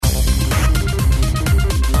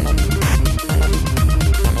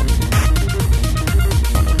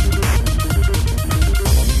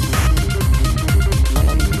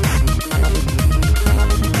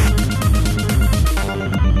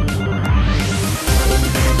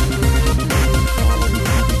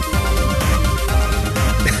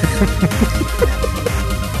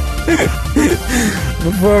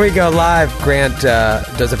Before we go live, Grant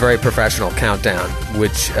does a very professional countdown,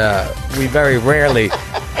 which we very rarely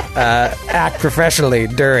act professionally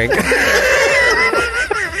during.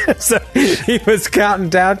 So he was counting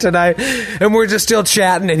down tonight, and we're just still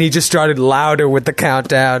chatting, and he just started louder with the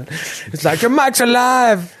countdown. It's like, your mic's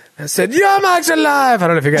alive. I said, your mic's alive. I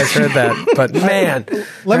don't know if you guys heard that, but man, that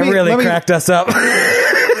really cracked us up.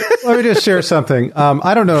 Let me just share something.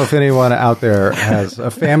 I don't know if anyone out there has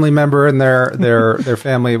a family member in their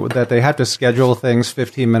family that they have to schedule things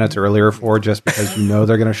 15 minutes earlier for just because you know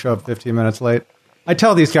they're going to show up 15 minutes late. I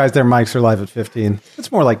tell these guys their mics are live at 15.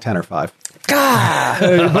 It's more like 10 or 5.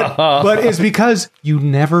 God. But it's because you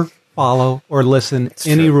never follow or listen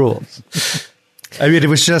any rules. I mean, it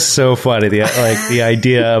was just so funny. The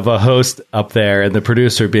idea of a host up there and the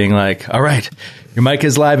producer being like, all right, your mic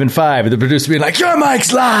is live in 5. And the producer being like, your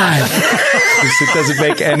mic's live. It doesn't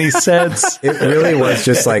make any sense. It really was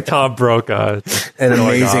just like Tom Brokaw. An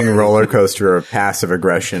amazing roller coaster of passive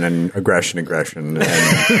aggression and aggression. And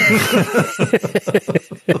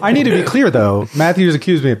I need to be clear, though. Matthew's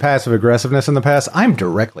accused me of passive aggressiveness in the past. I'm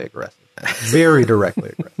directly aggressive. Very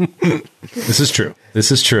directly aggressive.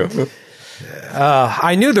 This is true.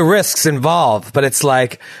 I knew the risks involved, but it's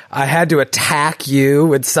like I had to attack you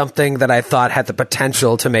with something that I thought had the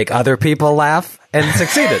potential to make other people laugh, and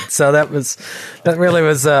succeeded. So that really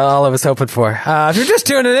was all I was hoping for. If you're just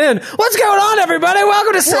tuning in, what's going on, everybody?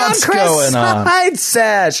 Welcome to Soundcrest Side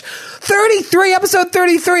Sash 33, episode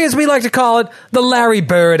 33, as we like to call it, the Larry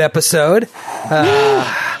Bird episode.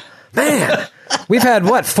 Man. We've had,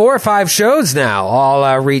 4 or 5 shows now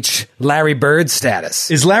all reach Larry Bird status.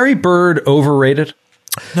 Is Larry Bird overrated?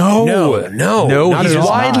 No. He's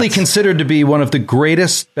widely considered to be one of the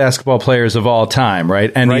greatest basketball players of all time,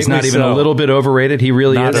 right? And he's not even a little bit overrated. He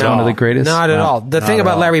really is one of the greatest. Not at all. The thing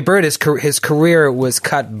about Larry Bird is his career was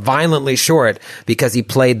cut violently short because he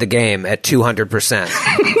played the game at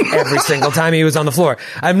 200% every single time he was on the floor.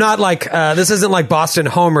 I'm not like, this isn't like Boston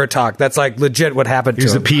Homer talk. That's like legit what happened to him.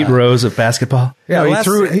 He was the Pete Rose of basketball. Yeah,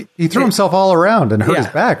 he threw himself all around and hurt his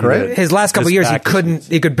back, right? His last couple of years,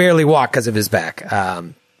 he could barely walk because of his back.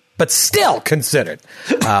 But still considered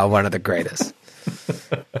one of the greatest.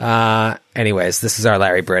 Anyways, this is our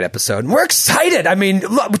Larry Bird episode. And we're excited. I mean,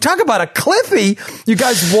 look, talk about a Cliffy. You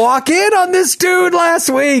guys walk in on this dude last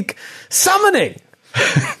week. Summoning.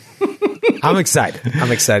 I'm excited.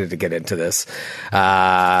 I'm excited to get into this.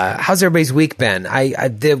 How's everybody's week been?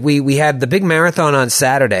 We had the big marathon on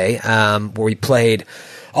Saturday where we played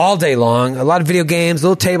all day long. A lot of video games, a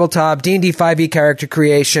little tabletop, D&D 5e character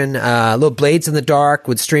creation, a little Blades in the Dark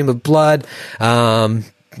with Stream of Blood.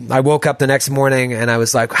 I woke up the next morning and I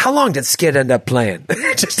was like, how long did Skid end up playing?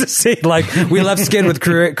 Just to see, like, we left Skid with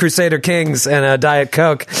Crusader Kings and a Diet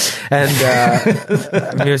Coke. And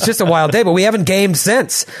I mean, it was just a wild day, but we haven't gamed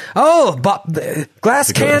since. Oh,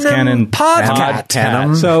 Glass Cannon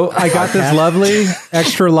podcast. So I got this lovely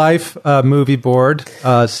Extra Life movie board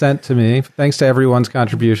sent to me. Thanks to everyone's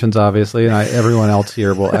contributions, obviously. And everyone else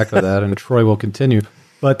here will echo that, and Troy will continue.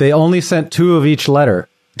 But they only sent 2 of each letter.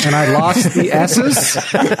 And I lost the S's,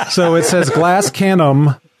 so it says Glass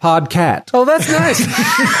Canum Podcat. Oh, that's nice.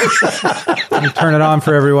 Let me turn it on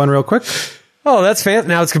for everyone real quick. Oh, that's fancy.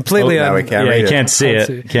 Now it's completely... now we can't read it. You can't see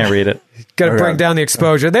it. Can't read it. Got to bring down the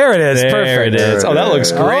exposure. There it is. Perfect. It is. Oh, that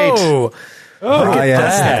looks great.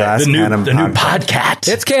 Yes, the new Podcat.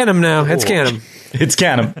 It's Canum now. It's Canum. It's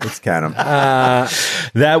Canum. It's Canum.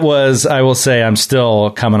 That was, I will say, I'm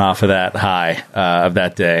still coming off of that high of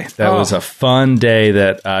that day. That was a fun day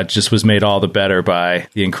that just was made all the better by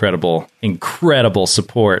the incredible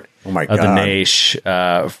support of the Naish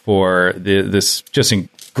for this just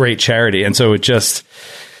great charity. And so it just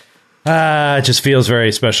feels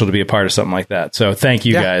very special to be a part of something like that. So thank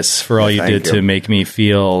you guys for all you did to make me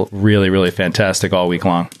feel really, really fantastic all week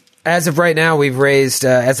long. As of right now, we've raised,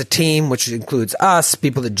 as a team, which includes us,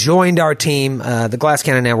 people that joined our team, the Glass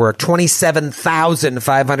Cannon Network,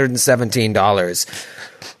 $27,517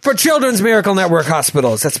 for Children's Miracle Network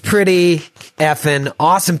hospitals. That's pretty effing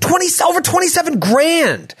awesome. Over 27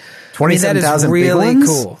 grand. 27,000 really big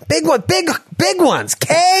cool. Big ones.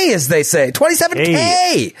 K, as they say.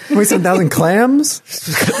 27K. 27,000 clams?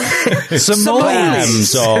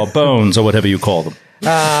 Clams or bones or whatever you call them.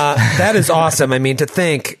 That is awesome. I mean, to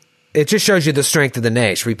think... It just shows you the strength of the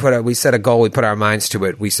Naish. We set a goal. We put our minds to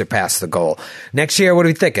it. We surpassed the goal. Next year, what are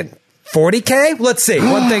we thinking? 40K? Let's see.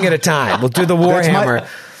 One thing at a time. We'll do the Warhammer.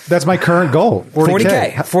 That's my current goal.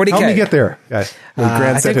 40K. 40K. Help me get there, guys.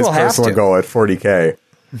 Grant set his personal goal at 40K.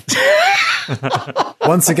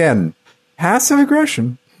 Once again, passive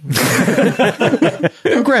aggression.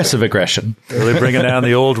 Aggressive aggression. Really bringing down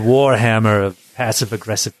the old warhammer of passive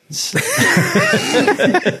aggressiveness.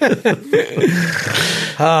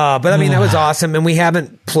 But I mean, that was awesome. And we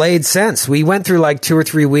haven't played since. We went through like 2 or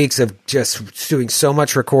 3 weeks of just doing so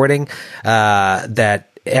much recording that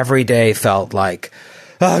every day felt like,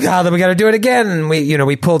 oh God, then we got to do it again. And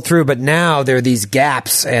we pulled through, but now there are these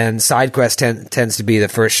gaps, and SideQuest tends to be the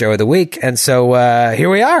first show of the week. And so here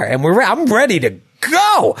we are, and I'm ready to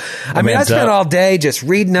go. I mean, I spent all day just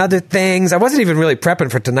reading other things. I wasn't even really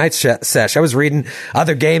prepping for tonight's sesh. I was reading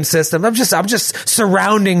other game systems. I'm just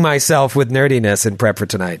surrounding myself with nerdiness in prep for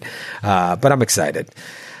tonight. But I'm excited.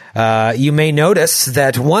 You may notice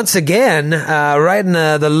that once again, right in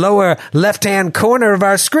the lower left-hand corner of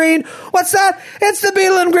our screen, what's that? It's the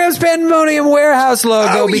Beetle and Grimm's Pandemonium Warehouse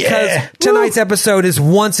logo, because tonight's episode is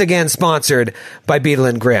once again sponsored by Beetle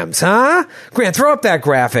and Grimm's. Huh? Grant, throw up that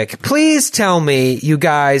graphic. Please tell me you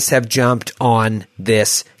guys have jumped on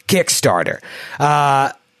this Kickstarter.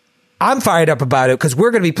 I'm fired up about it because we're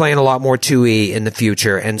going to be playing a lot more 2E in the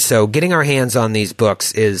future. And so getting our hands on these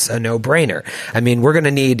books is a no-brainer. I mean, we're going to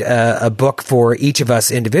need a book for each of us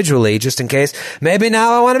individually, just in case. Maybe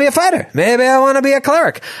now I want to be a fighter. Maybe I want to be a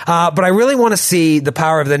cleric. But I really want to see the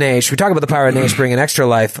power of the Nash. We talk about the power of the Nash bringing extra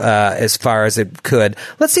life as far as it could.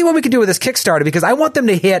 Let's see what we can do with this Kickstarter, because I want them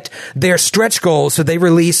to hit their stretch goals so they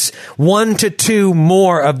release 1 to 2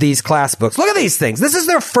 more of these class books. Look at these things. This is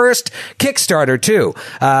their first Kickstarter, too.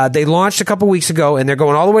 They launched a couple weeks ago, and they're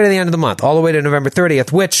going all the way to the end of the month, all the way to November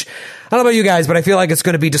 30th, which, I don't know about you guys, but I feel like it's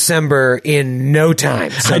going to be December in no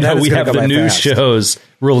time. So I know we have the new shows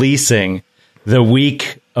releasing the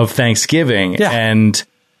week of Thanksgiving, and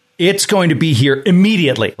it's going to be here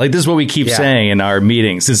immediately. Like, this is what we keep saying in our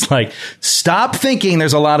meetings. It's like, stop thinking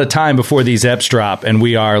there's a lot of time before these EPs drop, and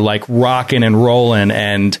we are like rocking and rolling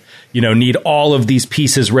and, need all of these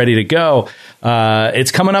pieces ready to go.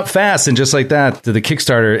 It's coming up fast, and just like that, the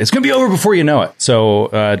Kickstarter, it's going to be over before you know it. So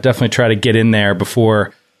definitely try to get in there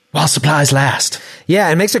while supplies last. Yeah,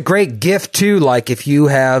 it makes a great gift, too. Like, if you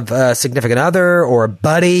have a significant other or a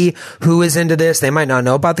buddy who is into this, they might not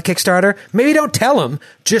know about the Kickstarter. Maybe don't tell them.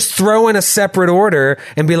 Just throw in a separate order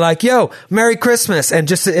and be like, yo, Merry Christmas. And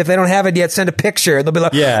just, if they don't have it yet, send a picture. They'll be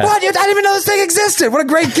like, what? I didn't even know this thing existed. What a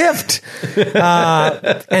great gift.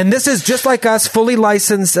 And this is just like us, fully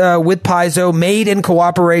licensed with Paizo, made in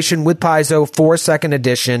cooperation with Paizo for 2nd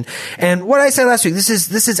edition. And what I said last week, this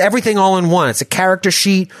is everything all in one. It's a character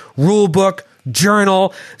sheet, rule book,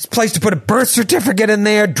 journal. It's a place to put a birth certificate in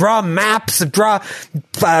there, draw maps, draw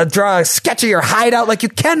a sketch of your hideout. Like, you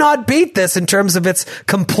cannot beat this in terms of its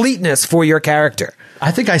completeness for your character.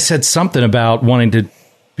 I think I said something about wanting to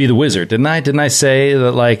be the wizard, didn't I? Didn't I say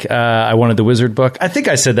that, like, I wanted the wizard book? I think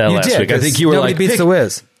I said that last week. I think you were like, beats the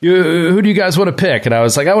Wiz. Who do you guys want to pick? And I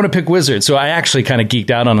was like, I want to pick wizard. So I actually kind of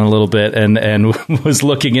geeked out on it a little bit and was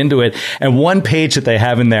looking into it. And one page that they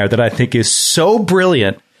have in there that I think is so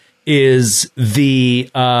brilliant is the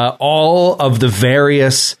all of the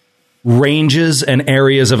various ranges and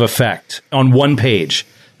areas of effect on one page.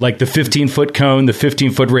 Like the 15-foot cone, the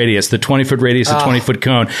 15-foot radius, the 20-foot radius, the 20-foot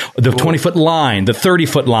cone, the 20-foot line, the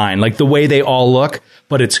 30-foot line, like the way they all look.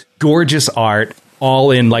 But it's gorgeous art, all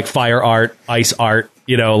in like fire art, ice art,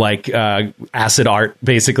 like acid art,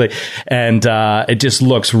 basically. And it just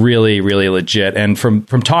looks really, really legit. And from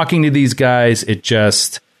talking to these guys, it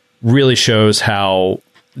just really shows how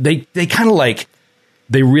they kind of like,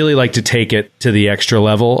 they really like to take it to the extra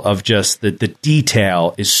level of just the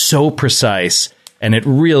detail is so precise. And it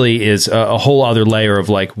really is a whole other layer of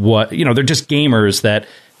like what, they're just gamers that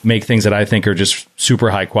make things that I think are just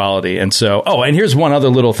super high quality. And so, and here's one other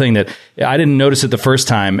little thing that I didn't notice it the first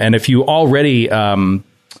time. And if you already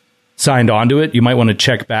signed onto it, you might want to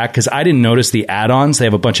check back, because I didn't notice the add-ons. They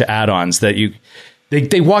have a bunch of add-ons that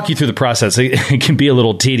they walk you through the process. It can be a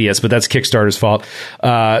little tedious, but that's Kickstarter's fault.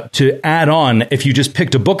 To add on, if you just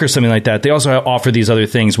picked a book or something like that, they also offer these other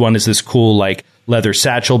things. One is this cool like leather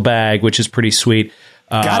satchel bag, which is pretty sweet.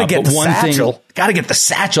 Gotta get the satchel. Gotta get the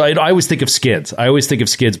satchel. I always think of Skids. I always think of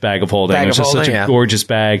Skids' bag of holding. It was just such a gorgeous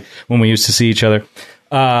bag when we used to see each other.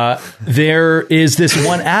 There is this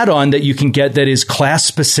one add-on that you can get that is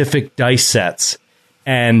class-specific dice sets.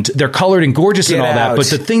 And they're colored and gorgeous and all that. But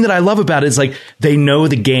the thing that I love about it is, like, they know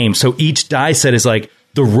the game. So each die set is like,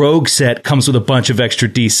 the rogue set comes with a bunch of extra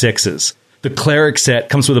D6s. The cleric set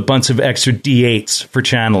comes with a bunch of extra D8s for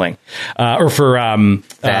channeling, or for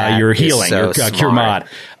your healing, your cure mod.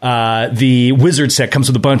 The wizard set comes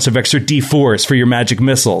with a bunch of extra D4s for your magic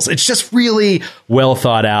missiles. It's just really well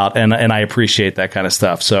thought out, and I appreciate that kind of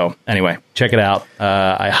stuff. So anyway, check it out.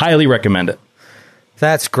 I highly recommend it.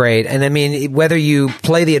 That's great. And I mean, whether you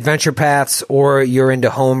play the adventure paths or you're into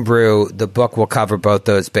homebrew, the book will cover both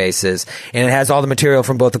those bases. And it has all the material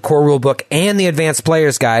from both the core rule book and the advanced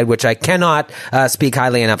player's guide, which I cannot speak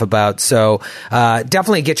highly enough about. So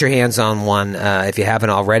definitely get your hands on one if you haven't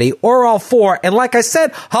already, or all four. And like I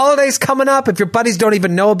said, holidays coming up. If your buddies don't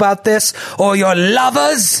even know about this, or your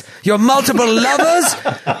lovers, your multiple lovers,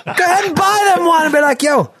 go ahead and buy them one and be like,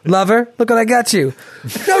 yo, lover, look what I got you.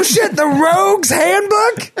 No shit, the Rogue's Handbook?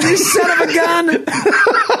 You son of a gun.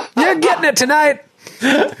 You're getting it tonight.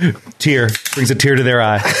 Tear. Brings a tear to their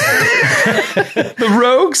eye. The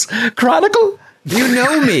Rogues Chronicle? You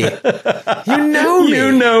know me. You know me.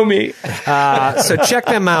 You know me. So check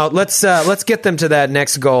them out. Let's get them to that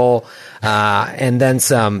next goal and then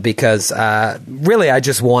some, because really I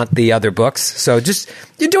just want the other books. So just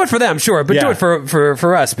you do it for them, sure, but do it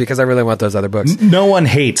for us, because I really want those other books. No one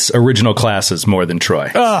hates original classes more than Troy.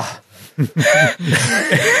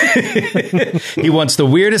 He wants the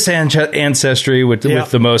weirdest ancestry with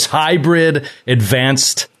the most hybrid,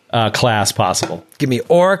 advanced class possible. Give me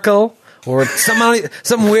Oracle. Or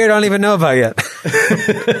something weird I don't even know about yet.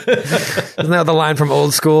 Isn't that the line from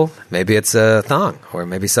Old School? Maybe it's a thong, or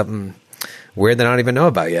maybe something weird that I don't even know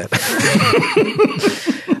about yet.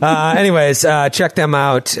 Anyways, check them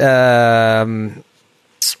out. You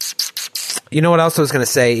know what else I was going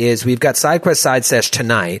to say is we've got SideQuest Side Sesh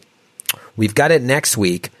tonight. We've got it next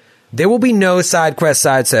week. There will be no SideQuest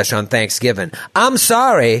Side Sesh on Thanksgiving. I'm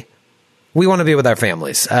sorry. We want to be with our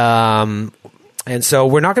families. And so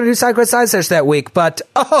we're not going to do SideQuest Side Sesh that week, but,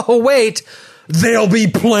 oh, wait, there'll be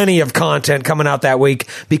plenty of content coming out that week,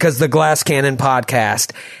 because the Glass Cannon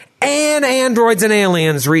podcast and Androids and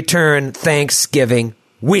Aliens return Thanksgiving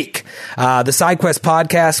week. The SideQuest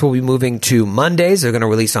podcast will be moving to Mondays. They're going to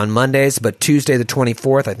release on Mondays, but Tuesday the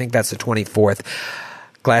 24th, I think that's the 24th,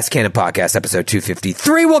 Glass Cannon Podcast, episode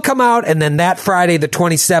 253 will come out, and then that Friday, the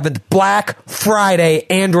 27th, Black Friday,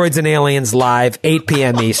 Androids and Aliens live, 8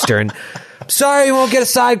 p.m. Eastern. Sorry you won't get a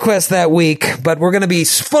side quest that week, but we're going to be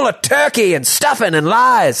full of turkey and stuffing and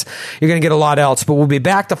lies. You're going to get a lot else, but we'll be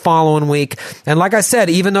back the following week. And like I said,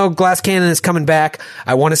 even though Glass Cannon is coming back,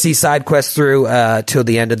 I want to see side quests through till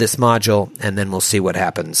the end of this module, and then we'll see what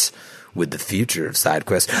happens with the future of side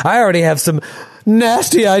quests. I already have some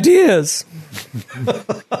nasty ideas.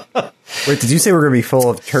 Wait, did you say we're going to be full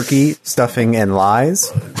of turkey, stuffing, and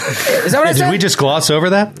lies? Is that what I said? Did we just gloss over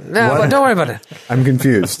that? No, but don't worry about it. I'm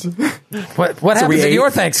confused. What happens at your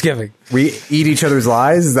Thanksgiving? We eat each other's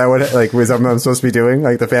lies? Is that what, was that what I'm supposed to be doing?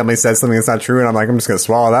 Like, the family says something that's not true, and I'm like, I'm just going to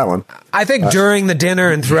swallow that one. I think during the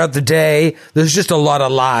dinner and throughout the day, there's just a lot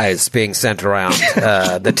of lies being sent around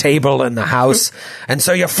the table and the house. And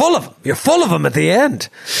so you're full of them. You're full of them at the end.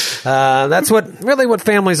 That's what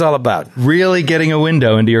family's all about. Really getting a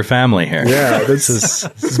window into your family here. Yeah, this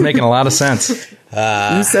is making a lot of sense.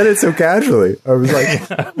 You said it so casually. I was like...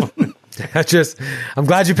 I'm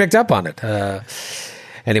glad you picked up on it.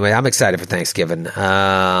 Anyway, I'm excited for Thanksgiving.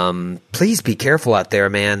 Please be careful out there,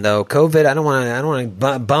 man. Though COVID, I don't want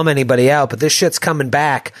to bum anybody out, but this shit's coming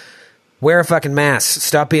back. Wear a fucking mask.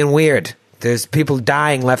 Stop being weird. There's people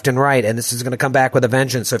dying left and right, and this is going to come back with a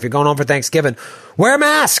vengeance. So if you're going home for Thanksgiving, wear a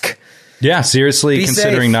mask. Yeah, seriously, Be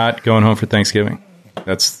considering safe. not going home for Thanksgiving.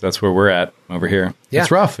 That's where we're at over here. Yeah.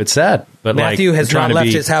 It's rough. It's sad. But Matthew has not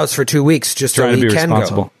left his house for 2 weeks just so trying he to be can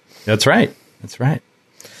responsible. go. That's right. That's right.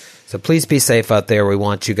 So please be safe out there. We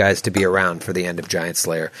want you guys to be around for the end of Giant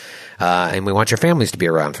Slayer. And we want your families to be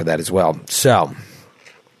around for that as well. So,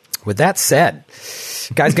 with that said,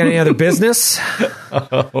 guys got any other business?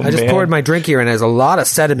 I just poured my drink here and there's a lot of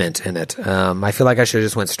sediment in it. I feel like I should have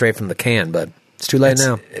just went straight from the can, but it's too late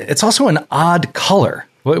now. It's also an odd color.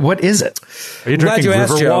 What is it? Are you Glad drinking you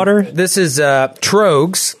asked, river Joe. water? This is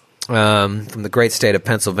Trogs from the great state of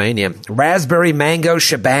Pennsylvania. Raspberry Mango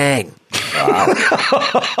Shebang.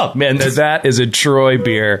 Oh, man, that is a Troy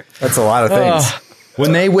beer. That's a lot of things.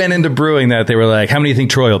 When they went into brewing that, they were like, how many do you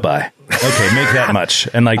think Troy will buy? Okay, make that much.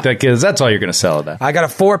 And like that's all you're going to sell it at. I got a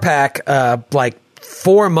 4-pack like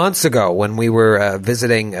 4 months ago when we were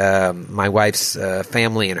visiting my wife's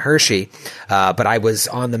family in Hershey, but I was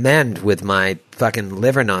on the mend with my fucking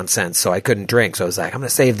liver nonsense, so I couldn't drink. So I was like, I'm going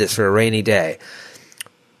to save this for a rainy day.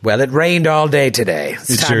 Well, it rained all day today.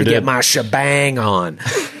 It's time to get my shebang on.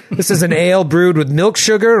 This is an ale brewed with milk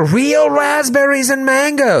sugar, real raspberries, and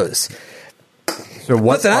mangoes. So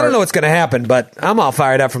Listen, I don't know what's going to happen, but I'm all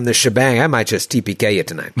fired up from this shebang. I might just TPK you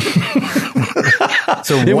tonight.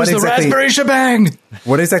 So It was the raspberry shebang.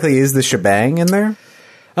 What exactly is the shebang in there?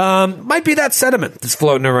 Might be that sediment that's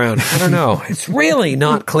floating around. I don't know. It's really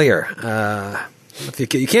not clear. You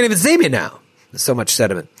can't even see me now. There's so much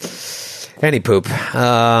sediment. Any poop.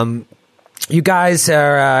 You guys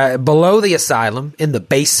are below the asylum in the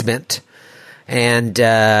basement, and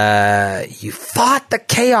you fought the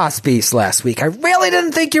Chaos Beast last week. I really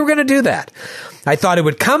didn't think you were going to do that. I thought it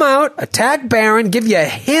would come out, attack Baron, give you a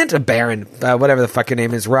hint of Baron, whatever the fuck your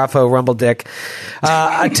name is, Ruffo, Rumbledick.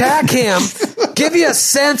 Attack him, give you a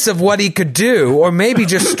sense of what he could do, or maybe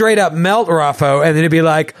just straight up melt Ruffo, and then he'd be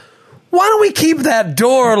like, why don't we keep that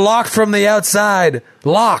door locked from the outside?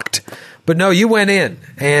 Locked. But no, you went in,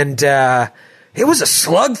 and it was a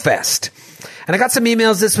slugfest. And I got some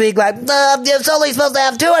emails this week like, you're only supposed to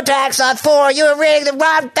have 2 attacks, not 4. You were reading the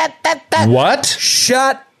wrong... What?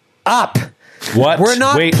 Shut up. What? We're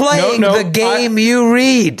not playing the game you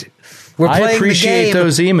read. We're playing I appreciate the game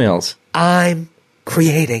those emails. I'm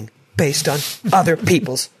creating based on other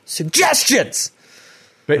people's suggestions.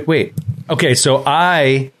 But wait. Okay, so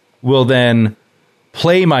I will then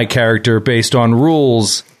play my character based on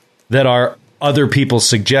rules that are other people's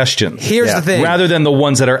suggestions. Here's the thing. Rather than the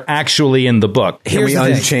ones that are actually in the book. Can we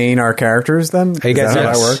unchain our characters then? Hey, guys, Is that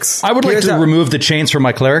how that works? I would like to remove the chains from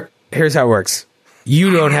my cleric. Here's how it works.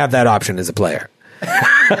 You don't have that option as a player.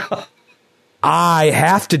 I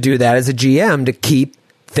have to do that as a GM to keep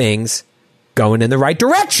things going in the right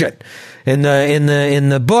direction. In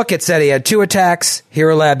the book, it said he had 2 attacks.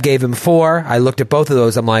 Hero Lab gave him 4. I looked at both of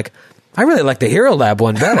those. I'm like, I really like the Hero Lab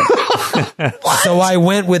one better. So I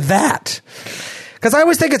went with that. Because I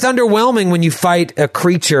always think it's underwhelming when you fight a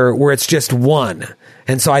creature where it's just 1.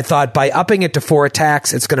 And so I thought by upping it to 4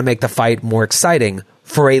 attacks, it's going to make the fight more exciting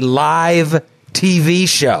for a live TV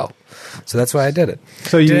show. So that's why I did it.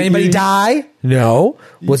 So did anybody die? No.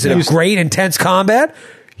 Was it a great, intense combat?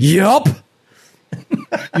 Yup.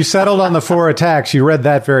 You settled on the 4 attacks. You read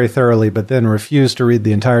that very thoroughly, but then refused to read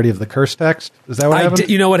the entirety of the curse text. Is that what happened?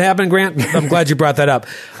 You know what happened, Grant? I'm glad you brought that up.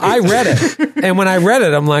 I read it, and when I read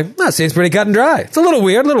it, I'm like, that seems pretty cut and dry. It's a little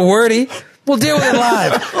weird, a little wordy. We'll deal with it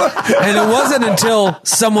live. And it wasn't until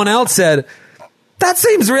someone else said, that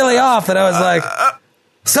seems really off, that I was like,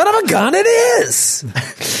 son of a gun, it is.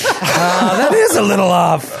 That is a little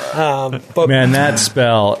off. But man, that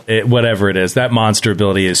spell, whatever it is, that monster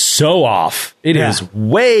ability is so off. It is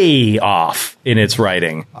way off in its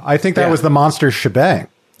writing. I think that was the monster shebang.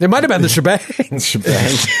 It might have been the shebang. I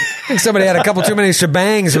think somebody had a couple too many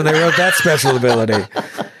shebangs when they wrote that special ability.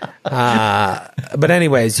 But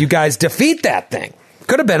anyways, you guys defeat that thing.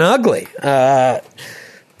 Could have been ugly.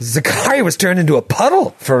 Zakari was turned into a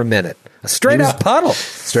puddle for a minute. A straight up puddle.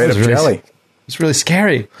 Straight up jelly. It's really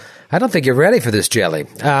scary. I don't think you're ready for this jelly.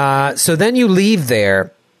 So then you leave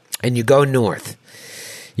there and you go north.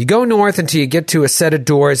 You go north until you get to a set of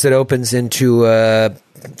doors that opens into a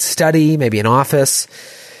study, maybe an office.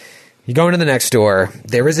 You go into the next door.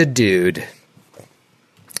 There is a dude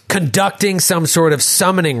conducting some sort of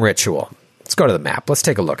summoning ritual. Let's go to the map. Let's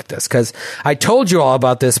take a look at this, because I told you all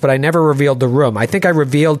about this, but I never revealed the room. I think I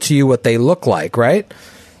revealed to you what they look like, right?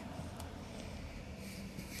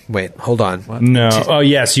 Wait, hold on. What? No. Oh,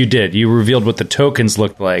 yes, you did. You revealed what the tokens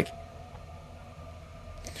looked like.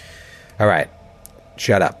 All right.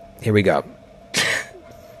 Shut up. Here we go.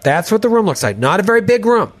 That's what the room looks like. Not a very big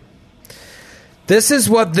room. This is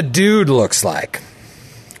what the dude looks like.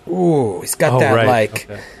 Ooh, he's got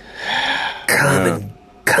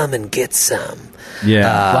come and get some.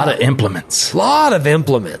 Yeah, a lot of implements.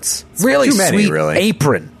 Really too many, sweet really.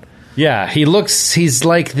 apron. Yeah, he's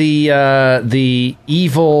like the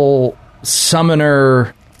evil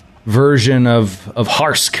summoner version of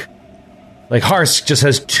Harsk. Like, Harsk just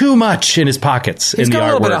has too much in his pockets in the artwork. He's got a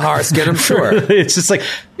little bit of Harsk in him, sure. It's just like,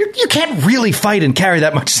 you can't really fight and carry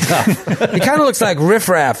that much stuff. He kind of looks like Riff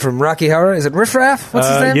Raff from Rocky Horror. Is it Riff Raff? What's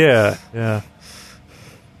his name? Yeah.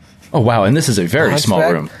 Oh, wow, and this is a very small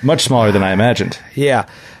room. Much smaller than I imagined. Yeah.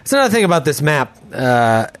 That's another thing about this map.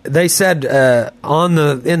 They said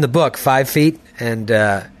in the book 5 feet, and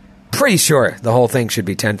pretty sure the whole thing should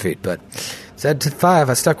be 10 feet, but said to 5.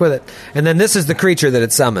 I stuck with it. And then this is the creature that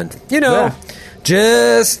it summoned.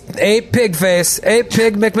 Just 8 pig face, 8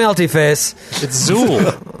 pig McMelty face. It's Zool.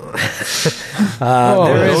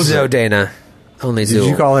 There is no Dana, only Zool. Did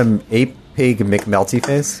you call him Ape Pig McMelty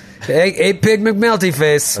Face? 8 pig McMelty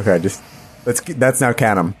face. Okay, that's now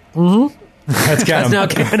canon. Mm-hmm. That's now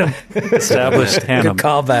canon. Established canon. Good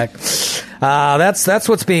callback. That's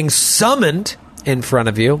what's being summoned in front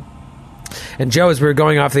of you. And Joe, as we were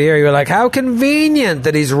going off the air, you were like, how convenient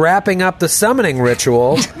that he's wrapping up the summoning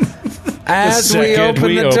ritual as we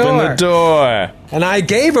open the door. And I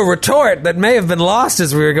gave a retort that may have been lost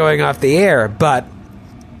as we were going off the air, but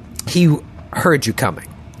he heard you coming.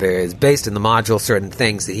 It's based in the module, certain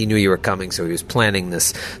things that he knew you were coming, so he was planning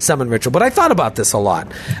this summon ritual. But I thought about this a lot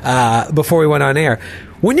before we went on air.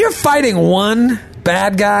 When you're fighting one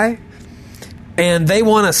bad guy and they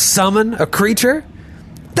want to summon a creature,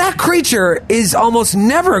 that creature is almost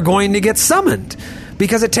never going to get summoned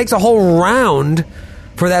because it takes a whole round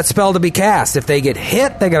for that spell to be cast. If they get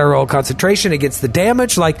hit, they got to roll concentration against the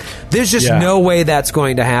damage. Like, there's just no way that's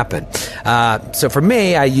going to happen. So for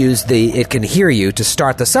me, I use the It Can Hear You to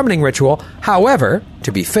start the summoning ritual. However,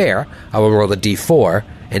 to be fair, I will roll a d4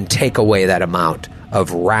 and take away that amount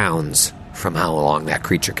of rounds from how long that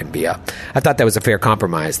creature can be up. I thought that was a fair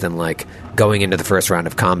compromise than like going into the first round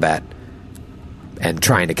of combat and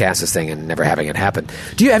trying to cast this thing and never having it happen.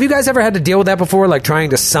 Have you guys ever had to deal with that before? Like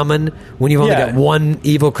trying to summon when you've only got one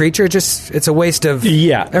evil creature? It's a waste of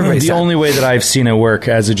everybody's time. Only way that I've seen it work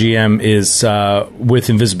as a GM is with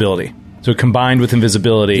invisibility. So combined with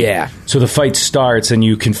invisibility. Yeah. So the fight starts and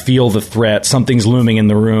you can feel the threat. Something's looming in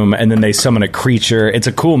the room, and then they summon a creature. It's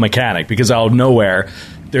a cool mechanic because out of nowhere,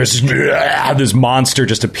 there's this monster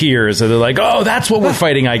just appears, and they're like, "Oh, that's what we're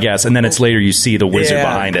fighting, I guess." And then it's later you see the wizard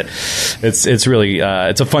behind it. It's really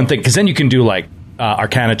it's a fun thing because then you can do like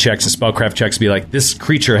Arcana checks and spellcraft checks. Be like, this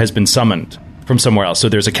creature has been summoned from somewhere else, so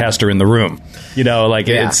there's a caster in the room.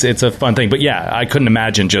 It's a fun thing. But yeah, I couldn't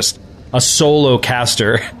imagine just a solo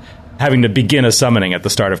caster having to begin a summoning at the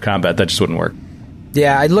start of combat. That just wouldn't work.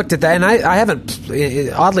 Yeah, I looked at that, and I haven't,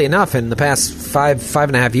 oddly enough, in the past five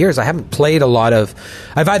and a half years, I haven't played a lot of,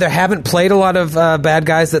 I've either haven't played a lot of bad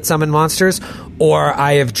guys that summon monsters, or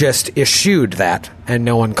I have just eschewed that, and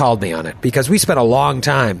no one called me on it, because we spent a long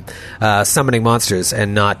time summoning monsters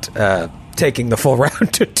and not taking the full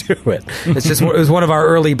round to do it. It was one of our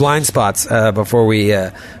early blind spots before we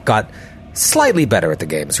got slightly better at the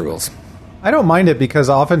game's rules. I don't mind it because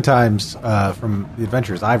oftentimes, from the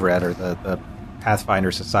adventures I've read, or the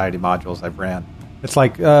Pathfinder Society modules I've ran, it's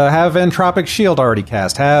like have Entropic Shield already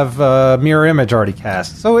cast, have Mirror Image already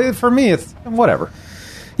cast. So for me, it's whatever.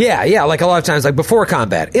 Yeah, like a lot of times, like before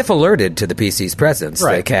combat, if alerted to the PC's presence,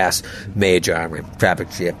 they cast Mage Armor,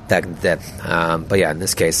 Entropic Shield, that. But yeah, in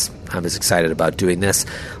this case, I'm as excited about doing this.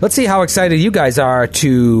 Let's see how excited you guys are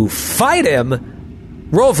to fight him.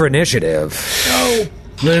 Roll for initiative. Oh,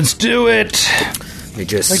 let's do it. Let me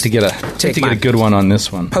just I'd like to get a good one on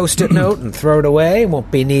this one. Post-it note and throw it away. Won't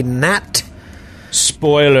be needing that.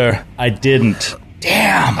 Spoiler, I didn't.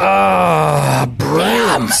 Damn.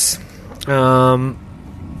 Brilliant. I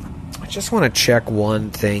just want to check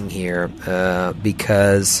one thing here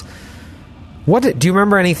because do you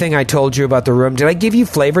remember anything I told you about the room? Did I give you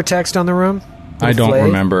flavor text on the room? I don't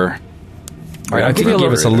remember. All right, I'll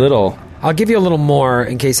give us a little. I'll give you a little more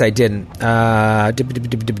in case I didn't. All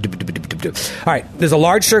right, there's a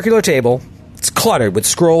large circular table. It's cluttered with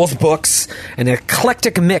scrolls, books, and an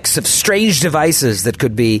eclectic mix of strange devices that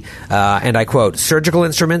could be, and I quote, surgical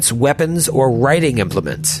instruments, weapons, or writing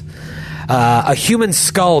implements. A human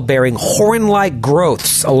skull bearing horn-like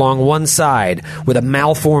growths along one side with a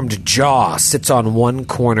malformed jaw sits on one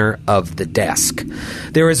corner of the desk.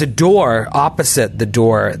 There is a door opposite the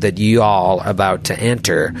door that you all are about to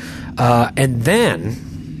enter. And then,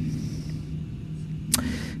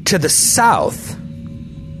 to the south,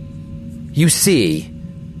 you see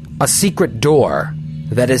a secret door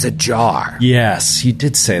that is ajar. Yes, you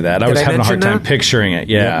did say that. I was having a hard time picturing it.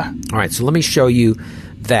 Yeah. All right, so let me show you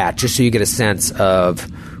that, just so you get a sense of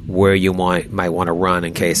where you might want to run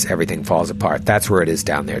in case everything falls apart. That's where it is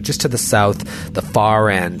down there, just to the south, the far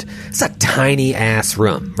end. It's a tiny-ass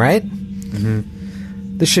room, right?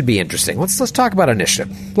 Mm-hmm. This should be interesting. Let's talk about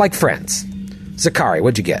initiative. Like friends. Zakari,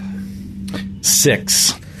 what'd you get?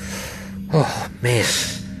 6. Oh, man.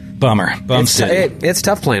 Bummer. It's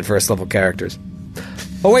tough playing first-level characters.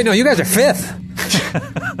 Oh, wait, no, you guys are 5th.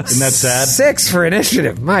 Isn't that sad? 6 for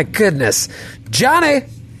initiative. My goodness. Johnny!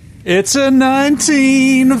 It's a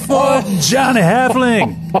 19 for Johnny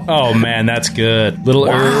Halfling. Oh, man, that's good. Little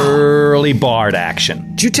early bard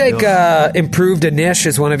action. Did you take improved Inish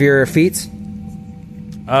as one of your feats?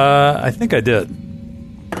 I think I did.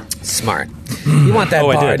 Smart. You want that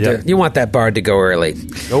bard. I did, you want that bard to go early.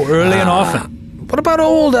 Go early and often. What about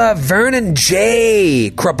old Vernon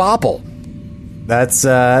J. Krabappel? That's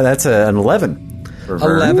an 11. For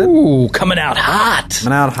Vernon. 11. Ooh, coming out hot.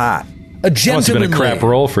 Coming out hot. A gentlemanly. Must have been a crap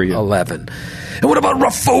roll for you. 11. And what about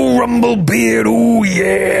Ruffle Rumblebeard? Ooh,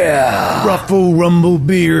 yeah. Ruffle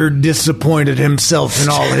Rumblebeard disappointed himself and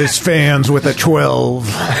all his fans with a 12.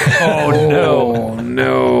 Oh,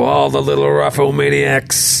 no. All the little Ruffle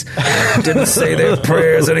maniacs didn't say their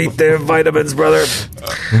prayers and eat their vitamins, brother.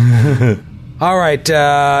 All right.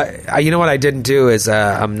 You know what I didn't do is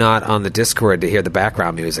I'm not on the Discord to hear the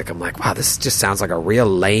background music. I'm like, wow, this just sounds like a real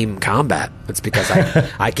lame combat. It's because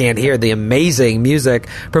I can't hear the amazing music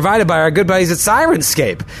provided by our good buddies at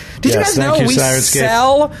Sirenscape. Did you guys know we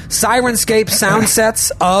sell Sirenscape sound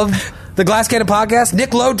sets of the Glass Cannon Podcast?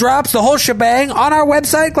 Nick Lowe drops the whole shebang on our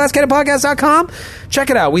website, glasscannonpodcast.com.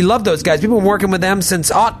 Check it out. We love those guys. We've been working with them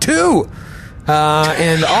since '02.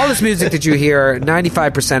 And all this music that you hear,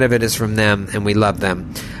 95% of it is from them, and we love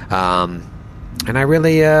them. And I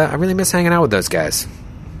really miss hanging out with those guys.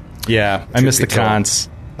 Yeah, I miss the cons.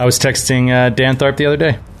 I was texting Dan Tharp the other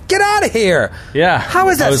day. Get out of here! Yeah. How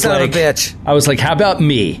is that son of a bitch? I was like, how about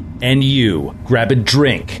me and you grab a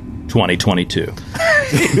drink 2022?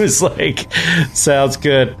 He was like, sounds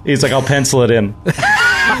good. He's like, I'll pencil it in.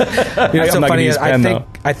 It's so funny.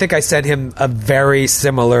 I think I sent him a very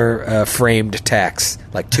similar framed text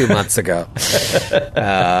like 2 months ago.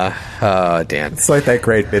 Oh, Dan. It's like that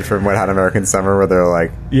great bit from Wet Hot American Summer where they're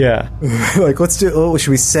like, yeah, like let's do. Oh,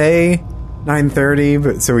 should we say 9:30?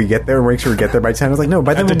 But so we get there and make sure we get there by 10. I was like, no,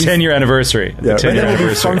 by then the 10-year anniversary. Yeah, by then we'll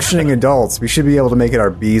be functioning adults. We should be able to make it our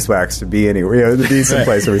beeswax to be anywhere. You know, the be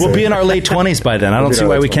someplace. We'll be in our late 20s by then. I don't see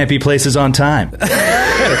why we can't be places on time.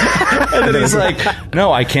 And then he's like,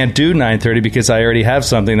 no, I can't do 9:30 because I already have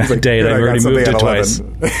something that day and I've already moved it twice.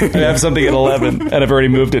 I have something at 11 and I've already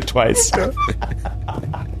moved it twice.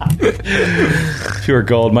 Pure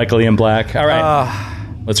gold, Michael Ian Black. All right.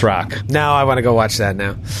 Let's rock. Now I want to go watch that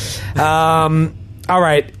now. All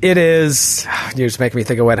right. It is... You're just making me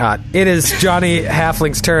think of Wet Hot. It is Johnny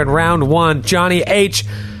Halfling's turn. Round 1. Johnny H.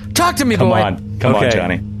 Talk to me, boy. Come on,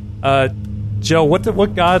 Johnny. Joe,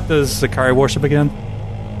 what god does Zakari worship again?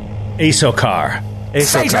 Asokar.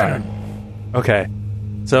 Satan. Okay.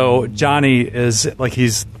 So Johnny is like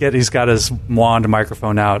he's got his wand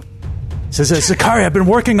microphone out. Says, Zakari, I've been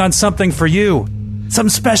working on something for you. Something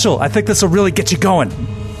special. I think this will really get you going.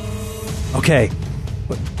 Okay.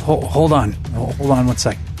 Hold on. Hold on 1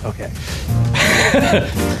 second. Okay.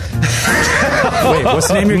 Wait, what's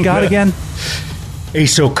the name of your god again?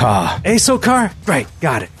 Asokar. Asokar? Right.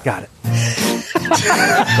 Got it.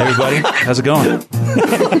 Everybody, how's it going?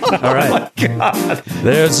 All right. Oh God.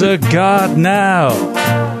 There's a god now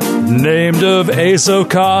named of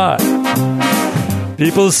Asokar.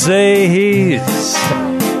 People say he's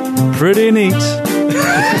pretty neat.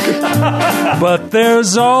 But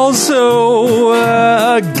there's also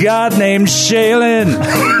a god named Shaylin.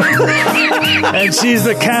 And she's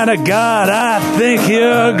the kind of god I think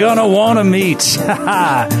you're gonna want to meet.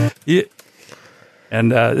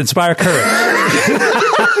 And inspire courage.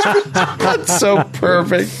 That's so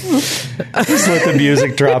perfect. Just let the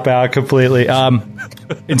music drop out completely.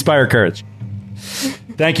 Inspire courage.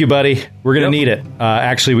 Thank you, buddy. We're going to need it.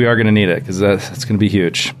 Actually, we are going to need it because that's going to be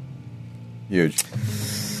huge. Huge.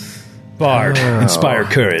 Bard, inspire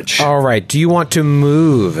courage. All right. Do you want to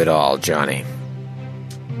move at all, Johnny?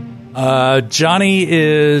 Johnny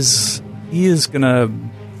is going to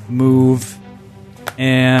move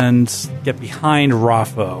and get behind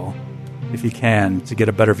Raffo, if he can, to get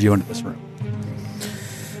a better view into this room.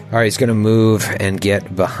 All right, he's going to move and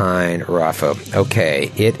get behind Raffo. Okay,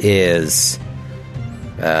 it is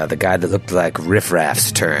the guy that looked like Riff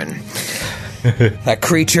Raff's turn. That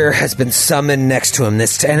creature has been summoned next to him.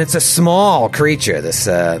 And it's a small creature. This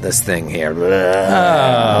thing here.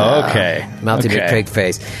 Oh, okay. Melty big pig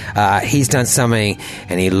face. He's done something,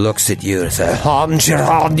 and he looks at you and says, and all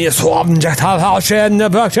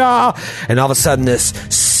of a sudden, this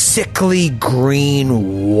sickly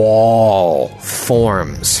green wall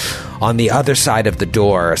forms on the other side of the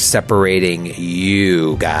door, separating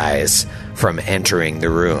you guys from entering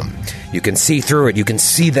the room. You can see through it. You can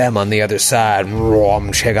see them on the other side.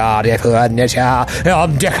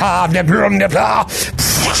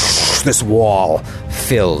 This wall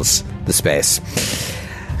fills the space.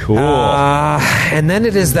 Cool. And then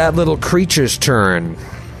it is that little creature's turn.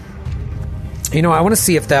 You know, I want to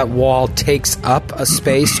see if that wall takes up a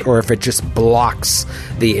space or if it just blocks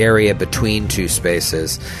the area between two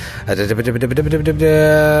spaces. It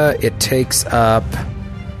takes up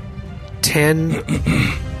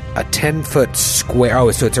 10-foot square.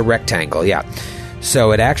 Oh, so it's a rectangle, yeah.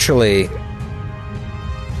 So it actually...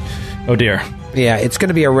 Oh, dear. Yeah, it's going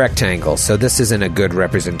to be a rectangle, so this isn't a good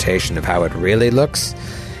representation of how it really looks.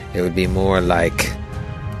 It would be more like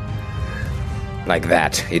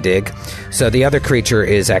that, you dig? So the other creature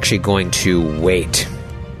is actually going to wait.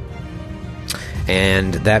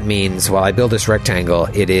 And that means, while I build this rectangle,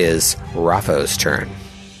 it is Raffo's turn.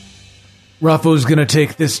 Raffo's going to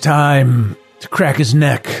take this time to crack his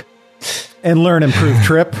neck. And learn improve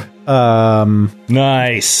trip.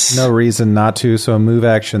 Nice. No reason not to, so a move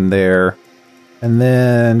action there. And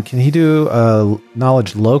then can he do a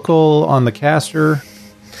knowledge local on the caster,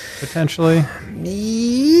 potentially?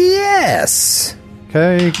 Yes.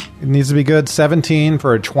 Okay, it needs to be good. 17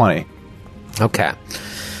 for a 20. Okay.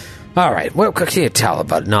 All right. What can you tell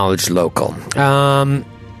about knowledge local? All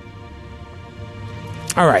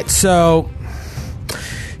right. So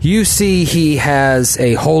you see he has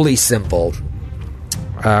a holy symbol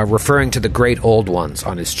referring to the great old ones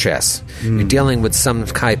on his chest. You're dealing with some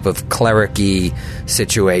type of cleric-y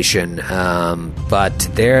situation, but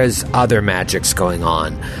there's other magics going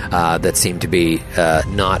on that seem to be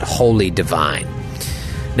not wholly divine.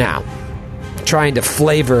 Now, trying to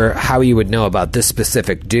flavor how you would know about this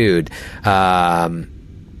specific dude from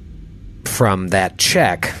that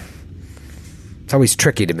check, it's always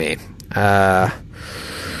tricky to me.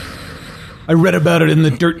 I read about it in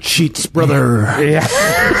the dirt sheets, brother. Yeah.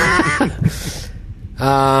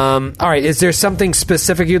 All right, is there something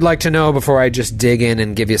specific you'd like to know before I just dig in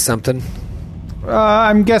and give you something?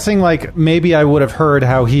 I'm guessing, like, maybe I would have heard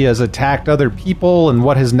how he has attacked other people and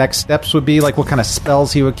what his next steps would be, like what kind of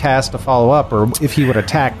spells he would cast to follow up, or if he would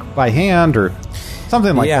attack by hand, or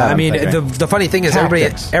something like that. Yeah, I mean, the funny thing is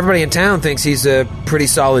everybody in town thinks he's a pretty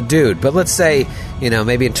solid dude, but let's say,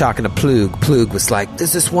 maybe in talking to Plug was like,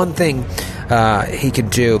 there's this one thing he could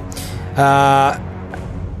do.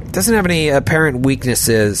 Doesn't have any apparent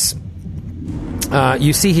weaknesses.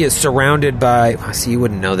 You see he is surrounded by... you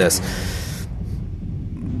wouldn't know this.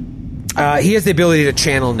 He has the ability to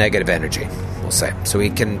channel negative energy, we'll say. So he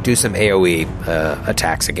can do some AoE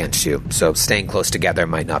attacks against you. So staying close together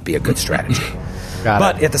might not be a good strategy.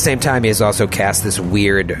 But at the same time, he has also cast this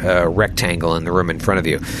weird rectangle in the room in front of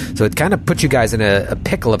you. So it kind of puts you guys in a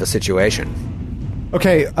pickle of a situation.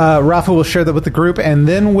 Okay, Rafa will share that with the group, and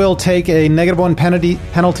then we'll take a -1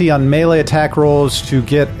 penalty on melee attack rolls to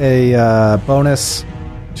get a bonus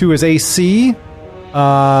to his AC.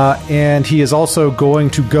 And he is also going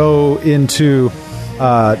to go into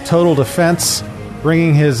total defense,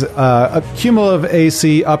 bringing his cumulative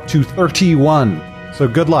AC up to 31. So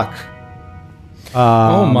good luck.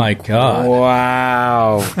 Oh my god.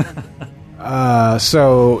 Wow.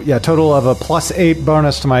 So, yeah, total of a +8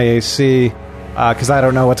 bonus to my AC, because I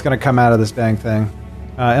don't know what's going to come out of this dang thing.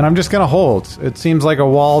 And I'm just going to hold. It seems like a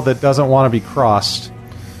wall that doesn't want to be crossed.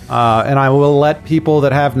 And I will let people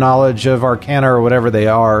that have knowledge of Arcana or whatever they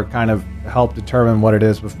are kind of help determine what it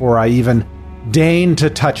is before I even deign to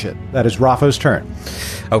touch it. That is Rafa's turn.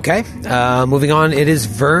 Okay, moving on, it is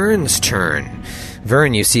Vern's turn.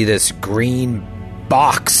 Vern, you see this green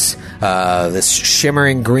box, this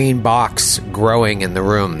shimmering green box growing in the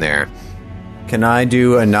room there. Can I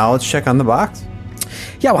do a knowledge check on the box?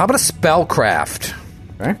 Yeah, well, how about a spellcraft?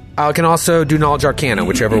 Okay. I can also do Knowledge Arcana,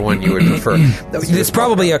 whichever one you would prefer. There's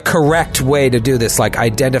probably a correct way to do this, like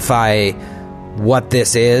identify what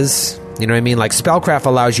this is. You know what I mean? Like Spellcraft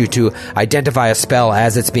allows you to identify a spell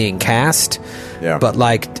as it's being cast. Yeah. But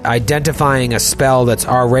like identifying a spell that's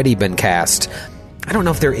already been cast, I don't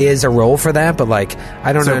know if there is a role for that, but like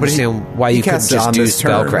I don't understand why you couldn't just do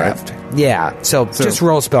Spellcraft. Turn, right? Yeah, so just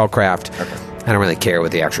roll Spellcraft. Okay. I don't really care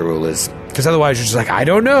what the actual rule is, because otherwise you're just like, I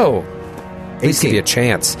don't know. At least give you a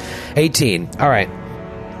chance. 18. All right.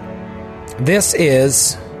 This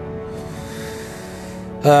is...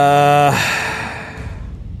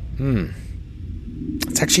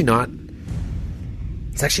 It's actually not...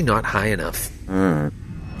 It's actually not high enough.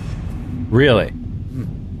 Really?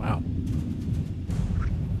 Wow.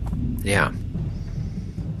 Yeah.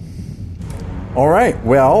 All right.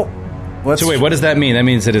 Well, let's... So wait, what does that mean? That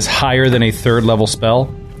means it is higher than a 3rd level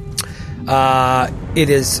spell? It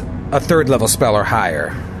is a 3rd level spell or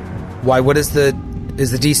higher. Why? What is the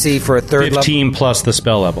DC for a 3rd level? 15 plus the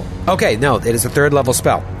spell level. Okay, no, it is a 3rd level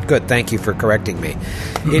spell. Good, thank you for correcting me.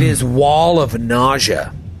 It is Wall of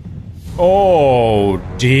Nausea. Oh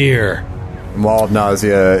dear. Wall of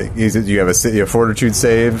Nausea. You have a fortitude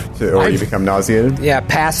save, or you become nauseated? Yeah,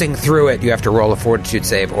 passing through it, you have to roll a fortitude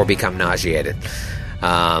save or become nauseated.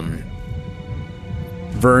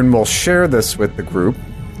 Vern will share this with the group,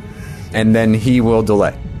 and then he will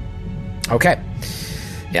delay. Okay.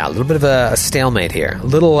 Yeah, a little bit of a stalemate here. A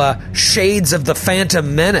little shades of the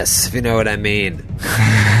Phantom Menace, if you know what I mean.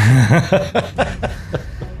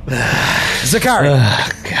 Zakari.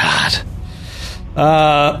 God.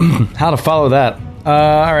 How to follow that?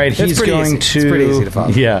 All right, he's going to... It's pretty easy to follow.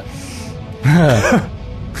 Yeah.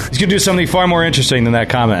 He's going to do something far more interesting than that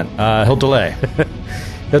comment. He'll delay.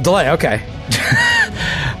 He'll delay, okay.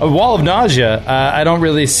 A Wall of Nausea, I don't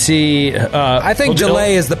really see... I think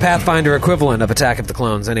delay is the Pathfinder equivalent of Attack of the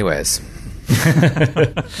Clones anyways.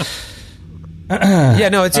 Yeah,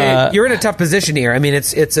 no, it's you're in a tough position here. I mean,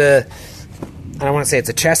 it's a I don't want to say it's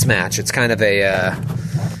a chess match. It's kind of a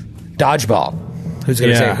dodgeball. Who's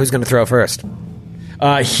going to throw first?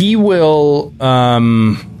 He will.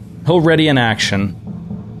 He'll ready an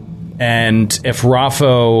action, and if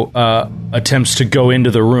Raffo attempts to go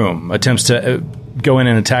into the room, attempts to go in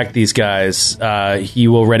and attack these guys, he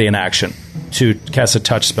will ready an action to cast a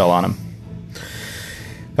touch spell on him.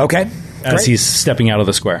 Okay. As he's stepping out of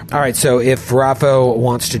the square. All right, so if Raffo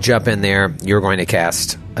wants to jump in there, you're going to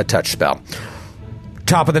cast a touch spell.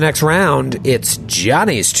 Top of the next round, it's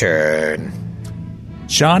Johnny's turn.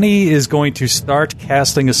 Johnny is going to start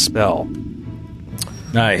casting a spell.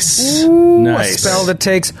 Nice. Ooh, nice. A spell that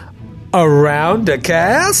takes a round to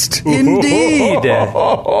cast? Indeed.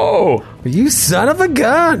 You son of a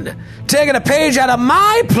gun. Taking a page out of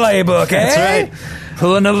my playbook, eh? That's right.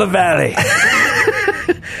 Pulling a Valley.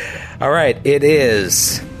 All right, it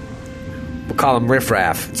is. We'll call him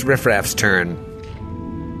Riffraff. It's Riffraff's turn.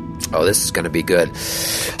 Oh, this is going to be good.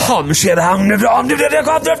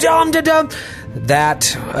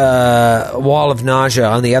 That wall of nausea,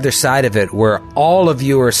 on the other side of it, where all of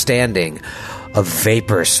you are standing, a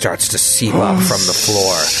vapor starts to seep up from the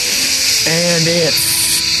floor. And it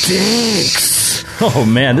stinks. Oh,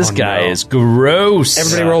 man, this guy is gross.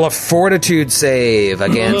 Everybody roll a fortitude save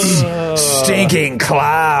against Stinking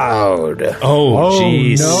Cloud. Oh,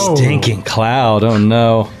 jeez. no. Stinking Cloud. Oh,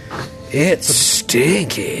 no. It's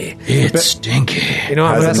stinky. It's stinky. You know,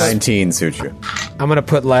 How's a 19 suit you? I'm going to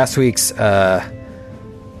put last week's, last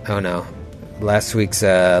week's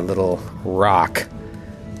little rock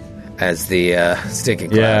as the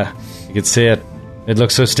Stinking Cloud. Yeah, you can see it. It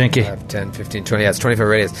looks so stinky. 5, 10, 15, 20. Yeah, it's 25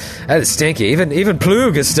 radius. That is stinky. Even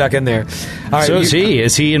Plug is stuck in there. All right, So is he.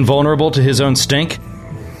 Is he invulnerable to his own stink?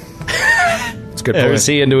 It's a good Or point. is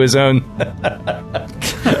he into his own...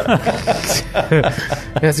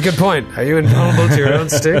 That's a good point. Are you invulnerable to your own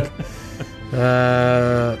stick?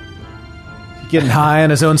 Getting high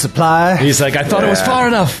on his own supply. He's like, I thought it was far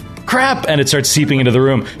enough. Crap. And it starts seeping into the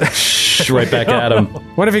room. Right back at him.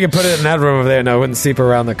 What if you could put it in that room over there? No, it wouldn't seep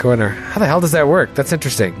around the corner. How the hell does that work? That's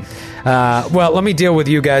interesting. Well, let me deal with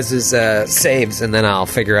you guys' saves, and then I'll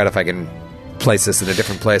figure out if I can place this in a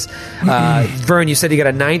different place. Vern, you said you got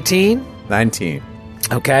a 19? 19.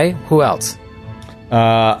 Okay. Who else?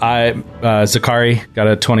 Zakari got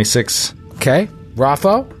a 26. Okay.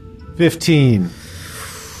 Raffo? 15.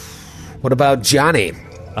 What about Johnny?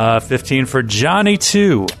 15 for Johnny,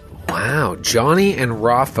 too. Wow. Johnny and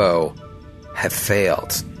Raffo have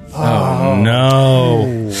failed. Oh,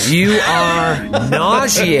 no. You are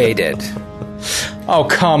nauseated. Oh,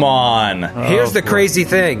 come on. Here's the crazy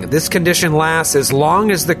thing. This condition lasts as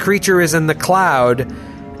long as the creature is in the cloud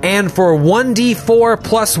and for 1d4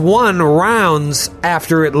 plus 1 rounds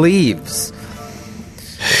after it leaves.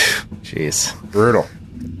 Jeez. Brutal.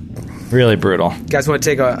 Really brutal. You guys want to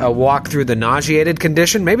take a walk through the nauseated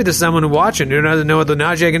condition? Maybe there's someone watching who doesn't know what the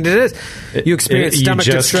nauseated condition is. You experience stomach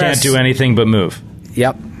You just distress. can't do anything but move.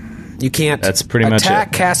 Yep. You can't That's pretty much attack,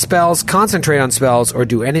 it. cast spells, concentrate on spells, or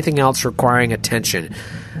do anything else requiring attention.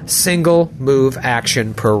 Single move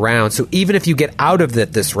action per round. So even if you get out of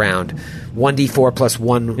it this round, 1d4 plus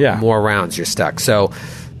 1 more rounds, you're stuck. So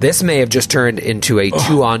this may have just turned into a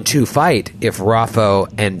 2-on-2 fight if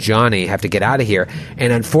Raffo and Johnny have to get out of here.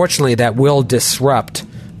 And unfortunately, that will disrupt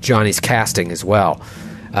Johnny's casting as well.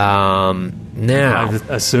 Now, I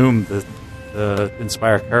assume the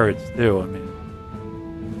Inspire Courage, too. I mean,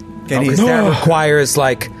 because that requires,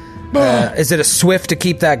 like, is it a swift to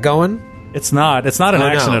keep that going? it's not an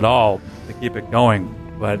action no. at all to keep it going,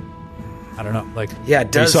 but I don't know. Like, Yeah, it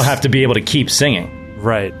You does. still have to be able to keep singing.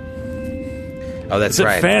 right. Oh, that's Is it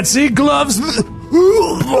right. fancy gloves?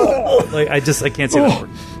 Like, I can't see that.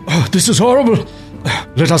 Oh, this is horrible.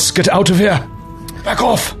 Let us get out of here. Back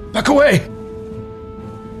off. Back away.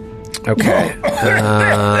 Okay.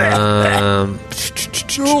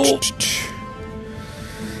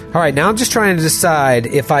 All right, now I'm just trying to decide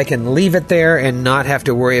if I can leave it there and not have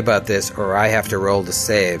to worry about this, or I have to roll to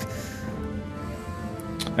save.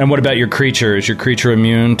 And what about your creature? Is your creature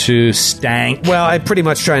immune to stank? Well, I pretty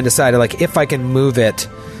much try and decide, like, if I can move it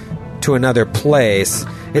to another place.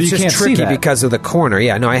 It's you just can't see tricky that. because of the corner.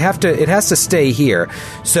 Yeah, no, I have to. It has to stay here.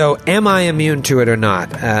 So, am I immune to it or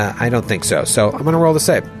not? I don't think so. So, I'm going to roll the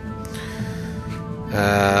save.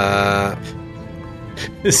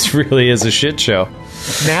 This really is a shit show.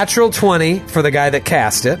 Natural 20 for the guy that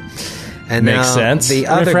cast it. And Makes now sense. The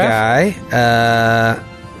other Riff-raff? guy,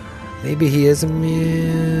 maybe he is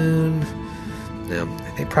immune. No,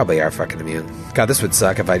 they probably are fucking immune. God, this would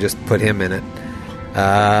suck if I just put him in it.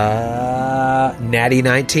 Natty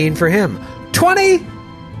 19 for him. 20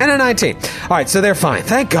 and a 19. All right, so they're fine.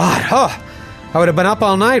 Thank God. Oh, I would have been up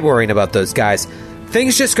all night worrying about those guys.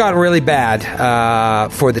 Things just got really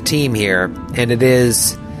bad for the team here, and it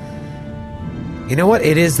is... You know what?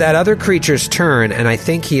 It is that other creature's turn, and I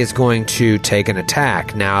think he is going to take an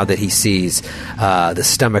attack now that he sees the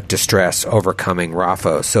stomach distress overcoming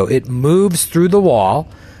Raffo. So it moves through the wall,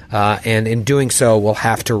 and in doing so, we'll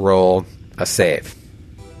have to roll a save.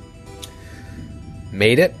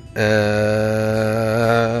 Made it.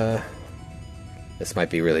 This might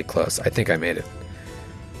be really close. I think I made it.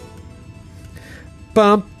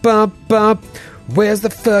 Bump, bump, bump. Where's the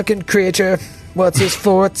fucking creature? What's his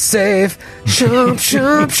fourth save? Shump,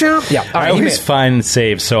 shump, shump. Yeah, I always find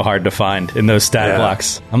saves so hard to find in those stat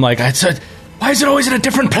blocks. I'm like, why is it always in a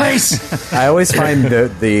different place? I always find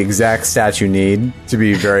the exact stat you need to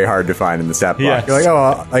be very hard to find in the stat block. Yes. You're like,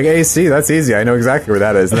 oh, like AC, that's easy. I know exactly where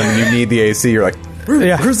that is. And then when you need the AC, you're like,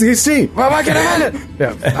 where's the AC? Well, I can have it.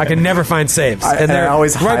 Yeah, I can never find saves, and they're I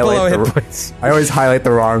always right below highlight hit points. I always highlight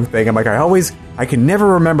the wrong thing. I'm like, I can never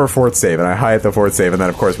remember fourth save, and I highlight the fourth save, and then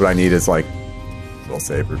of course what I need is like roll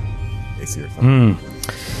save or AC or something.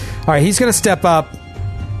 All right, he's going to step up.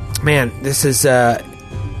 Man, this is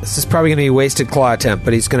probably going to be a wasted claw attempt,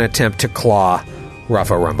 but he's going to attempt to claw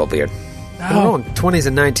Raffo Rumblebeard. I don't know, 20s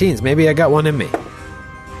and 19s. Maybe I got one in me.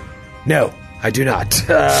 No, I do not.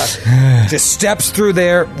 Just steps through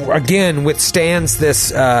there, again, withstands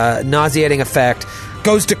this nauseating effect,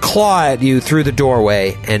 goes to claw at you through the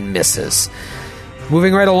doorway, and misses.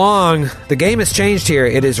 Moving right along, the game has changed here.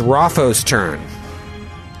 It is Raffo's turn.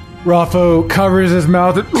 Raffo covers his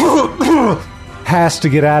mouth and has to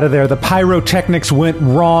get out of there. The pyrotechnics went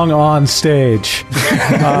wrong on stage.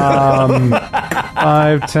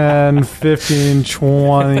 5, 10, 15,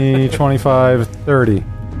 20, 25, 30.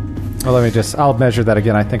 Well, I'll measure that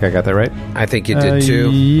again. I think I got that right. I think you did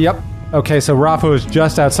too. Yep. Okay, so Raffo is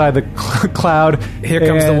just outside the cloud. Here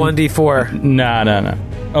comes the 1d4. No.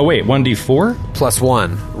 Oh, wait, 1d4? Plus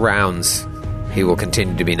 1 rounds. He will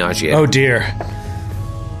continue to be nauseated. Oh, dear.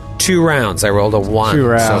 2 rounds. I rolled a 1. 2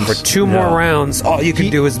 rounds. So for 2 more rounds, all you can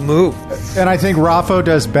do is move. And I think Raffo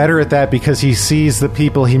does better at that because he sees the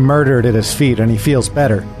people he murdered at his feet, and he feels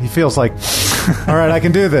better. He feels like, all right, I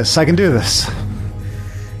can do this. I can do this. I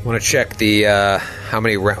want to check the how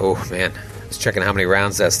many. Oh man, I was checking how many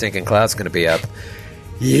rounds that stinking cloud's going to be up.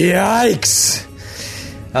 Yikes!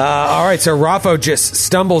 All right, so Raffo just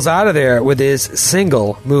stumbles out of there with his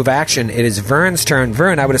single move action. It is Vern's turn.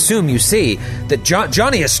 Vern, I would assume you see that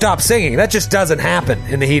Johnny has stopped singing. That just doesn't happen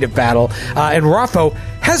in the heat of battle. And Raffo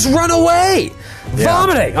has run away,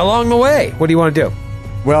 vomiting along the way. What do you want to do?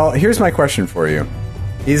 Well, here's my question for you.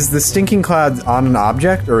 Is the stinking cloud on an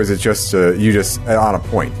object, or is it just you just on a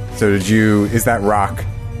point? So is that rock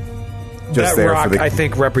just that there rock, for the... I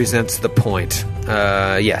think, represents the point.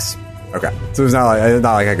 Yes. Okay. So it's not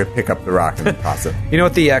like I could pick up the rock and toss it. You know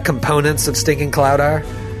what the components of stinking cloud are?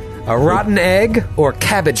 A rotten egg or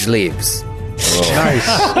cabbage leaves. Nice.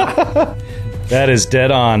 That is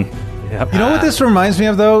dead on. You know what this reminds me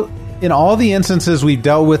of, though? In all the instances we've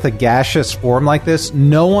dealt with a gaseous form like this,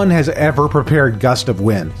 no one has ever prepared Gust of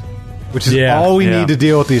Wind, which is all we need to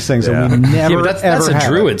deal with these things, and we never, but that's ever a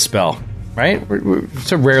have druid it. spell, right? We're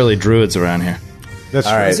so rarely druids around here. That's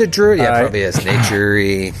All true. right. Is it druid? Yeah, All right. probably is.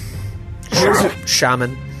 Nature-y.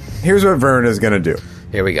 Shaman. Here's what Vern is going to do.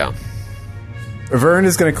 Here we go. Vern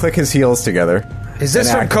is going to click his heels together. Is this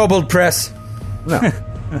and from Kobold Press? No.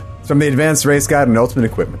 It's from the Advanced Race Guide and Ultimate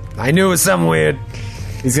Equipment. I knew it was something weird.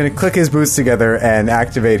 He's going to click his boots together and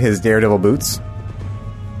activate his Daredevil boots.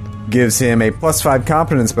 Gives him a +5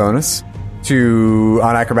 competence bonus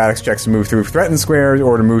on acrobatics checks to move through threatened squares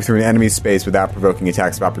or to move through an enemy's space without provoking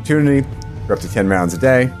attacks of opportunity for up to 10 rounds a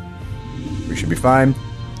day. We should be fine.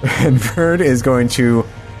 And Vern is going to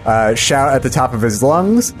shout at the top of his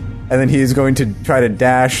lungs, and then he is going to try to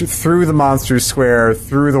dash through the monster's square,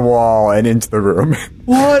 through the wall, and into the room.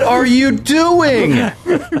 What are you doing?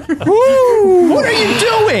 What are you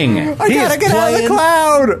doing? I gotta get out of the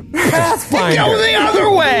cloud! Go the other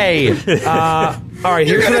way. All right,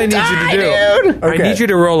 here's what I need you to do. Okay. I need you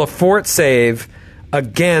to roll a fort save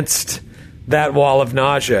against that wall of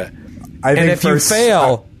nausea. I And think if you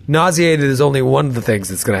fail, nauseated is only one of the things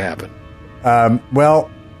that's going to happen. well,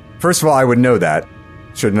 first of all, I would know that.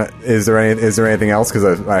 Is there anything else?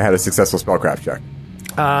 Because I had a successful spellcraft check.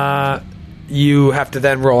 You have to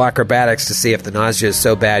then roll acrobatics to see if the nausea is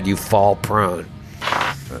so bad you fall prone.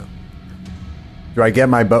 Do I get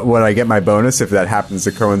would I get my bonus if that happens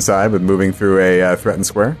to coincide with moving through a threatened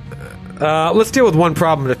square? Let's deal with one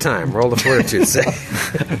problem at a time. Roll the fortitude save.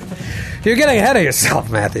 You're getting ahead of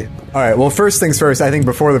yourself, Matthew. All right. Well, first things first. I think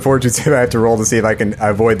before the fortune save, I have to roll to see if I can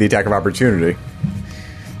avoid the attack of opportunity.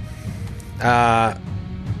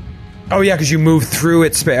 Oh yeah, because you move through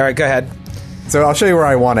its space. All right, go ahead. So I'll show you where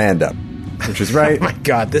I want to end up, which is right. Oh my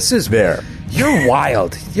God, this is there. You're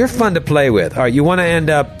wild. You're fun to play with. All right, you want to end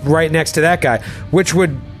up right next to that guy, which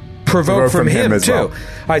would provoke from him as too. well. All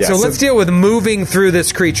right, Yeah, so let's deal with moving through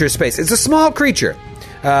this creature's space. It's a small creature.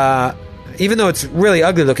 Even though it's really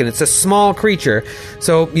ugly looking, it's a small creature.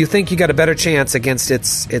 So you think you got a better chance against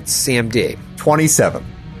its CMD. 27.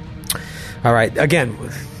 All right, again,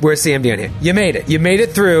 where's CMD on here? You made it. You made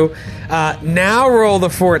it through. Now roll the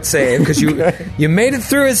fort save, because you made it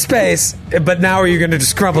through his space, but now are you going to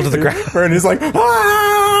just crumble to the ground? Vern is like,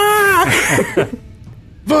 ah!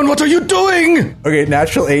 Vern, what are you doing? Okay,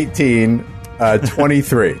 natural 18,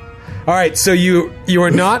 23. All right, so you are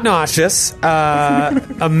not nauseous.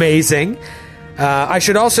 Amazing. I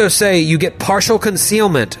should also say you get partial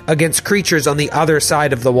concealment against creatures on the other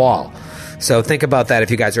side of the wall. So think about that if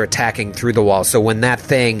you guys are attacking through the wall. So when that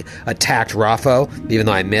thing attacked Raffo, even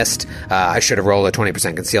though I missed, I should have rolled a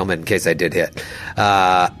 20% concealment in case I did hit.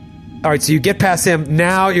 All right, so you get past him.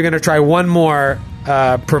 Now you're going to try one more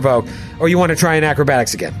provoke, or you want to try an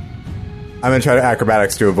acrobatics again? I'm going to try to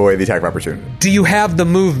acrobatics to avoid the attack of opportunity. Do you have the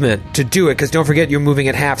movement to do it? Because don't forget you're moving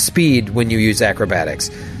at half speed when you use acrobatics.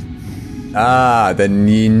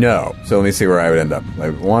 Then no. So let me see where I would end up.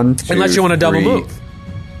 Like 1, 2, Unless you want to double 3. move.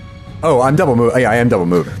 Oh, I'm double move. Yeah, I am double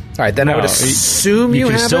moving. All right, then I would assume you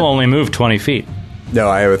can have still it? only move 20 feet. No,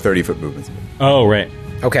 I have a 30-foot movement speed. Oh, right.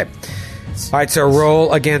 Okay. All right, so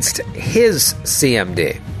roll against his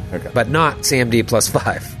CMD, Okay. but not CMD plus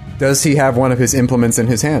 5. Does he have one of his implements in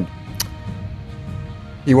his hand?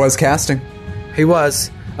 He was casting. He was.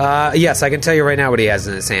 Yes, I can tell you right now what he has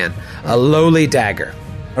in his hand. A lowly dagger.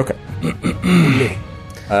 Okay.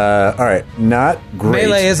 All right. Not great.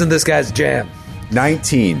 Melee isn't this guy's jam.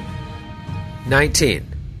 19. 19.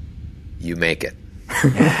 You make it. So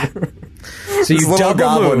This you little double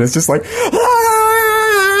goblin move. is just like,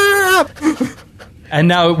 ah! And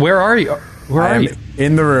now, where are you? Where I are am you?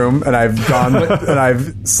 in the room, and I've gone and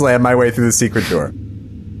I've slammed my way through the secret door.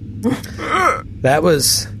 That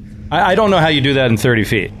was... I don't know how you do that in 30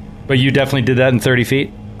 feet, but you definitely did that in 30 feet?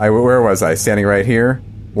 Where was I? Standing right here.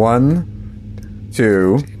 1,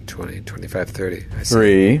 2, 20, 25, 30. I see.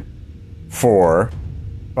 3, 4,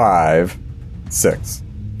 5, 6.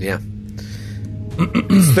 Yeah.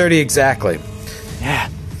 It's 30 exactly.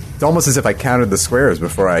 It's almost as if I counted the squares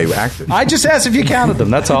before I acted. I just asked if you counted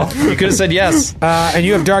them, that's all. You could have said yes. And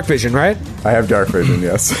you have dark vision, right? I have dark vision,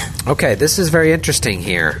 yes. Okay, this is very interesting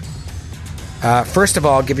here. First of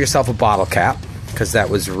all, give yourself a bottle cap, because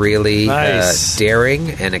that was really Nice.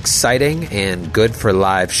 daring and exciting and good for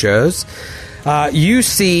live shows. You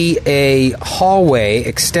see a hallway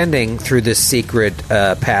extending through this secret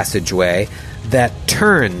passageway that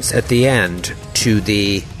turns at the end to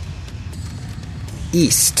the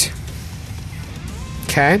east.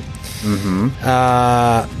 Okay? Mm-hmm.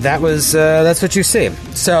 That's what you see.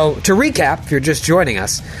 So, to recap, if you're just joining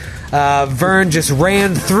us, Vern just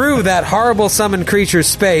ran through that horrible summoned creature's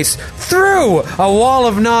space, through a wall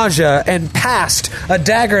of nausea, and past a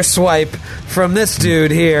dagger swipe from this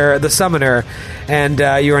dude here, the summoner, and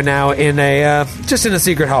you are now in just in a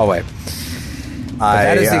secret hallway.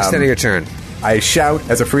 That is the extent of your turn. I shout,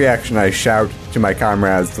 as a free action, I shout to my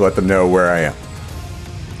comrades to let them know where I am.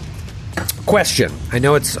 Question. I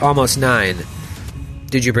know it's almost 9.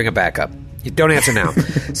 Did you bring a backup? Don't answer now.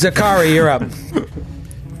 Zakari, you're up.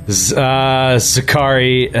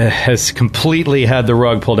 Zakari has completely had the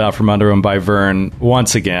rug pulled out from under him by Vern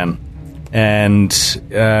once again, and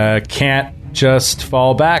can't just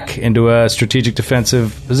fall back into a strategic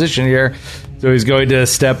defensive position here. So he's going to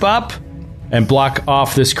step up and block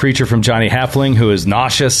off this creature from Johnny Halfling, who is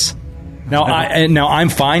nauseous. Now, I'm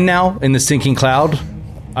fine now in the sinking cloud.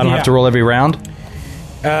 I don't have to roll every round.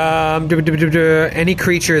 Any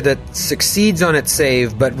creature that succeeds on its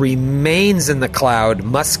save but remains in the cloud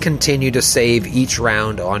must continue to save each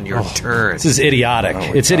round on your turn. This is idiotic.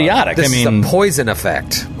 It's idiotic. This I mean, is a poison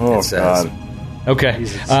effect. Oh, it says. God. Okay.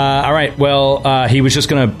 All right. Well, he was just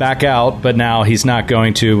going to back out, but now he's not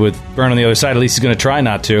going to. With Vern on the other side, at least he's going to try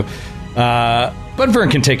not to. But Vern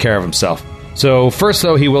can take care of himself. So first,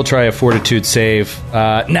 though, he will try a fortitude save.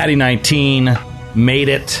 Natty 19, made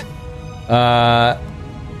it.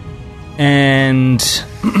 And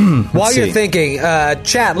While you're thinking,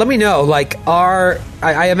 chat, let me know. Like,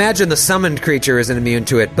 I imagine the summoned creature isn't immune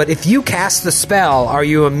to it, but if you cast the spell, are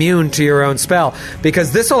you immune to your own spell?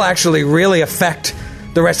 Because this will actually really affect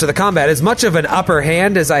the rest of the combat. As much of an upper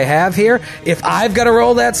hand as I have here, if I've got to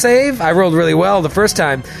roll that save, I rolled really well the first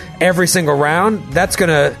time. Every single round, that's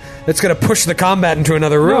gonna push the combat into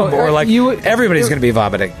another room, or like everybody's gonna be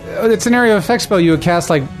vomiting. It's an area of effect spell. You would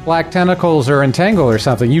cast like Black Tentacles or Entangle or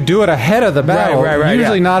something. You do it ahead of the battle. Right,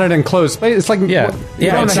 usually not an enclosed space. It's like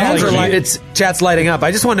Chat's lighting up.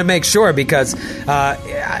 I just wanted to make sure because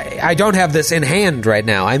I don't have this in hand right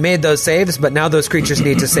now. I made those saves, but now those creatures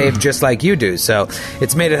need to save just like you do. So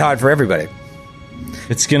it's made it hard for everybody.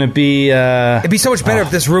 It's going to be... It'd be so much better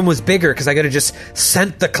if this room was bigger because I could have just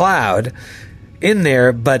sent the cloud in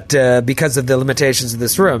there, but because of the limitations of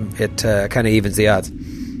this room, it kind of evens the odds.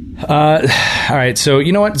 All right, so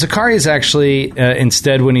you know what? Zakari is actually,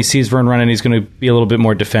 instead, when he sees Vern running, he's going to be a little bit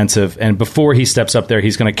more defensive, and before he steps up there,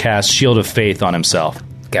 he's going to cast Shield of Faith on himself.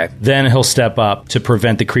 Okay. Then he'll step up to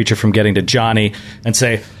prevent the creature from getting to Johnny and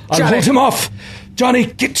say, I'll hold him off! Johnny,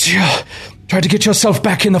 try to get yourself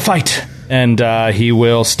back in the fight! And he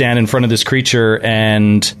will stand in front of this creature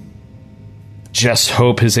and just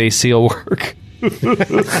hope his AC will work.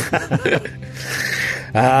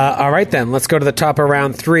 All right, then. Let's go to the top of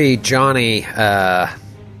round 3. Johnny,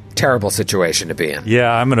 terrible situation to be in.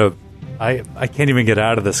 Yeah, I can't even get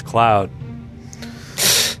out of this cloud.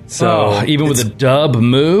 So even with a dub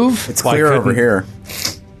move? It's clear over here.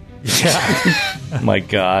 Yeah. Oh my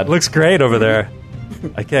God. Looks great over there.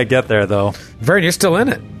 I can't get there, though. Vern, you're still in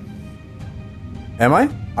it. Am I?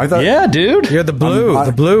 I thought. Yeah, dude. You're the blue.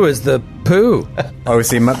 The blue is the poo. Oh,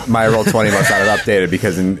 see, my roll 20 must not have updated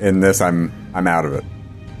because in this I'm out of it.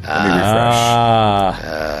 Let me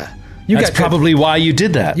refresh. That's probably why you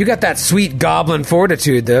did that. You got that sweet goblin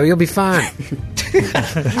fortitude, though. You'll be fine.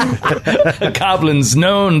 Goblins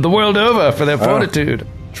known the world over for their fortitude.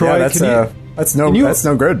 Troy, yeah, that's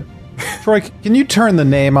no good. Troy, can you turn the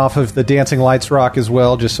name off of the Dancing Lights rock as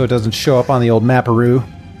well, just so it doesn't show up on the old Mapperoo?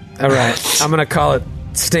 All right. I'm going to call it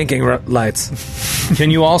Stinking Lights.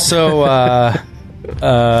 Can you also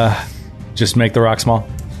just make the rock small?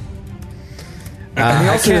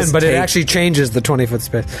 I can, but it actually changes the 20-foot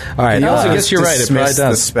space. All right. I guess you're right. It probably does.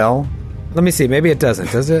 The spell. Let me see. Maybe it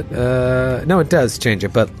doesn't. Does it? No, it does change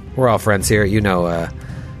it, but we're all friends here. You know.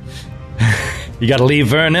 You got to leave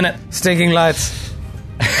Vern in it. Stinking Lights.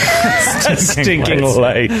 Stinking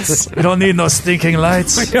lights. We don't need no stinking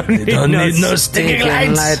lights. We don't need no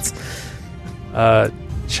stinking lights.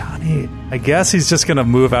 Johnny, I guess he's just going to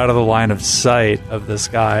move out of the line of sight of this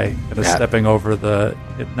guy, kind of stepping over the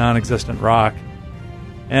non-existent rock,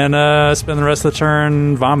 and spend the rest of the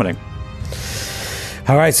turn vomiting.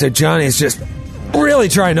 All right, so Johnny's just really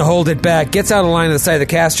trying to hold it back. Gets out of line of the sight of the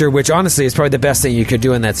caster, which honestly is probably the best thing you could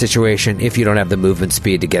do in that situation if you don't have the movement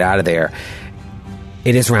speed to get out of there.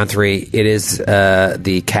 It is round 3. It is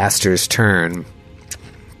the caster's turn.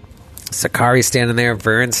 Sakari's standing there.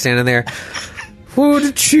 Vern's standing there. Who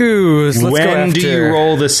to choose? Let's go when after. do you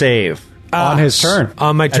roll the save? On his turn.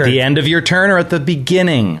 On my turn. At the end of your turn or at the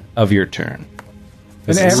beginning of your turn?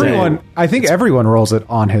 And I think everyone rolls it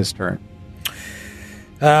on his turn.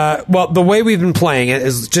 Well, the way we've been playing it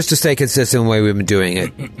is just to stay consistent with the way we've been doing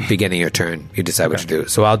it. Beginning your turn, you decide what to do.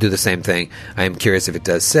 So I'll do the same thing. I am curious if it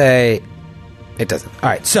does say... It doesn't. All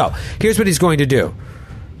right, so here's what he's going to do.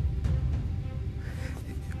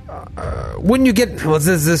 When you get... Well,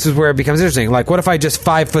 this is where it becomes interesting. Like, what if I just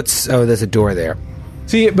 5 foot... Oh, there's a door there.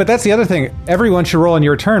 See, but that's the other thing. Everyone should roll on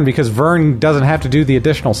your turn because Vern doesn't have to do the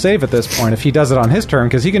additional save at this point if he does it on his turn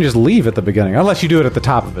because he can just leave at the beginning, unless you do it at the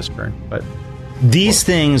top of his turn. But these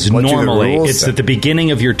things normally, it's at the beginning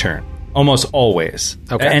of your turn. Almost always.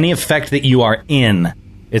 Okay. Any effect that you are in,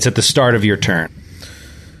 it's at the start of your turn.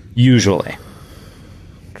 Usually.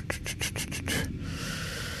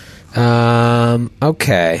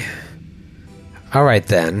 Okay. All right,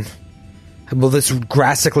 then. Will this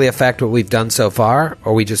drastically affect what we've done so far,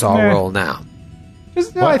 or we just all roll now?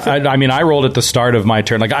 I rolled at the start of my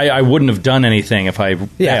turn. Like, I wouldn't have done anything if I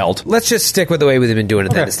failed. Let's just stick with the way we've been doing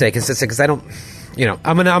it then to stay consistent, because I don't... You know,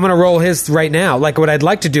 I'm gonna roll his right now. Like, what I'd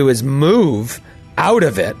like to do is move out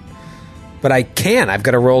of it, but I can't. I've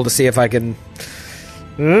got to roll to see if I can...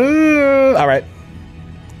 all right.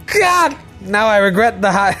 God! Now I regret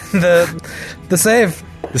the save.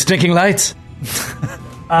 The stinking lights.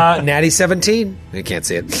 Natty 17. You can't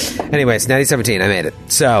see it. Anyways, Natty 17. I made it.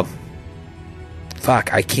 So,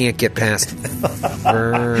 fuck, I can't get past.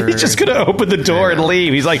 He's just going to open the door and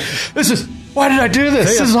leave. He's like, why did I do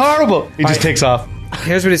this? This is horrible. He just takes off.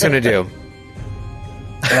 Here's what he's going to do.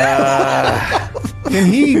 Can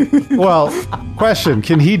he... Well, question.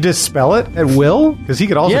 Can he dispel it at will? Because he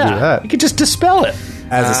could also do that. He could just dispel it.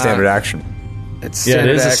 As a standard action. It's it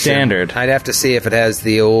is a action. standard. I'd have to see if it has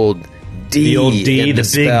the old D. The old D, in the big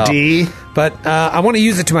spell. D. But I want to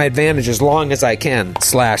use it to my advantage as long as I can,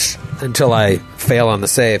 / until I fail on the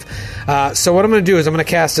save. So what I'm going to do is I'm going to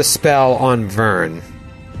cast a spell on Vern.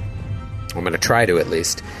 I'm going to try to, at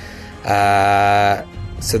least.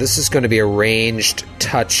 So this is going to be a ranged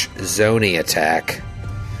touch zony attack.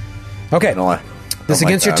 Okay. This is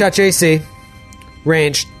against your touch AC.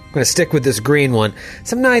 Ranged. I'm going to stick with this green one.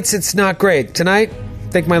 Some nights it's not great. Tonight, I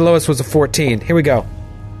think my lowest was a 14. Here we go.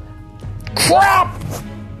 Crap!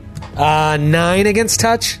 9 against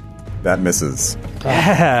touch. That misses.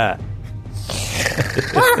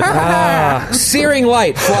 Searing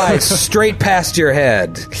light flies straight past your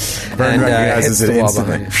head. Vern recognizes hits it the wall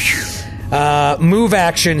instantly. behind you. Move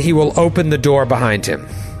action, he will open the door behind him.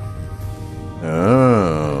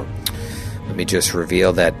 Oh. Let me just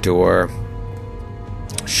reveal that door.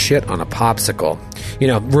 Shit on a popsicle.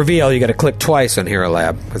 Reveal, you got to click twice on Hero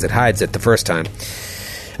Lab because it hides it the first time.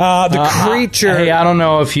 The creature... Hey, I don't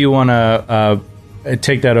know if you want to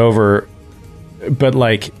take that over, but,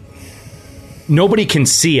 like, nobody can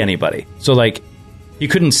see anybody. So, like, you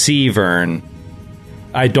couldn't see Vern,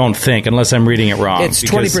 I don't think, unless I'm reading it wrong. It's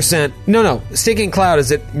 20%. No. Stinking Cloud,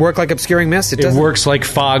 does it work like Obscuring Mist? It works like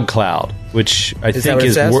Fog Cloud, which I that think what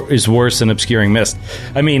it says? is worse than Obscuring Mist.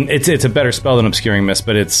 I mean, it's a better spell than Obscuring Mist,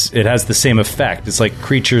 but it has the same effect. It's like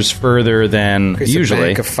creatures further than Creates usually. a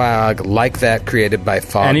bank of fog like that created by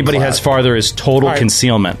Fog Anybody Cloud. has farther is total All right.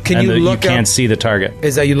 concealment. Can and you you look can't up- see the target.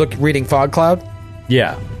 Is that you reading Fog Cloud?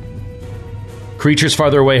 Yeah. Creatures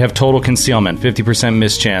farther away have total concealment, 50%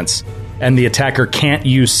 mischance, and the attacker can't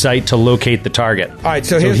use sight to locate the target. All right,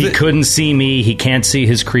 so here's he the- couldn't see me. He can't see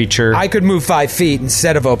his creature. I could move 5 feet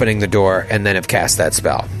instead of opening the door and then have cast that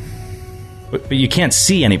spell. But you can't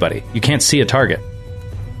see anybody. You can't see a target.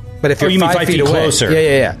 But if Oh, you're you mean 5 feet away, closer.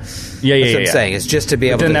 Yeah. Yeah. That's what I'm saying. It's just to be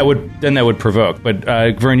able Then to... that would provoke. But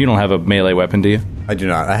Vern, you don't have a melee weapon, do you? I do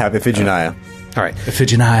not. I have Iphigenia. All right.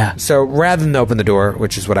 Iphigenia. So rather than open the door,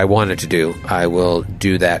 which is what I wanted to do, I will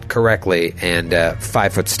do that correctly and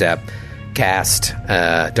 5-foot step, cast.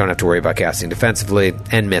 Don't have to worry about casting defensively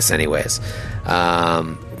and miss anyways.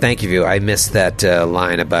 Thank you. I missed that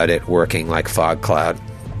line about it working like Fog Cloud.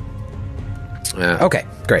 Okay,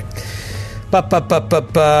 great. What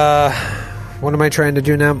am I trying to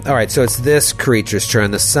do now? All right, so it's this creature's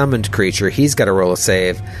turn, the summoned creature. He's got to roll a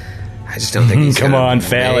save. I just don't think he's Come gonna on,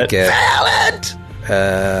 fail make it. Fail it!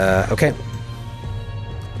 Okay.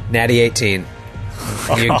 Natty 18.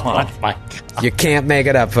 Oh my! You can't make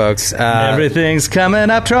it up, folks. Everything's coming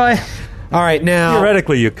up, Troy. All right, now...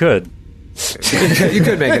 Theoretically, you could. you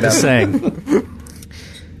could make it up. Just saying.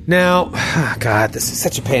 Now, God, this is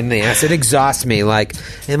such a pain in the ass. It exhausts me. Like,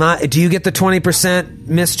 do you get the 20%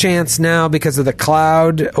 mischance now because of the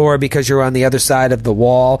cloud or because you're on the other side of the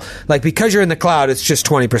wall? Like, because you're in the cloud, it's just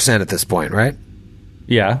 20% at this point, right?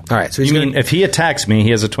 Yeah. All right, so you mean if he attacks me, he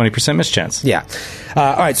has a 20% mischance? Yeah.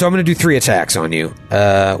 All right, so I'm going to do 3 attacks on you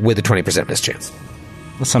with a 20% mischance.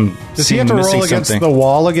 Unless I'm Does he have to roll against something. the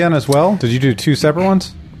wall again as well? Did you do 2 separate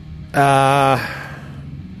ones?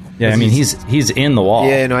 Yeah, I mean he's in the wall.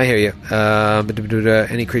 Yeah, no, I hear you.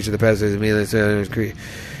 Any creature that passes immediately,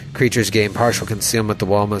 creatures gain partial concealment. The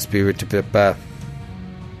wall must be Rip it a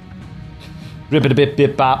bit,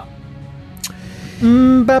 bip bop.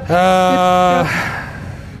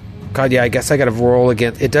 God, yeah, I guess I got to roll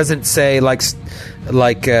again. It doesn't say like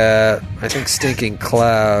I think Stinking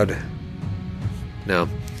Cloud. No.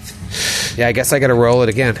 Yeah, I guess I got to roll it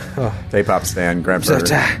again. Oh, K-pop stan, Grandpa.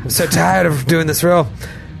 I'm so tired of doing this roll.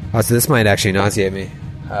 Oh, so this might actually nauseate me.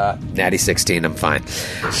 Natty 16, I'm fine.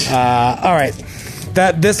 All right.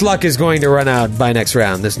 This luck is going to run out by next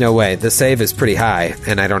round. There's no way. The save is pretty high,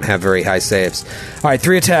 and I don't have very high saves. All right,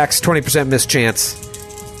 3 attacks, 20% mischance.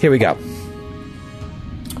 Here we go.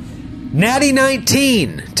 Natty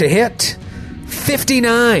 19 to hit.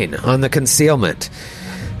 59 on the concealment.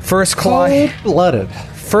 First claw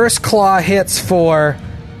hits for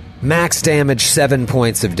max damage, 7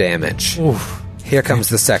 points of damage. Oof. Here comes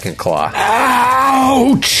the second claw.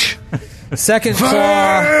 Ouch! Second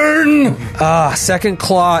claw. Second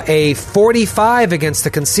claw, a 45 against the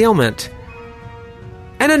concealment.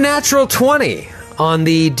 And a natural 20 on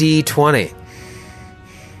the D20.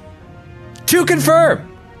 To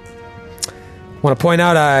confirm. Want to point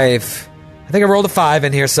out I think I rolled a 5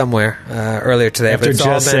 in here somewhere earlier today. After but it's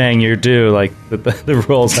all just been- saying you're due, like the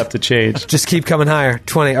rolls have to change. Just keep coming higher.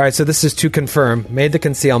 20. All right, so this is to confirm. Made the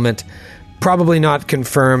concealment. Probably not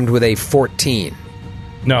confirmed with a 14.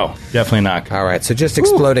 No, definitely not. All right, so just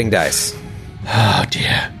exploding dice. Oh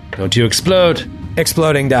dear! Don't you explode?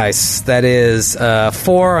 Exploding dice. That is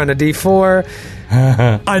 4 on a D4.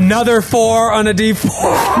 Another 4 on a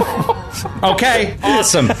D4. Okay,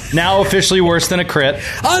 awesome. Now officially worse than a crit.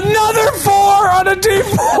 Another 4 on a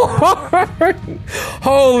D4.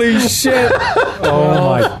 Holy shit.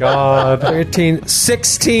 Oh my god.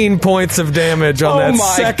 16 points of damage on that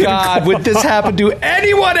second. God, would this happen to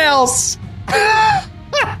anyone else?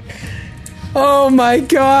 Oh my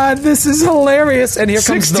god, this is hilarious. And here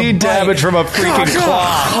comes the 16 bite. damage from a freaking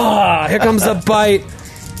claw. Here comes the bite.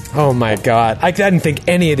 Oh my god. I didn't think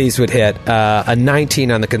any of these would hit. A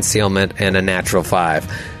 19 on the concealment and a natural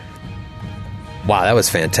 5. Wow, that was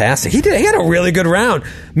fantastic. He had a really good round.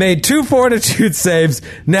 Made 2 fortitude saves,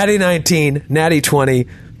 natty 19, natty 20,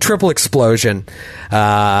 triple explosion.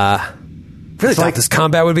 Really thought this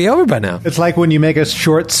combat would be over by now. It's like when you make a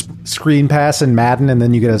short screen pass in Madden and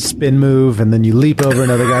then you get a spin move and then you leap over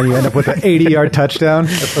another guy and you end up with an 80-yard touchdown.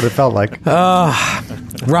 That's what it felt like.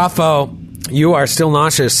 Raffo, you are still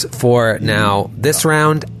nauseous for now this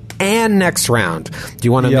round and next round. Do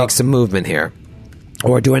you want to make some movement here?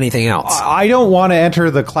 Or do anything else? I don't want to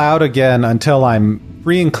enter the cloud again until I'm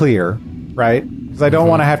free and clear, right? Because I don't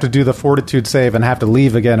want to have to do the fortitude save and have to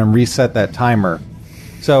leave again and reset that timer.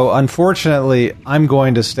 So, unfortunately, I'm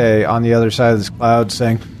going to stay on the other side of this cloud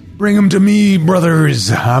saying, Bring them to me,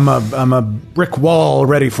 brothers. I'm a brick wall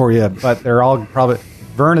ready for you. but they're all probably...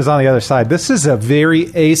 Vern is on the other side. This is a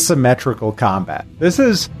very asymmetrical combat. This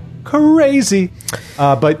is crazy.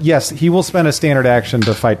 But yes, he will spend a standard action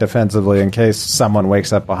to fight defensively in case someone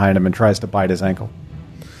wakes up behind him and tries to bite his ankle.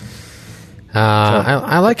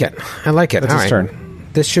 I like it. I like it. That's All his right. turn.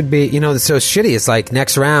 This should be, it's so shitty. It's like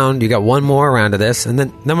next round, you got one more round of this, and then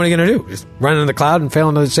what are you going to do? Just run into the cloud and fail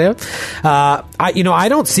another save? I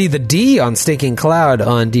don't see the D on Stinking Cloud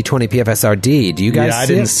on D20 PFSRD. Do you guys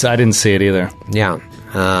see it? I didn't see it either. Yeah.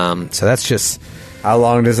 So that's just... How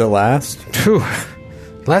long does it last? Phew,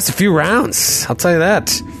 lasts a few rounds. I'll tell you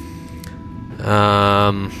that.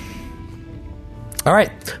 All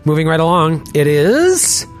right. Moving right along. It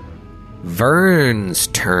is Vern's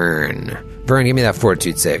turn. Vern, give me that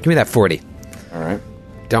fortitude save. Give me that 40. All right.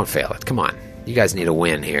 Don't fail it. Come on. You guys need a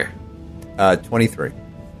win here. 23.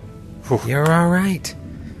 You're all right.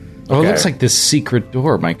 Oh, Okay. it looks like this secret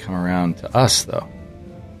door might come around to us, though.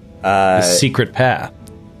 This secret path.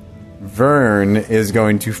 Vern is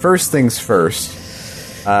going to, first things first,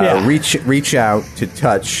 reach out to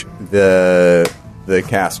touch the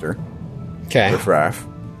caster, Okay. Riffraff.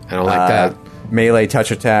 I don't like that. Melee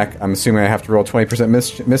touch attack. I'm assuming I have to roll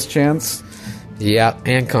 20% miss chance. Yeah,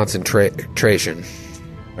 and concentration.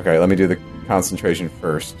 Okay, let me do the concentration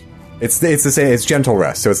first. It's the same. It's gentle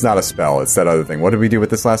rest, so it's not a spell. It's that other thing. What did we do with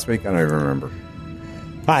this last week? I don't even remember.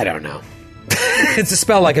 I don't know. It's a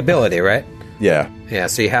spell-like ability, right? Yeah, Yeah,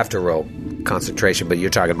 so you have to roll concentration, but you're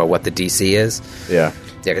talking about what the DC is? yeah.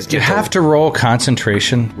 Yeah, because You have to roll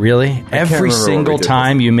concentration, really? Every remember what single we did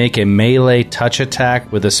time you make a melee touch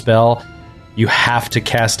attack with a spell, you have to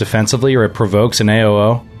cast defensively or it provokes an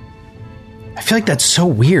AOO. I feel like that's so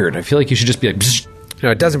weird. I feel like you should just be like... Bzz.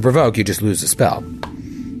 No, it doesn't provoke, you just lose the spell.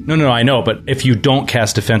 No, I know, but if you don't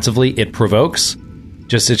cast defensively, it provokes.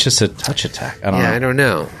 It's just a touch attack. I don't know. I don't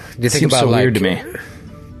know. Do you think Seems about so like, weird to me.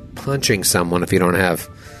 punching someone if you don't have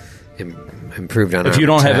improved unarmed If you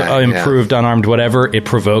don't have attack? improved unarmed whatever, it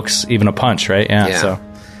provokes even a punch, right? Yeah. So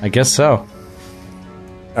I guess so.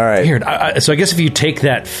 All right. Weird. So I guess if you take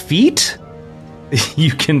that feat,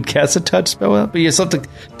 you can cast a touch spell, but you still have to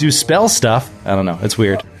do spell stuff. I don't know. It's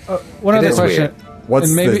weird. One It other is question. weird. What's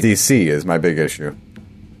And maybe- the DC is my big issue.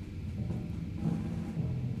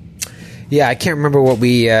 Yeah, I can't remember what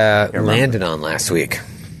we landed on last week.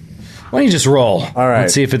 Why don't you just roll? All right.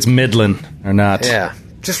 Let's see if it's middling or not. Yeah.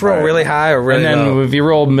 Just roll All right. really high or really And then low. if you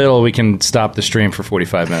roll middle, we can stop the stream for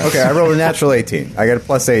 45 minutes. Okay, I rolled a natural 18. I got a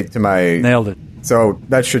 +8 to my... Nailed it. So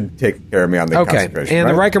that should take care of me on the Okay, concentration, and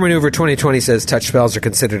the right? Riker Maneuver 2020 says touch spells are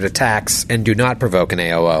considered attacks and do not provoke an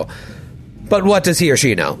AOO. But what does he or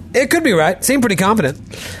she know? It could be right. Seem pretty confident.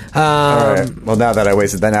 All right. Well, now that I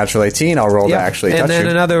wasted that natural 18, I'll roll to Yep. actually and touch then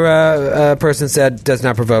you. another person said does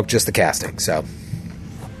not provoke, just the casting. So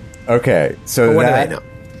Okay, so But what do that they know?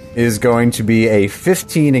 is going to be a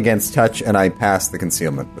 15 against touch, and I pass the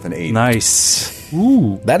concealment with an 8. Nice.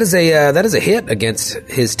 that is a hit against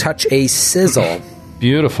his touch a sizzle.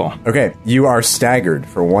 Beautiful. Okay, you are staggered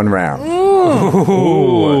for 1 round.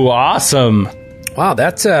 Ooh, awesome. Wow,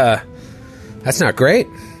 that's not great.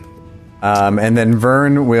 And then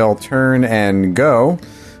Vern will turn and go.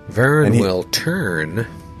 Vern And he- will turn.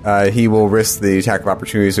 He will risk the attack of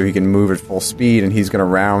opportunity so he can move at full speed, and he's going to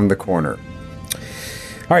round the corner.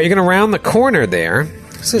 All right, you're going to round the corner there.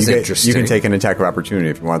 This is interesting. You can take an attack of opportunity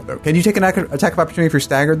if you want, though. Can you take an attack of opportunity if you're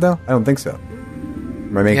staggered, though? I don't think so.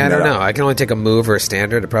 Am I making Yeah, I that don't up? know. I can only take a move or a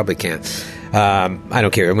standard. I probably can't. I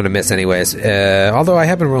don't care. I'm going to miss anyways. Although I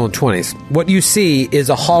have been rolling 20s. What you see is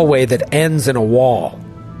a hallway that ends in a wall.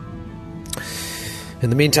 In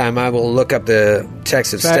the meantime, I will look up the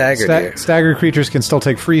text of staggered here. Staggered creatures can still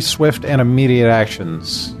take free, swift, and immediate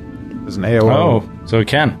actions. There's an AOO. Oh, so it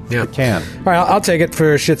can. Yeah. It can. All right, I'll take it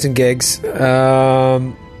for shits and gigs.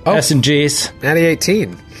 S and G's. Natty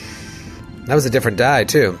 18. That was a different die,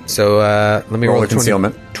 too. So let me roll Roll a a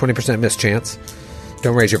concealment. 20% miss chance.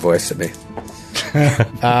 Don't raise your voice at me.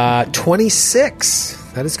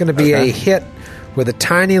 26. That is going to be a hit with a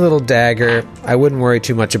tiny little dagger. I wouldn't worry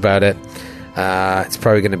too much about it. It's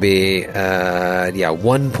probably going to be,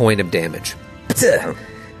 1 point of damage. Okay.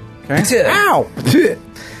 Ow!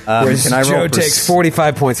 Whereas can I roll Joe takes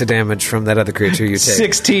 45 points of damage from that other creature you take.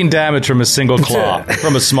 16 damage from a single claw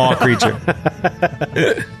from a small creature.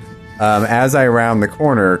 As I round the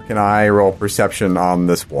corner, can I roll perception on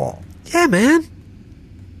this wall? Yeah, man.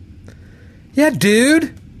 Yeah,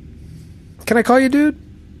 dude. Can I call you dude?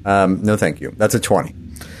 No, thank you. That's a 20.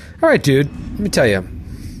 All right, dude. Let me tell you.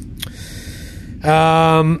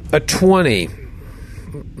 A 20.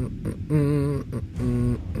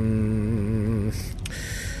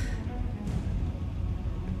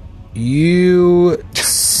 You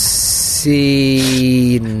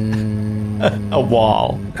see A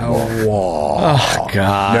wall. a wall. Oh,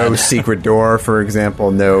 God. No secret door, for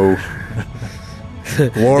example. No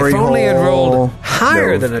glory If only it hole. rolled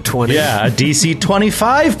higher No. than a 20. Yeah, a DC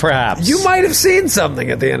 25, perhaps. You might have seen something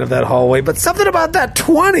at the end of that hallway, but something about that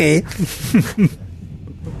 20.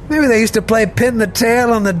 Maybe they used to play pin the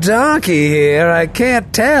tail on the donkey here. I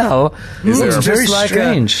can't tell. Is there It's a- just very like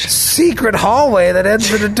strange. a secret hallway that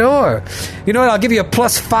ends with a door. You know what? I'll give you a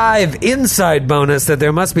 +5 inside bonus that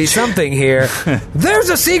there must be something here. There's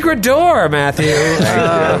a secret door, Matthew.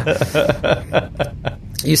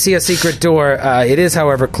 You see a secret door. It is,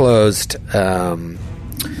 however, closed. But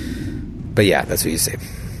yeah, that's what you see.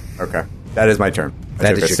 Okay. That is my turn. I That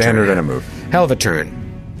took is a your standard turn. and a move. Hell of a turn.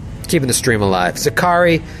 Keeping the stream alive.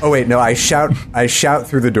 Zakari. Oh, wait. No, I shout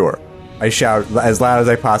through the door. I shout as loud as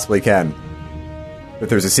I possibly can that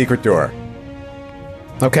there's a secret door.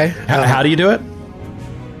 Okay. How do you do it?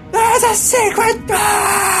 There's a secret door!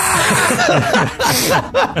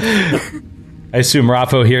 I assume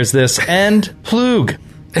Raffo hears this. And Plug.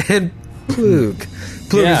 And Plug.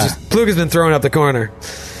 Yeah. Plug has been thrown up the corner.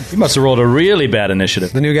 You must have rolled a really bad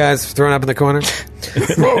initiative. The new guy's thrown up in the corner.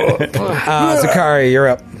 Zakari, you're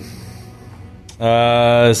up.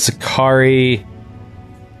 Zakari.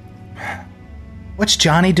 What's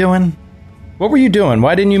Johnny doing? What were you doing?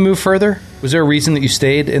 Why didn't you move further? Was there a reason that you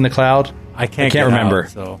stayed in the cloud? I can't get remember. out,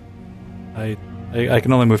 so I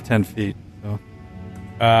can only move 10 feet. So.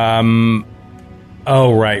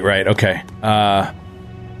 Oh, right. Okay.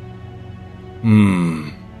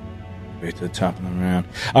 Wait to the top of the round.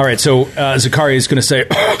 All right, so Zakari is going to say,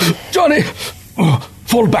 Johnny,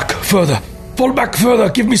 fall back further. Fall back further.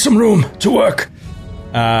 Give me some room to work.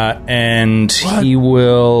 And he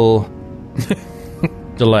will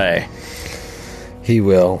delay. He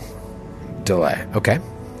will delay. Okay.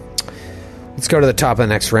 Let's go to the top of the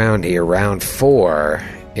next round here. Round 4.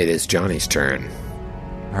 It is Johnny's turn.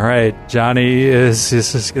 All right, Johnny is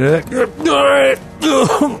just gonna,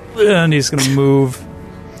 and he's gonna move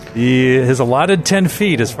his allotted 10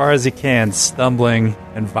 feet as far as he can, stumbling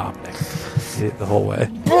and vomiting the whole way.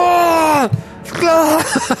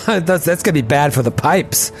 That's going to be bad for the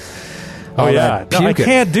pipes. Oh that yeah, no, I puking.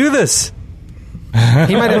 can't do this.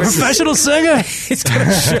 He might have Professional singer. He's going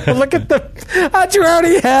to show. Look at the. How'd you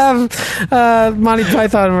already have Monty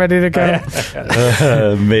Python ready to go?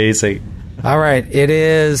 Amazing. All right, it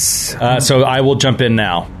is. So I will jump in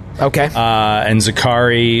now. Okay. And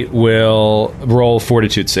Zakari will roll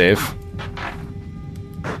Fortitude save.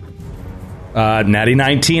 Natty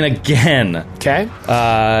 19 again. Okay.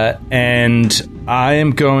 And I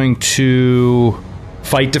am going to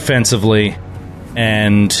fight defensively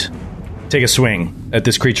and take a swing at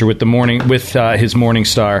this creature with his Morning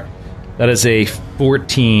Star. That is a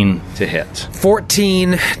 14 to hit.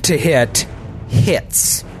 14 to hit.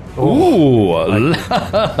 Hits. Ooh,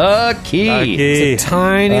 lucky. It's a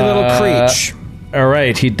tiny little creature. All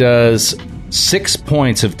right, he does 6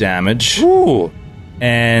 points of damage. Ooh.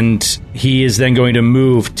 And he is then going to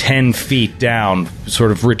move 10 feet down,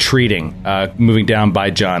 sort of retreating, moving down by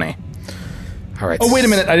Johnny. All right. Oh, wait a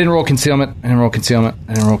minute. I didn't roll concealment.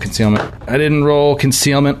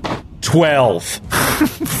 12.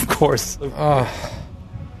 Of course.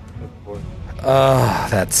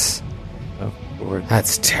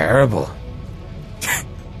 That's terrible.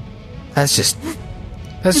 That's just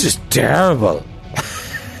terrible.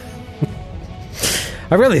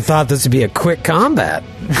 I really thought this would be a quick combat.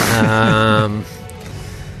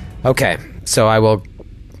 Okay, so I will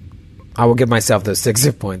give myself those 6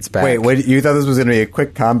 hit points back. Wait, you thought this was going to be a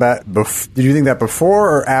quick combat? Did you think that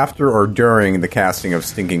before or after or during the casting of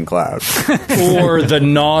Stinking Cloud? Or the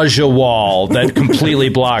nausea wall that completely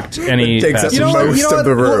blocked any Takes up passage. most of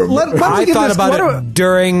the room. I thought about it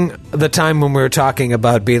during the time when we were talking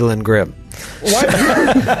about Beetle and Grimm.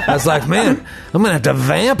 I was like, man, I'm going to have to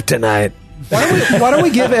vamp tonight. Why don't we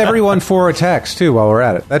give everyone 4 attacks, too, while we're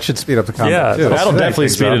at it? That should speed up the combat, Yeah, too. That'll definitely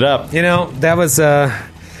speed it up. You know, that was...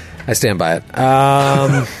 I stand by it.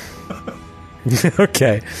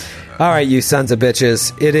 Okay. All right, you sons of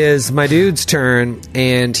bitches. It is my dude's turn,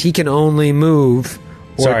 and he can only move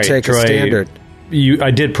or Sorry, take Troy, a standard. I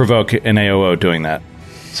did provoke an AOO doing that.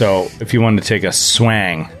 So if you wanted to take a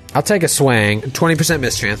swang, I'll take a swang. 20%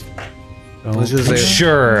 mischance. Let's just I'm say-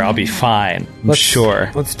 sure I'll be fine. I'm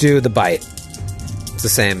sure. Let's do the bite. It's the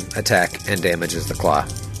same attack and damage as the claw,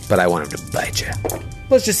 but I want him to bite you.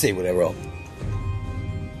 Let's just see what I roll.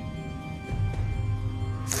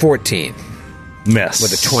 14 Miss.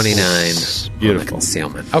 with a 29 Beautiful. on the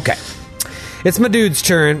concealment. Okay. It's my dude's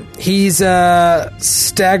turn. He's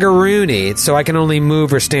staggeroony, so I can only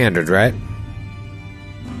move or standard, right?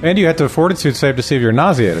 And you have to fortitude save to see if you're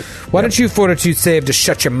nauseated. Why don't you fortitude save to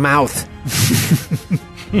shut your mouth?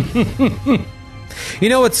 You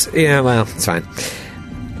know what's... Yeah, well, it's fine.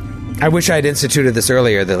 I wish I'd instituted this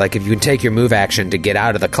earlier, that like if you can take your move action to get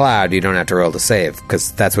out of the cloud, you don't have to roll to save,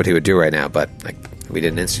 because that's what he would do right now, but like we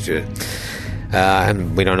didn't institute it.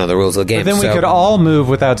 And we don't know the rules of the game. But then we could all move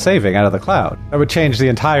without saving out of the cloud. That would change the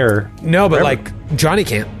entire... No, but like Johnny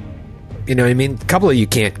can't. You know what I mean? A couple of you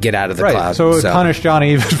can't get out of the Right, cloud. so it would punish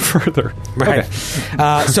Johnny even further. Right. Okay.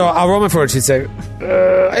 So I'll roll my fortitude save.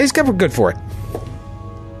 He's got good for it.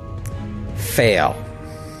 Fail.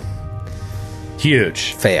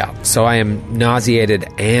 Huge. Fail. So I am nauseated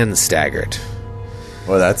and staggered.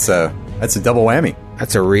 Well, that's a double whammy.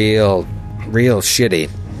 That's a real shitty.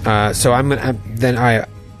 So I'm gonna then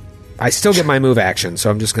I still get my move action,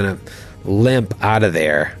 so I'm just gonna limp out of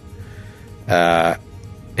there.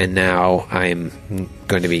 And now I'm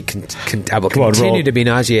going to be. I will continue roll. to be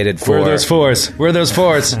nauseated for Where are those fours? Where are those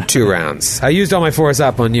fours? 2 rounds. I used all my fours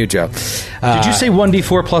up on you, Joe. Did you say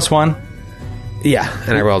 1d4 plus 1? Yeah,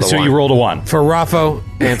 and I rolled a So 1. you rolled a 1. For Raffo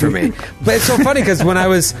and for me. But it's so funny because when I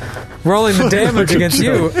was rolling the damage against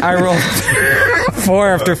you, I rolled 4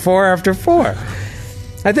 after 4 after 4.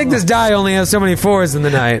 I think this die only has so many 4s in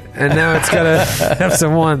the night, and now it's got to have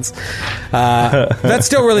some 1s. That's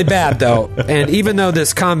still really bad, though. And even though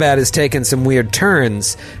this combat has taken some weird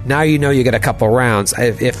turns, now you know you get a couple rounds.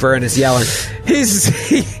 If Vern is yelling, he's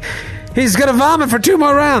going to vomit for 2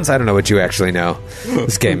 more rounds. I don't know what you actually know.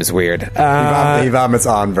 This game is weird. He vomits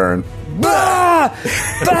on Vern.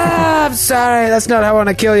 I'm sorry, that's not how I want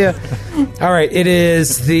to kill you. All right, it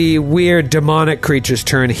is the weird demonic creature's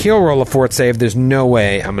turn. He'll roll a fort save. There's no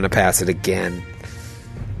way I'm going to pass it again.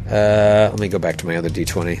 Let me go back to my other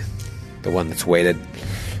d20, the one that's weighted.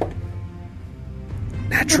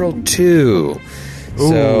 Natural 2.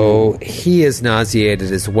 So he is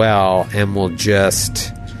nauseated as well and will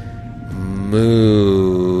just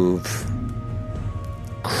move.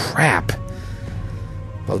 Crap.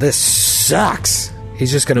 Well, this sucks.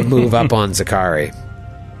 He's just going to move up on Zakari.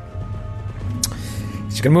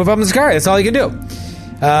 He's going to move up on Zakari. That's all he can do.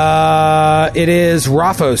 It is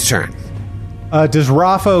Raffo's turn. Does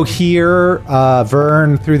Raffo hear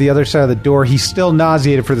Vern through the other side of the door? He's still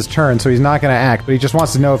nauseated for this turn, so he's not going to act, but he just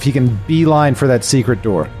wants to know if he can beeline for that secret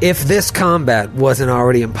door. If this combat wasn't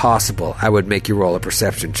already impossible, I would make you roll a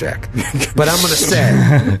perception check. But I'm going to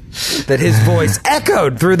say that his voice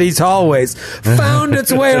echoed through these hallways, found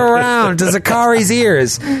its way around to Zakari's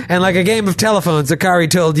ears, and like a game of telephone, Zakari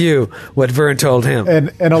told you what Vern told him.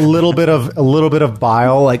 And a little bit of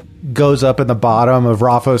bile like goes up in the bottom of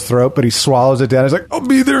Raffo's throat, but he swallows it down. He's like, I'll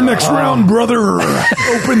be there next round, brother.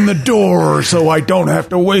 Open the door so I don't have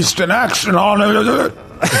to waste an action on it.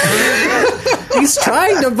 He's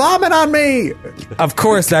trying to vomit on me. Of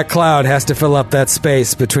course, that cloud has to fill up that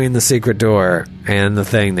space between the secret door and the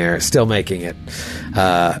thing there, still making it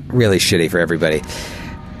really shitty for everybody.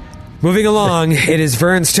 Moving along, it is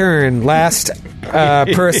Vern's turn. Last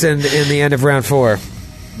person in the end of round 4.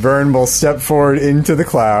 Vern will step forward into the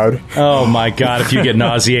cloud. Oh my god, if you get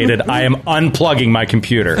nauseated, I am unplugging my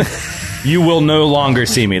computer. You will no longer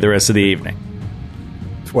see me the rest of the evening.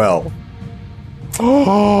 12.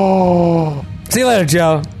 Oh. See you later,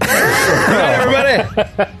 Joe. Good night, everybody.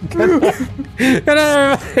 Good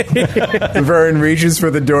night, everybody. Vern reaches for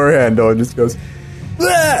the door handle and just goes,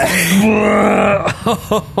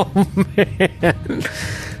 Oh, man.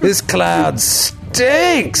 This cloud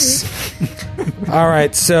stinks. All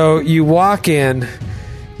right, so you walk in,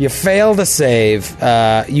 you fail to save,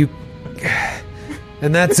 and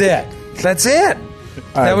that's it. That's it.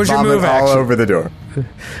 That was your move all action. over the door.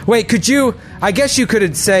 Wait, could you... I guess you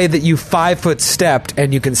could say that you 5-foot stepped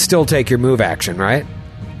and you can still take your move action, right?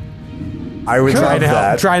 I would love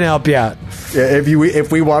that. Trying to help you out. Yeah,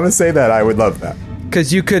 if we want to say that, I would love that.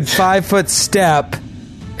 Because you could 5-foot step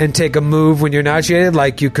and take a move when you're nauseated,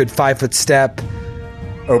 like you could 5-foot step...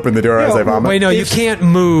 Open the door as I vomit. Wait, no, you can't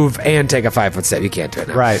move and take a 5-foot step. You can't do it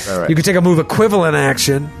now. Right. You could take a move equivalent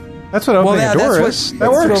action. That's what opening a door that's is. what-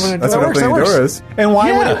 That works. That's what opening a door is. And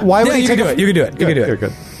why would he you take can do it. You can do it. You can do it.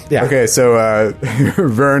 Good. Yeah. Okay, so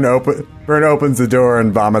Vern opens the door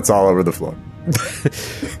and vomits all over the floor.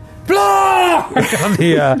 Blah! On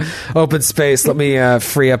the open space. Let me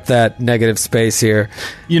free up that negative space here.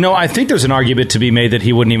 You know, I think there's an argument to be made that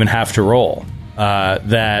he wouldn't even have to roll.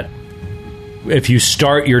 That if you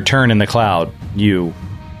start your turn in the cloud, you're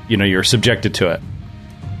subjected to it.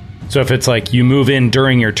 So if it's like you move in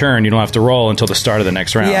during your turn, you don't have to roll until the start of the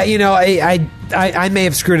next round. Yeah, I may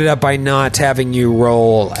have screwed it up by not having you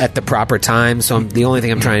roll at the proper time. So the only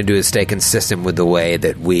thing I'm trying to do is stay consistent with the way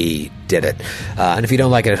that we did it. And if you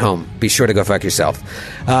don't like it at home, be sure to go fuck yourself.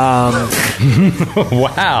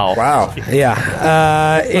 Wow.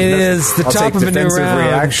 Yeah, it is the I'll top take of a new defensive round.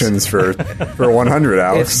 reactions for 100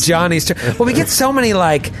 hours. It's Johnny's turn. Well, we get so many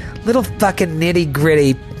like little fucking nitty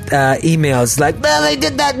gritty emails like, "No, they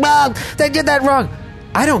did that wrong. They did that wrong."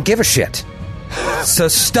 I don't give a shit. So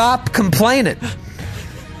stop complaining.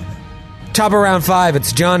 Top of round 5.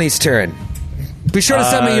 It's Johnny's turn. Be sure to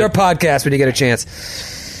send me your podcast when you get a chance.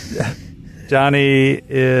 Johnny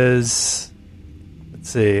is... Let's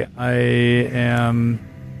see. I am...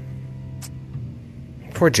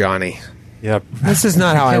 Poor Johnny. Yep. This is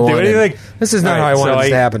not how I Can't do wanted. anything. This is not All how I right, wanted so this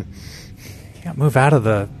to happen. Can't move out of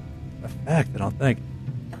the effect, I don't think.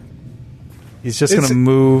 He's just going to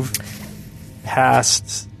move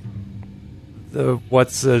past Plug.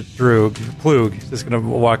 He's just going to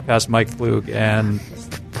walk past Mike Plug and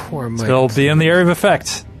Poor Mike. he'll be in the area of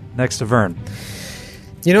effect next to Vern.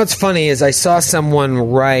 You know what's funny is I saw someone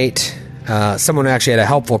write. Someone actually had a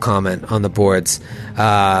helpful comment on the boards.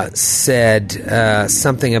 Said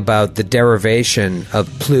something about the derivation of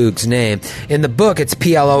Plug's name. In the book, it's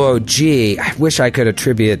Plog. I wish I could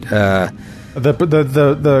attribute.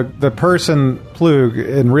 The person Plug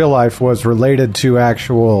in real life was related to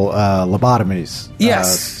actual lobotomies.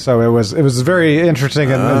 Yes. So it was very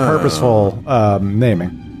interesting and purposeful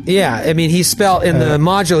naming. Yeah, I mean, he's spelled in the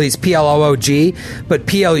module. He's Plog, but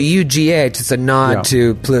Plugh. It's a nod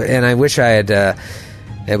to Plug, and I wish I had.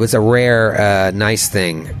 It was a rare, nice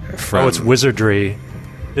thing. From It's wizardry.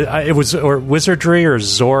 It was or wizardry or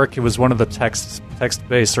Zork. It was one of the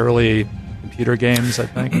text-based early computer games, I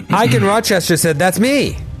think. Ike in Rochester said, "That's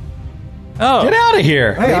me." Oh, Get out of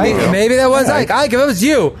here. Maybe that was Ike. Ike, if it was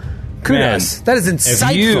you, kudos. Man, That is insightful.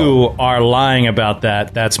 If you are lying about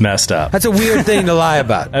that, that's messed up. That's a weird thing to lie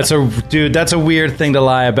about. That's a weird thing to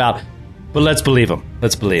lie about. But let's believe him.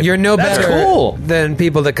 You're no That's better cool. than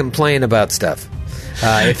people that complain about stuff.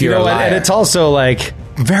 If you're a liar. And it's also like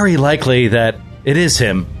very likely that it is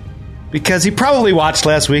him because he probably watched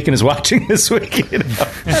last week and is watching this week. You know?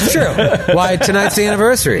 That's true. Why, tonight's the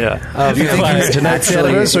anniversary. Yeah. Tonight's the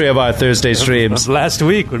anniversary of our Thursday streams. last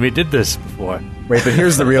week when we did this before. Wait, but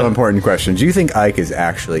here's the real important question. Do you think Ike is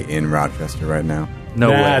actually in Rochester right now? No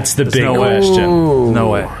way. That's the There's big no way. question. No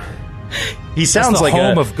way. He It's sounds the like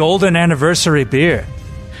home of golden anniversary beer.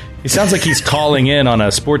 he sounds like he's calling in on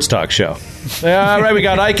a sports talk show. All right, we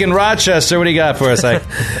got Ike in Rochester. What do you got for us, Ike?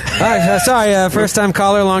 Sorry, first-time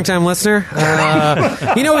caller, long-time listener. We got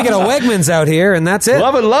a Wegmans out here, and that's it.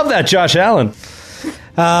 Love that, Josh Allen.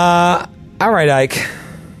 All right, Ike.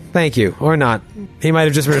 Thank you. Or not. He might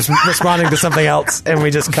have just been responding to something else, and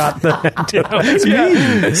we just caught the...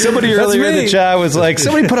 Somebody earlier in the chat was like,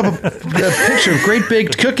 somebody put up a picture of great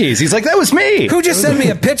baked cookies. He's like, that was me. Who just sent me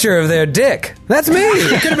a picture of their dick? That's me.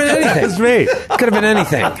 It could have been anything. That's me. Could have been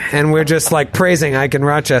anything. And we're just like praising Ike in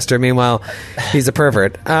Rochester. Meanwhile, he's a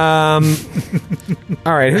pervert. All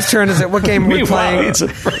right, whose turn is it? What game are we playing?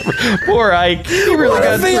 Poor Ike. He really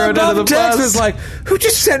got thrown under the text bus. was like, who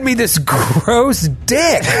just sent me this gross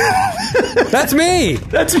dick? That's me.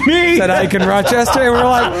 That's me. Said Ike in Rochester. And we're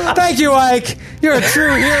like, thank you, Ike. You're a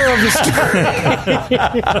true hero of the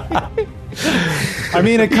story. I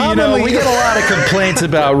mean, it commonly we get a lot of complaints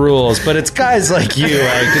about rules, but it's guys like you,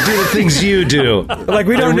 to do the things you do. Like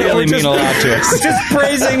we don't really mean a lot to us. Just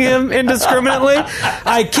praising him indiscriminately.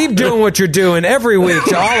 I keep doing what you're doing every week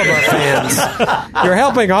to all of our fans. You're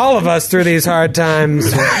helping all of us through these hard times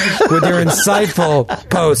with your insightful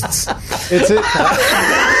posts. it's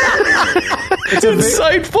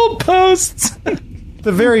Insightful posts. It's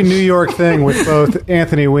a very New York thing with both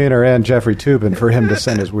Anthony Weiner and Jeffrey Toobin for him to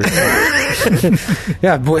send his weird posts.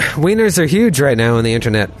 Yeah, wieners are huge right now on the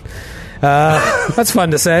internet. That's fun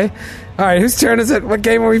to say. All right, whose turn is it? What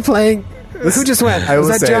game are we playing? Who just went?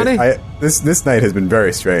 Was that Johnny? This night has been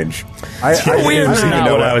very strange. I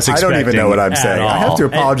don't even know what I'm saying. I have to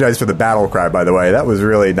apologize for the battle cry, by the way. That was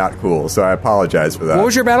really not cool, so I apologize for that. What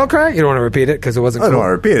was your battle cry? You don't want to repeat it because it wasn't cool? I don't want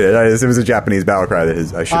to repeat it. It was a Japanese battle cry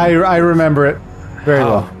that I should. I remember it very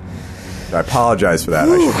well. I apologize for that.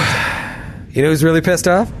 You know who's really pissed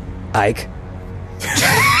off? Ike.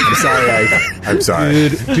 I'm sorry, Ike. I'm sorry.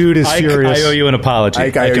 Dude is Ike, furious. I owe you an apology.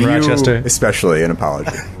 Ike, I owe in you Rochester. especially an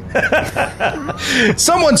apology.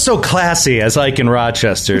 Someone so classy as Ike in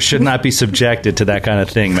Rochester should not be subjected to that kind of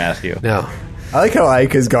thing, Matthew. No. I like how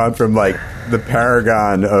Ike has gone from like the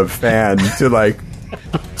paragon of fan to like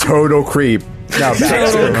total creep. Now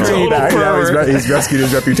he's rescued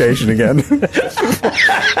his reputation again.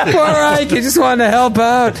 Poor Ike, he just wanted to help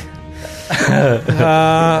out.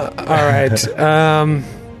 All right.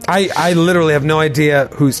 I literally have no idea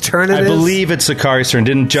whose turn it is. I believe it's Zakari's turn.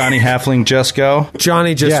 Didn't Johnny Halfling just go?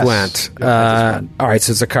 Johnny just Yes. went. All right,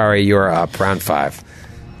 so Zakari, you're up. Round 5.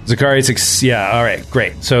 Zakari's, all right,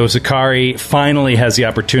 great. So Zakari finally has the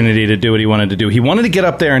opportunity to do what he wanted to do. He wanted to get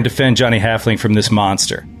up there and defend Johnny Halfling from this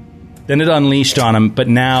monster. Then it unleashed on him, but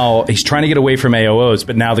now he's trying to get away from AOOs,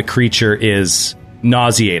 but now the creature is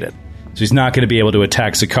nauseated. So he's not going to be able to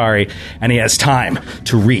attack Zakari, and he has time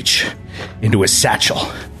to reach into his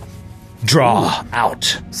satchel, draw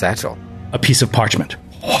out Satchel. a piece of parchment,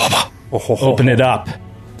 open it up,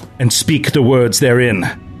 and speak the words therein,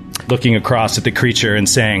 looking across at the creature and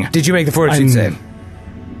saying, Did you make the fortitude save?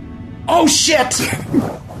 "Oh shit!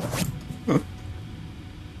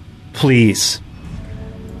 Please.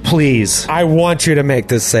 I want you to make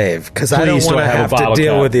this save because I don't Please, do want I to have have a to bottle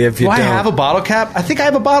deal cap? with you if you do don't. I have a bottle cap? I think I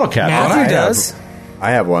have a bottle cap. Matthew don't I? does.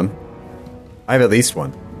 I have one. I have at least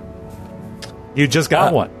one. You just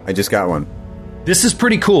got one. I just got one. This is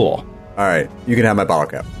pretty cool. All right, you can have my bottle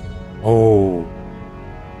cap. Oh.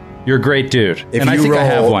 You're a great dude. If and I you think roll, I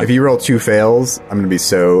have one. If you roll 2 fails, I'm going to be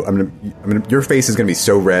so. Your face is going to be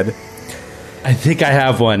so red. I think I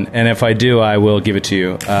have one, and if I do, I will give it to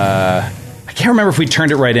you. I can't remember if we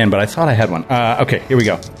turned it right in, but I thought I had one. Okay, here we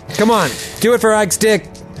go. Come on, do it for Ike's dick.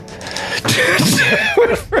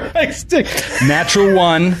 Natural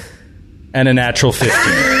 1 and a natural 15.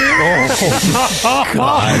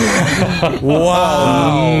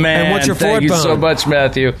 Wow. Man, And what's your thank fort you bone? so much,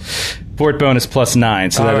 Matthew. Fort bonus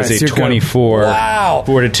 +9, so that All was right, a so you're good. 24 Wow.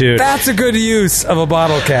 fortitude. That's a good use of a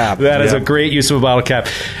bottle cap. That is a great use of a bottle cap.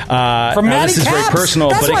 Now, Matty this is very Caps. personal,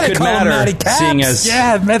 That's but why it they could call him matter, Matty Caps. seeing as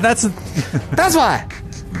Yeah, man, that's That's why.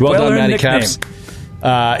 well done, well-earned Matty nickname.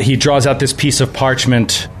 Caps. He draws out this piece of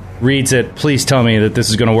parchment, reads it. Please tell me that this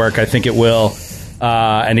is going to work. I think it will.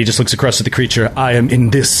 And he just looks across at the creature. I am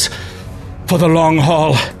in this for the long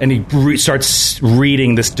haul. And he starts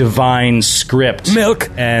reading this divine script. Milk,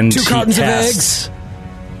 and 2 he cartons of casts-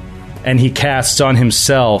 And he casts on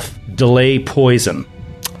himself delay poison,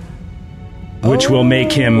 which will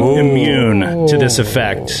make him immune to this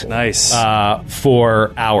effect. nice.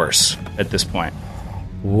 For hours at this point.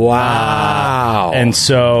 Wow. And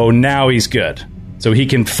so now he's good. So he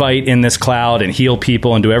can fight in this cloud and heal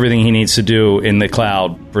people and do everything he needs to do in the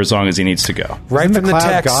cloud for as long as he needs to go. right Isn't from the the cloud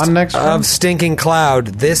text gone next of round? Stinking Cloud,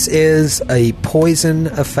 this is a poison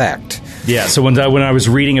effect. Yeah, so when I was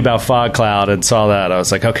reading about Fog Cloud and saw that, I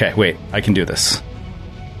was like, okay, wait, I can do this.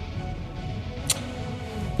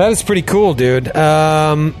 That is pretty cool, dude.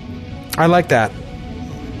 I like that.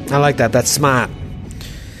 That's smart.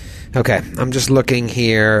 Okay, I'm just looking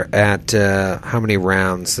here at how many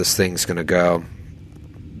rounds this thing's going to go.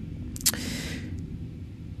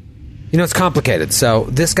 You know, it's complicated. So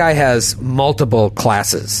this guy has multiple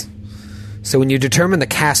classes. So when you determine the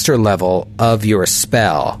caster level of your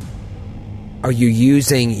spell, are you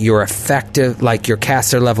using your effective, like your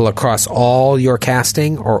caster level across all your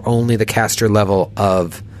casting, or only the caster level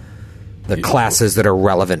of the classes that are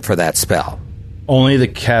relevant for that spell? Only the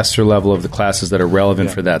caster level of the classes that are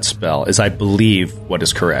relevant for that spell is, I believe, what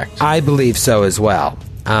is correct. I believe so as well.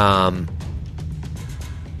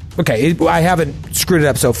 Okay, I haven't screwed it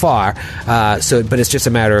up so far. But it's just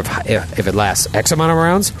a matter of if it lasts X amount of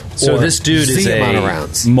rounds. So or this dude Z is amount of a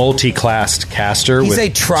rounds. multi-classed caster. He's with a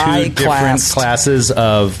tri-classed- 2 different classes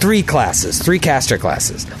of. 3 caster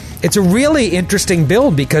classes. It's a really interesting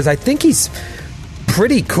build because I think he's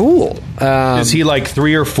pretty cool. Is he like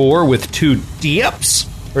 3 or 4 with 2 dips,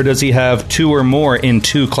 or does he have 2 or more in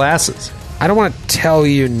 2 classes? I don't want to tell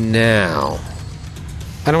you now.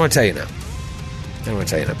 I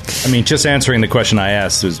mean, just answering the question I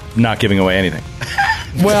asked was not giving away anything.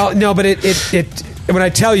 Well, no, but it when I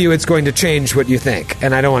tell you, it's going to change what you think,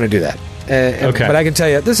 and I don't want to do that. Okay. But I can tell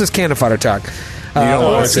you, this is Cannon Fodder Talk.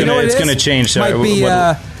 it's gonna change. Might be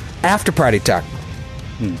after party talk.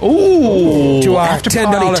 Ooh, To our after $10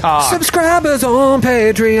 party talk. subscribers on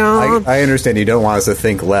Patreon. I understand you don't want us to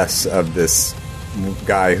think less of this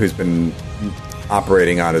guy who's been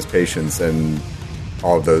operating on his patients and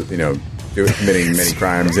all of those, committing many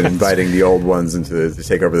crimes and inviting the old ones to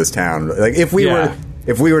take over this town. Like if we were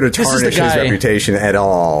to tarnish his reputation at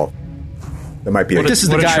all, that might be. This is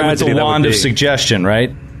the guy with the wand of suggestion,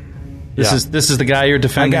 right? This is the guy you're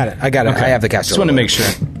defending. I got it. Okay. I have the caster. Just want to level. make sure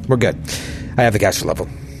We're good. I have the caster level.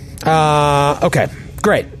 Okay,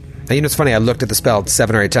 great. Now, it's funny. I looked at the spell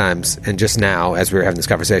 7 or 8 times, and just now, as we were having this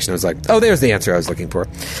conversation, I was like, "Oh, there's the answer I was looking for."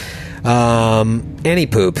 Any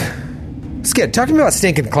poop. Skid, talk to me about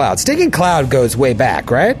Stinking Cloud. Stinking Cloud goes way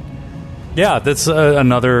back, right? Yeah, that's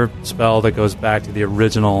another spell that goes back to the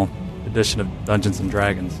original edition of Dungeons and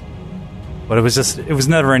Dragons. But it was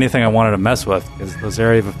never anything I wanted to mess with because those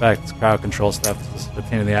area of effects, crowd control stuff, is just a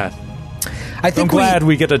pain in the ass. I'm glad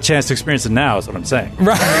we get a chance to experience it now, is what I'm saying.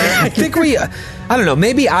 Right. I think I don't know,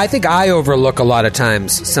 I think I overlook a lot of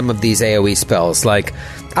times some of these AoE spells. Like,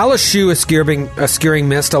 I'll eschew a Obscuring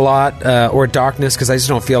Mist a lot, or Darkness, because I just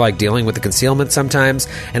don't feel like dealing with the concealment sometimes.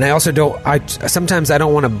 And I also sometimes I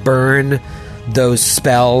don't want to burn those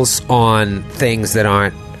spells on things that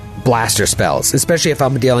aren't blaster spells, especially if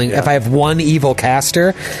if I have one evil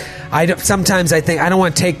caster. Sometimes I think I don't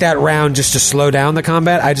want to take that round just to slow down the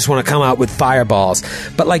combat. I just want to come out with fireballs.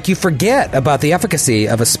 But you forget about the efficacy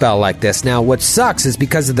of a spell like this. Now, what sucks is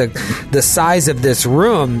because of the size of this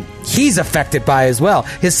room, he's affected by it as well.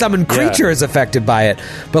 His summoned creature is affected by it.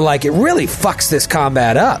 But it really fucks this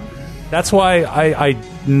combat up. That's why I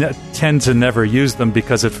tend to never use them,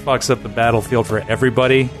 because it fucks up the battlefield for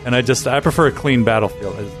everybody, and I prefer a clean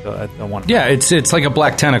battlefield. I don't want. Yeah, it's like a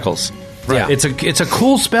Black Tentacles. Right. Yeah. It's a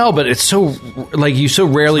cool spell, but it's so you so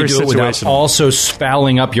rarely do it without also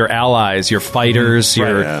spelling up your allies, your fighters,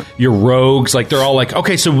 your rogues. They're all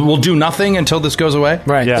okay, so we'll do nothing until this goes away.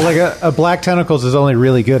 Right. Yeah. A Black Tentacles is only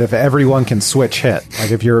really good if everyone can switch hit.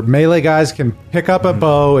 If your melee guys can pick up a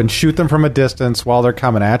bow and shoot them from a distance while they're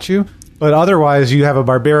coming at you. But otherwise, you have a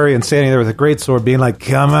barbarian standing there with a greatsword being like,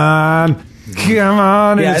 come on.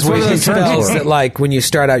 Yeah, it's one of those spells that, when you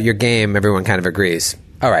start out your game, everyone kind of agrees.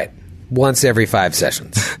 All right. Once every 5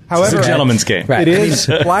 sessions. However, it's a gentleman's game. Right. It is.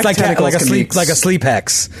 Black Tentacles like a sleep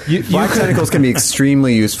hex. Black Tentacles can be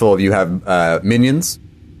extremely useful if you have minions,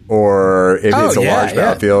 or if it's a large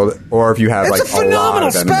battlefield, or if you have it's a phenomenal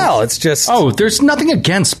lot of spell. It's just there's nothing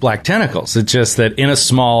against Black Tentacles. It's just that in a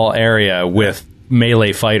small area with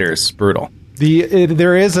melee fighters, brutal.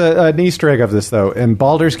 There is an Easter egg of this though in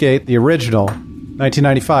Baldur's Gate, the original,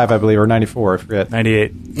 1995, I believe, or 94, I forget.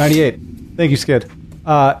 98. Thank you, Skid.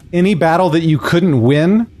 Any battle that you couldn't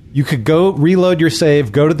win, you could go reload your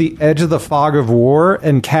save, go to the edge of the fog of war,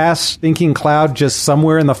 and cast Stinking Cloud just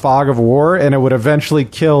somewhere in the fog of war, and it would eventually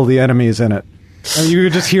kill the enemies in it. And you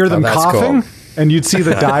could just hear them coughing, and you'd see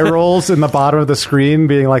the die rolls in the bottom of the screen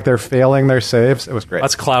being like they're failing their saves. It was great.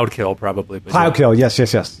 That's Cloud Kill, probably. Cloud Kill, yes.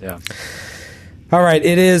 Yeah. All right,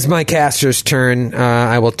 it is my caster's turn.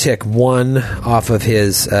 I will tick 1 off of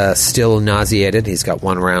his still nauseated. He's got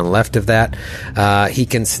 1 round left of that. He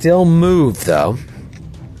can still move, though.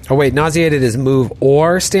 Oh, wait, nauseated is move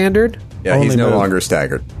or standard? Yeah, he's no longer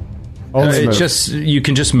staggered. You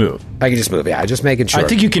can just move. I can just move, yeah. Just making sure. I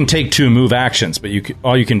think you can take 2 move actions, but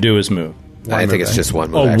all you can do is move. I think it's just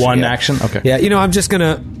 1 move action. One action? Okay. Yeah, I'm just going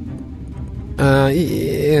to...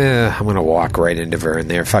 I'm going to walk right into Vern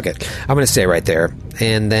there. Fuck it. I'm going to stay right there.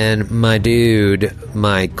 And then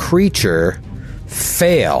my creature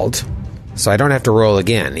failed, so I don't have to roll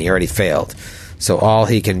again. He already failed. So all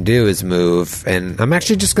he can do is move, and I'm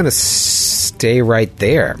actually just going to stay right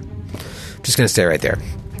there.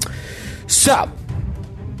 So,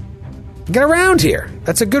 get a round here.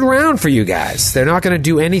 That's a good round for you guys. They're not going to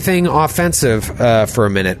do anything offensive for a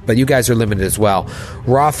minute, but you guys are limited as well.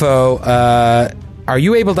 Raffo, Are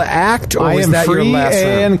you able to act, or I was am that your free last round?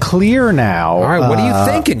 and clear now. All right, what are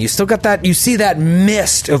you thinking? You still got that? You see that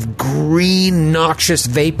mist of green, noxious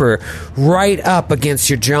vapor right up against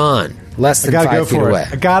your John, less than 5 feet away.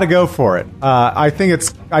 I gotta go for it. I think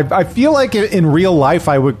it's. I feel like in real life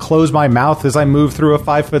I would close my mouth as I move through a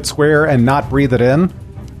 5-foot square and not breathe it in.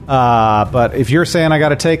 But if you're saying I got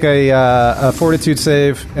to take a fortitude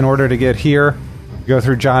save in order to get here, go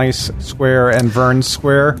through Johnny's square and Vern's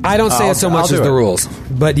square. I don't say it so much as the rules,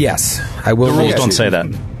 but yes, I will. The rules don't say that.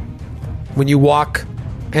 When you walk,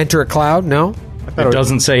 enter a cloud. No, It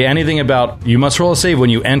doesn't say anything about you must roll a save when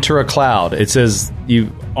you enter a cloud. It says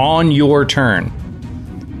you on your turn.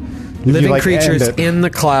 living like, creatures end it. in the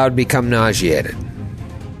cloud become nauseated.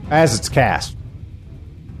 As it's cast.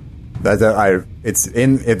 It's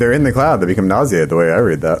in. If they're in the cloud, they become nauseated. The way I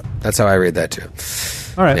read that. That's how I read that too.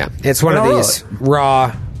 All right. Yeah, it's one of Then I'll these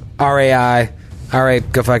raw RAI. All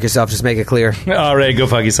right, go fuck yourself. Just make it clear. All right, go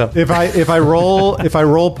fuck yourself. If I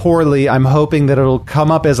roll poorly, I'm hoping that it'll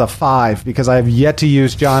come up as a 5 because I have yet to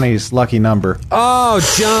use Johnny's lucky number. Oh,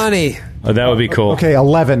 Johnny, Oh, that would be cool. Okay,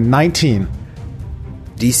 11, 19.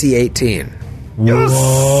 DC 18.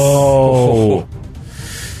 Oh,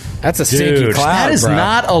 That's a stinky dude, cloud. that is bro.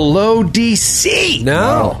 not a low DC.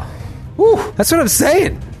 No. Whew, that's what I'm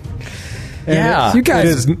saying. Yeah, You guys it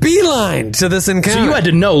is- beeline to this encounter. So you had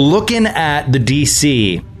to know, looking at the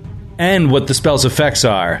DC and what the spell's effects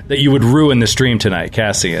are, that you would ruin the stream tonight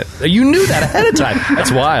casting it. You knew that ahead of time.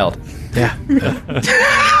 That's wild. Yeah. You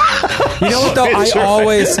know what though?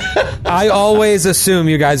 I always assume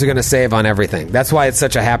you guys are going to save on everything. That's why it's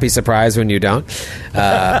such a happy surprise when you don't.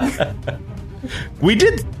 We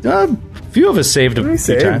did. A few of us saved a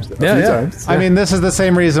few times. A few times. I mean, this is the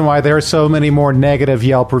same reason why there are so many more negative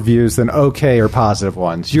Yelp reviews than okay or positive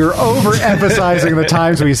ones. You're overemphasizing the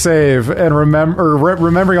times we save and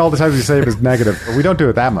remembering all the times we save is negative, but we don't do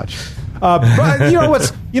it that much. But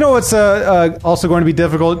you know what's also going to be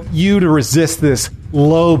difficult? You to resist this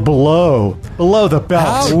low blow below the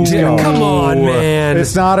belt. Come on, man.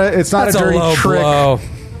 It's not a That's dirty a low trick, blow.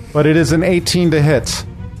 but it is an 18 to hit.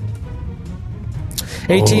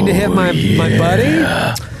 18 to hit my buddy?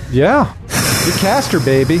 Yeah, you caster,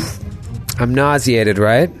 baby. I'm nauseated,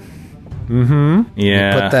 right?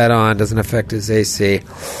 Yeah. Put that on. Doesn't affect his AC.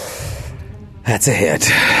 That's a hit.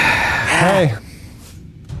 Hey.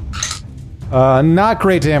 Not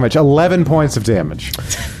great damage. 11 points of damage.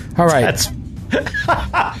 All right. That's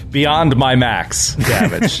beyond my max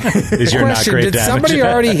damage. Is your not Question, great did damage? somebody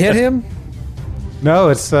already hit him? No,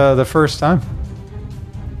 it's the first time.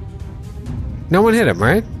 No one hit him,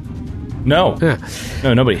 right? No. Yeah.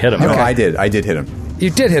 No, nobody hit him. No, I did. I did hit him. You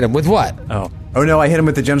did hit him with what? Oh no, I hit him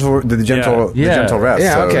with the gentle rest. Yeah,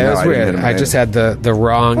 so okay, no, that's I didn't hit weird. him I with just it. had the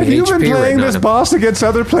wrong Have HP you been playing written on this him. boss against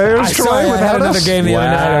other players, I Troy, saw I had without another us? game the other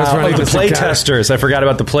night. I was running the this play encounter. testers. I forgot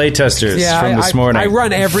about the play testers Yeah, from this morning. I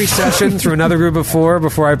run every session through another group of 4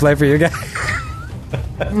 before I play for you guys.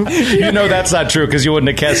 You know that's not true because you wouldn't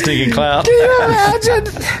have cast Stinking Cloud. Can you imagine?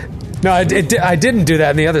 No, I didn't do that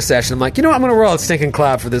in the other session. I'm like, you know what? I'm going to roll a Stinking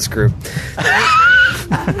Cloud for this group.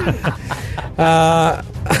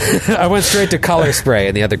 I went straight to Color Spray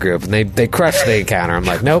in the other group, and they crushed the encounter. I'm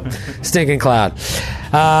like, nope, Stinking Cloud.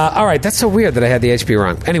 All right, that's so weird that I had the HP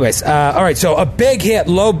wrong. Anyways, all right, so a big hit,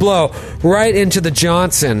 low blow, right into the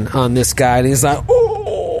Johnson on this guy, and he's like,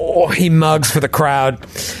 ooh, he mugs for the crowd.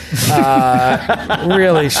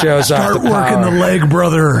 Really shows off Start the working power. the leg,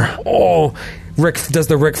 brother. Oh, Rick does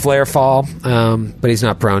the Ric Flair fall, but he's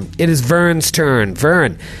not prone. It is Vern's turn.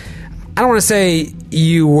 Vern, I don't want to say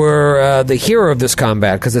you were the hero of this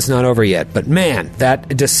combat because it's not over yet, but man, that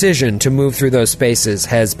decision to move through those spaces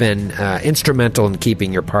has been instrumental in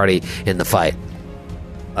keeping your party in the fight.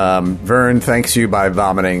 Vern thanks you by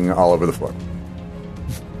vomiting all over the floor.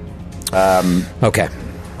 Okay.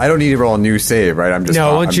 I don't need to roll a new save, right? I'm just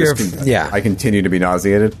No, once I'm you're- just yeah. I continue to be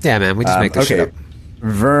nauseated. Yeah, man, we just make this shit up.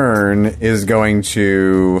 Vern is going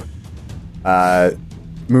to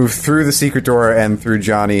move through the secret door and through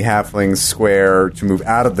Johnny Halfling's square to move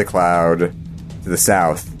out of the cloud to the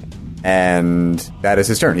south. And that is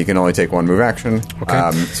his turn. He can only take one move action.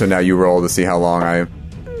 Okay. So now you roll to see how long I...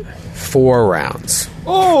 4 rounds.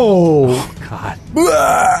 Oh,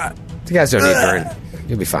 You guys don't need Vern.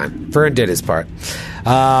 You'll be fine. Vern did his part.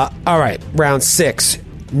 All right, round 6.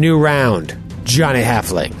 New round. Johnny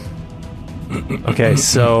Halfling. Okay,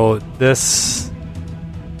 so this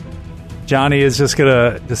Johnny is just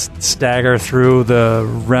gonna just stagger through the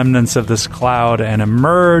remnants of this cloud and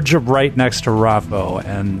emerge right next to Raffo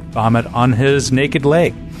and vomit on his naked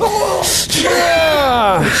leg.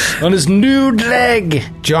 On his nude leg.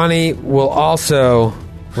 Johnny will also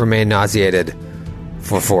remain nauseated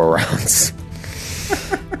for 4 rounds.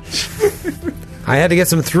 I had to get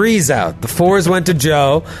some 3s out. The 4s went to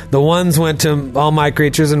Joe. The 1s went to all my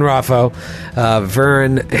creatures and Raffo.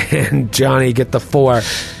 Vern and Johnny get the 4.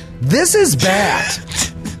 This is bad.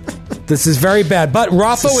 This is very bad. But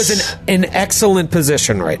Raffo is in excellent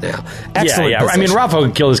position right now. Excellent yeah. I mean, Raffo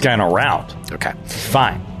can kill this guy in a round. Okay.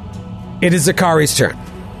 Fine. It is Zakari's turn.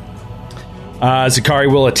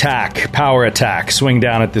 Zakari will attack. Power attack. Swing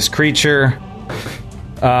down at this creature.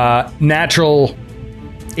 Natural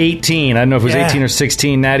 18. I don't know if it was 18 or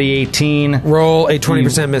 16. Natty 18. Roll a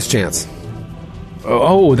 20% miss chance.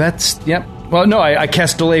 Oh, that's... Yep. Well, no, I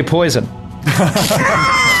cast Delay Poison.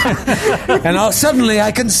 And suddenly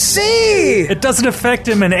I can see! It doesn't affect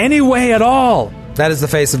him in any way at all. That is the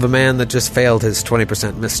face of a man that just failed his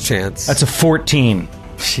 20% miss chance. That's a 14.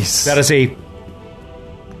 Jeez. That is a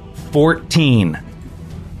 14.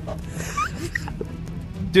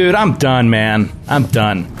 Dude, I'm done, man. I'm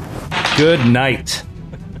done. Good night.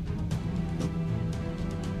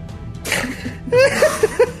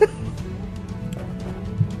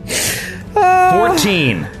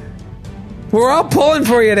 $14. We're all pulling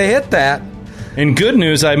for you to hit that. In good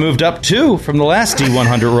news, I moved up 2 from the last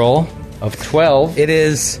D100 roll of 12. It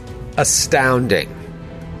is astounding.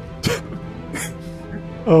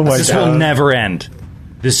 Oh my This god! will never end.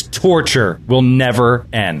 This torture will never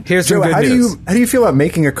end. Here's Joe, some good news. how do you feel about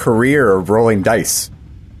making a career of rolling dice?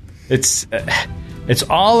 It's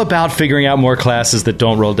all about figuring out more classes that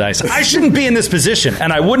don't roll dice. I shouldn't be in this position,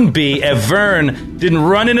 and I wouldn't be if Vern didn't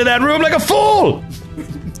run into that room like a fool.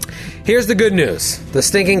 Here's the good news. The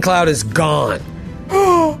stinking cloud is gone.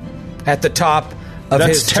 At the top of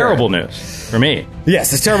That's his terrible turn. news for me.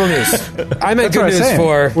 Yes, it's terrible news. I meant That's what I good was news saying.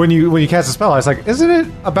 for... when you cast a spell, I was like, isn't it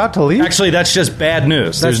about to leave? Actually, that's just bad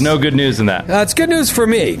news. There's no good news in that. It's good news for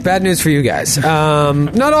me. Bad news for you guys.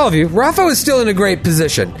 Not all of you. Raffo is still in a great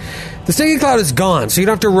position. The stinking cloud is gone, so you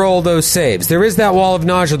don't have to roll those saves. There is that wall of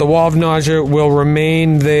nausea. The wall of nausea will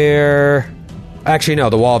remain there. Actually, no,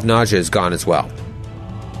 the wall of nausea is gone as well.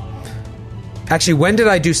 Actually, when did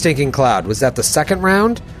I do stinking cloud? Was that the second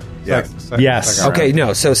round? Yeah. Yes. Second Okay, round.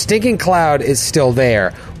 no. So stinking cloud is still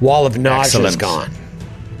there. Wall of nausea is Excellent.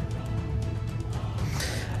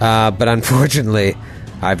 gone. But unfortunately,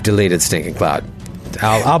 I've deleted stinking cloud.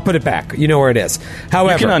 I'll put it back. You know where it is.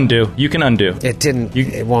 However, You can undo. it didn't.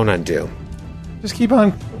 It won't undo. Just keep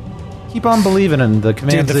on believing in the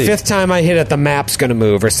command Dude, the Z. 5th time I hit it, the map's going to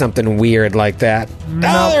move or something weird like that.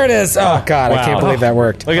 Oh, there it is. Oh, God, I Wow. can't believe that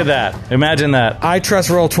worked. Look at that. Imagine that. I trust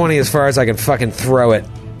Roll20 as far as I can fucking throw it.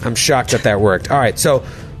 I'm shocked that worked. All right, so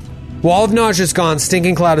Wall of Nausea is gone.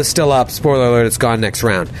 Stinking Cloud is still up. Spoiler alert, it's gone next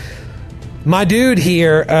round. My dude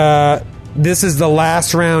here, this is the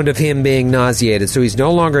last round of him being nauseated, so he's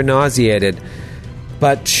no longer nauseated.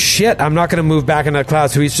 But shit, I'm not going to move back into the cloud,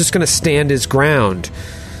 so he's just going to stand his ground.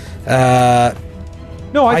 No,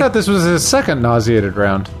 I thought this was his second nauseated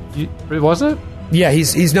round. Wasn't it? Yeah,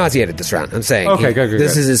 he's nauseated this round. I'm saying. Okay, good.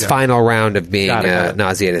 This is his final round of being Got it.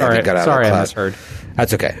 nauseated. All having right. got out Sorry, of the I cloud. misheard.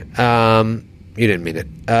 That's okay. You didn't mean it.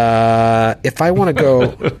 If I want to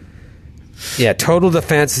go... yeah, total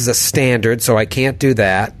defense is a standard, so I can't do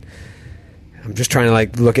that. I'm just trying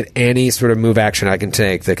to look at any sort of move action I can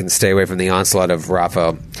take that can stay away from the onslaught of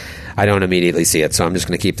Raffo. I don't immediately see it, so I'm just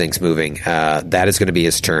going to keep things moving. That is going to be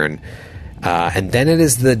his turn. And then it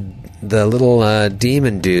is the little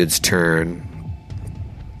demon dude's turn.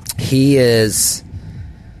 He is...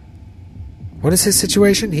 What is his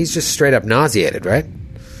situation? He's just straight up nauseated, right?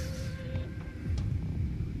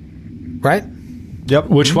 Right? Yep.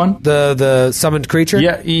 Which one? The summoned creature?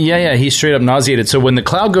 Yeah. He's straight up nauseated. So when the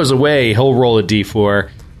cloud goes away, he'll roll a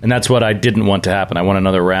d4, and that's what I didn't want to happen. I want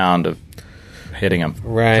another round of hitting him.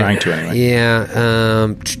 Right. Trying to, anyway.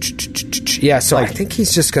 Yeah. Yeah, so I think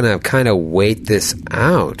he's just going to kind of wait this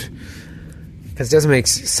out. Because it doesn't make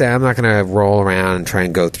sense. I'm not going to roll around and try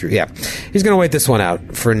and go through. Yeah. He's going to wait this one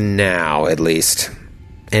out, for now, at least.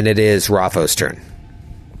 And it is Raffo's turn.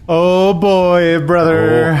 Oh boy,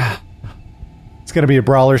 brother. It's going to be a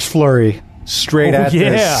Brawler's Flurry. Straight at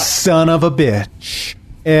the son of a bitch.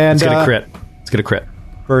 And It's going to crit. It's going to crit.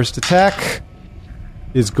 First attack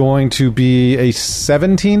is going to be a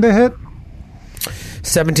 17 to hit.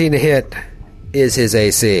 17 to hit is his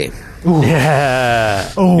AC.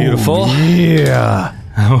 Yeah. Oh, Beautiful. Yeah.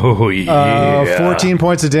 Oh, yeah. 14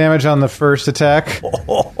 points of damage on the first attack.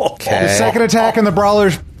 Okay. The second attack in the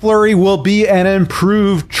Brawler's Flurry will be an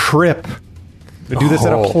improved trip. We do this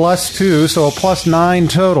at a +2, so a +9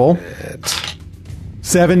 total.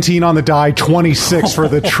 17 on the die, 26 for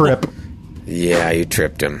the trip. Yeah, you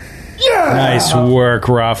tripped him. Nice work,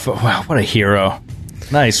 Ruff. Wow, what a hero.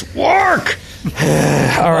 Nice work.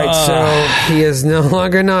 All right, so he is no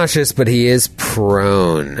longer nauseous, but he is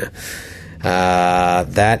prone.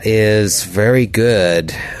 That is very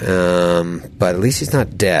good, but at least he's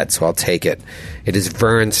not dead, so I'll take it. It is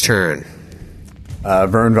Vern's turn.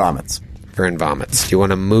 Vern vomits. Vern vomits. Do you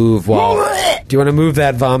want to move Do you want to move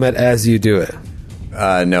that vomit as you do it?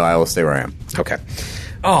 No, I will stay where I am. Okay.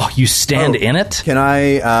 Oh, you stand in it? Can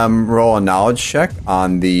I roll a knowledge check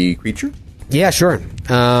on the creature? Yeah, sure.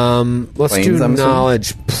 Let's Planes, do I'm assuming?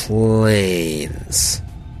 knowledge planes.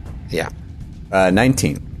 Yeah.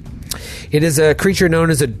 19. It is a creature known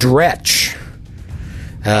as a dretch.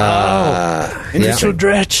 Interesting.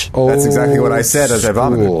 Dretch. That's exactly what I said as I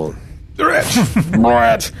vomited. Cool.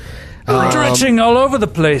 Dretching all over the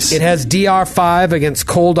place. It has DR5 against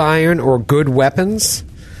cold iron or good weapons.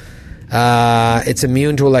 It's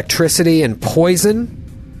immune to electricity and poison.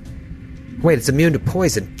 Wait, it's immune to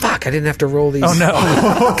poison. Fuck, I didn't have to roll these. Oh, no.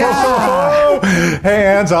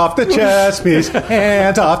 Hands off the chest piece.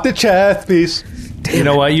 Hands off the chest piece. You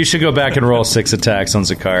know what? You should go back and roll 6 attacks on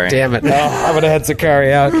Zakari. Damn it. Oh, I would have had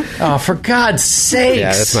Zakari out. Oh, for God's sakes.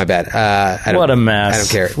 Yeah, that's my bad. What a mess. I don't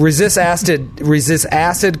care. Resist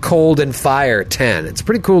acid, cold, and fire, 10. It's a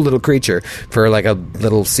pretty cool little creature for like a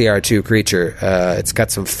little CR2 creature. It's got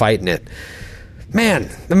some fight in it. Man,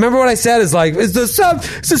 remember what I said is like, is the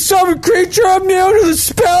summon creature immune to the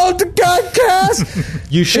spell the god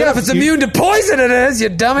cast? You should if it's immune to poison, it is, you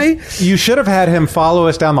dummy. You should have had him follow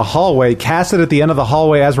us down the hallway, cast it at the end of the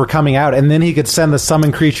hallway as we're coming out, and then he could send the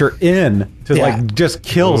summon creature in to like just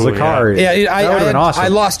kill Zakari. Yeah, that would have been awesome. I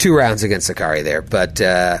lost 2 rounds against Zakari there, but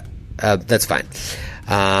that's fine.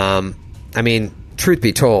 I mean, truth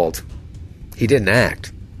be told, he didn't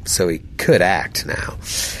act, so he could act now.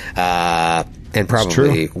 And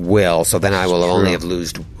probably will. So then I will only have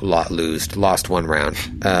lost 1 round.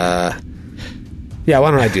 Yeah,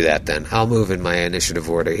 why don't I do that then? I'll move in my initiative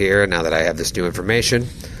order here now that I have this new information.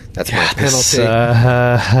 That's my penalty. Let's do all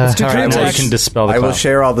right, well, attacks. we can dispel the I will cloud.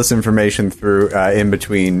 share all this information through in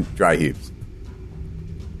between dry heaps.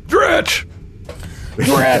 Dretch!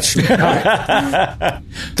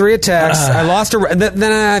 3 attacks. I lost then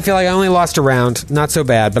I feel like I only lost a round. Not so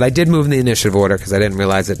bad, but I did move in the initiative order because I didn't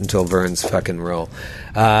realize it until Vern's fucking roll.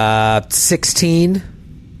 16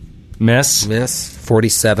 Miss.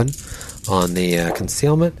 47 on the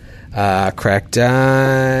concealment. Cracked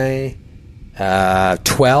die.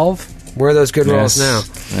 12. Where are those good rolls now?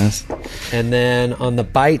 Yes. And then on the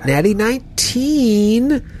bite, natty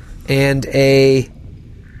 19 and a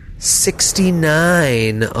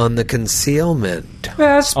 69 on the concealment.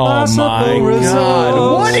 Oh my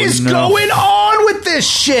God. What is going on with this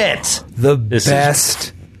shit? The This is-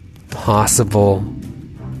 best possible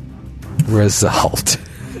result.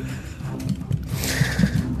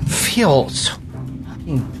 Feels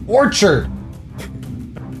fucking tortured.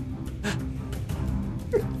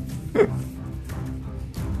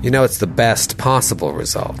 You know, it's the best possible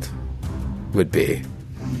result would be.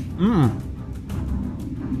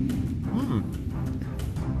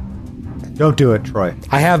 Don't do it, Troy.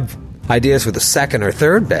 I have ideas for the second or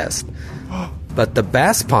third best, but the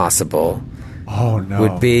best possible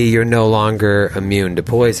would be you're no longer immune to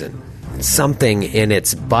poison. Something in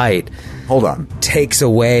its bite Hold on. takes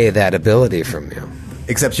away that ability from you.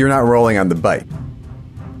 Except you're not rolling on the bite.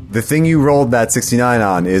 The thing you rolled that 69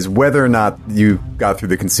 on is whether or not you got through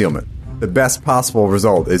the concealment. The best possible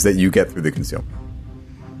result is that you get through the concealment.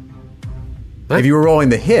 What? If you were rolling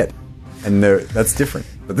the hit, and that's different.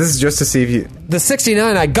 But this is just to see if you... The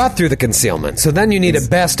 69, I got through the concealment, so then you need a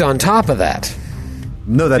best on top of that.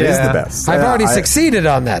 No, that is Yeah. the best. I've already I- succeeded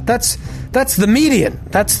on that. That's the median.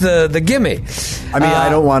 That's the gimme. I mean, I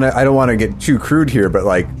don't want to get too crude here, but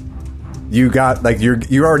like you got like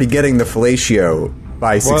you're already getting the fellatio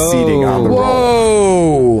by succeeding on the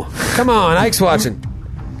roll. Whoa! Come on, Ike's watching.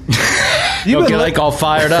 You've Don't been, get like all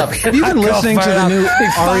fired up. have you been listening to the new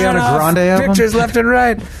Ariana Grande album? Pictures left and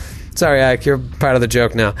right. Sorry, Ike, you're part of the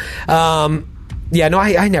joke now. Yeah, no,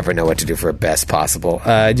 I never know what to do for a best possible.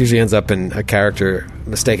 It usually ends up in a character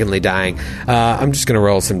mistakenly dying. I'm just going to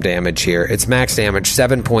roll some damage here. It's max damage,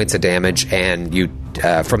 7 points of damage, and you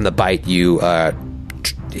from the bite,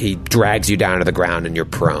 he drags you down to the ground and you're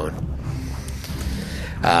prone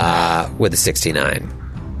with a 69.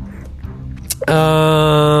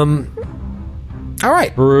 All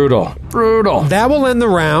right. Brutal. That will end the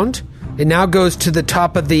round. It now goes to the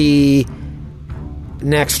top of the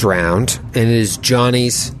next round, and it is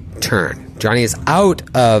Johnny's turn. Johnny is out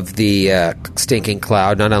of the stinking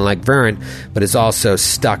cloud, not unlike Vern, but is also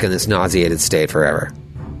stuck in this nauseated state forever.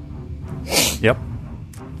 Yep.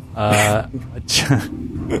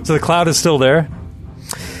 So the cloud is still there?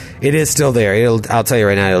 It is still there. I'll tell you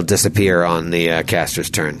right now, it'll disappear on the caster's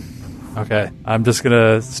turn. Okay, I'm just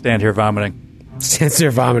gonna stand here vomiting. Stands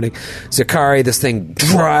there vomiting. Zakari, this thing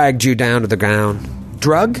dragged you down to the ground.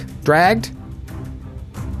 Dragged? Drag.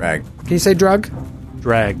 Can you say drug?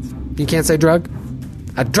 Dragged. You can't say drug?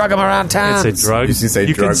 I drug him around town. You can't say drug. You can say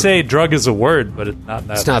you drug. can say drug is a word, but it's not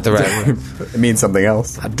that. It's not the right word. It means something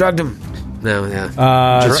else. I drugged him. No, yeah.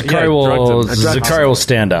 Zakari will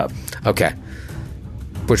stand up. Okay.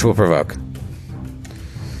 Which will provoke.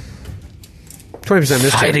 20%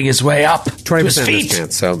 miss Fighting his way up to 20% his miss feet.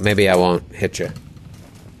 chance, so maybe I won't hit you.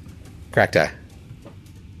 Crack die.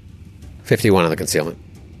 51 on the concealment.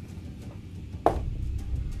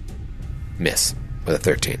 Miss with a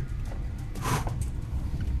 13.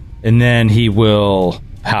 And then he will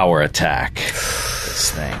power attack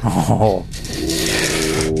this thing. Oh,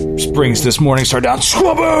 Brings this morning star down.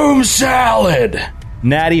 Squaboom salad!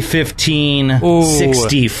 Natty 15, Ooh.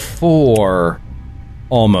 64.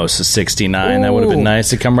 Almost a 69. That would have been nice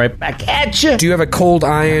to come right back at you. Do you have a cold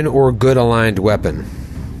iron or good aligned weapon?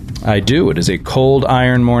 I do. It is a cold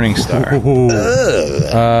iron morning star.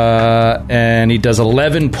 And he does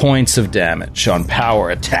 11 points of damage on power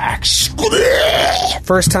attacks.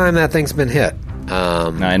 First time that thing's been hit.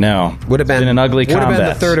 I know. Would have been an ugly would combat. have been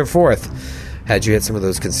the third or fourth had you hit some of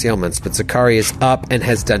those concealments. But Zakari is up and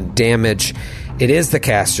has done damage. It is the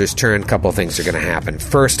caster's turn. A couple of things are going to happen.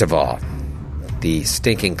 First of all, the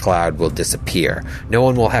stinking cloud will disappear. No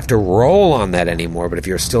one will have to roll on that anymore, but if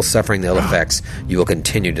you're still suffering the ill effects, you will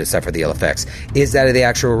continue to suffer the ill effects. Is that the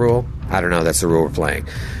actual rule? I don't know. That's the rule we're playing.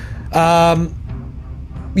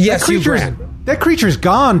 Yes, you ran. That creature's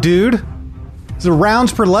gone, dude. It's a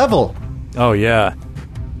rounds per level. oh yeah.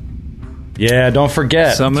 Yeah, don't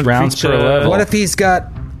forget. Summon It's rounds per creature. level. What if he's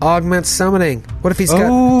got augment summoning? What if he's got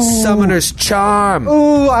Oh. summoner's charm?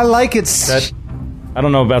 Ooh, I like it. I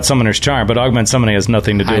don't know about Summoner's Charm, but Augment Summoning has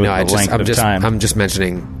nothing to do I know. with the length of time. I'm just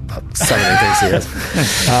mentioning summoning things he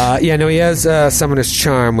has. Yeah, no, he has summoner's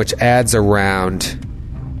charm, which adds a round.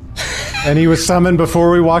 And he was summoned before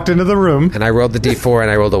we walked into the room. And I rolled the d4, and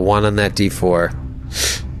I rolled a 1 on that d4.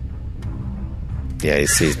 Yeah,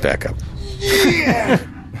 he's back up.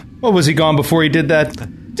 What was he gone before he did that?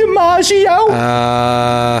 DiMaggio?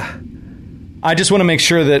 I just want to make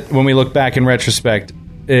sure that when we look back in retrospect,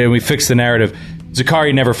 we fix the narrative.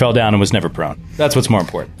 Zakari never fell down and was never prone. That's what's more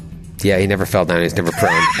important. Yeah, he never fell down. He's never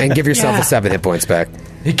prone. And give yourself a 7 hit points back.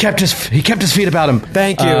 He kept his feet about him.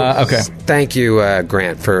 Thank you. Okay. Thank you,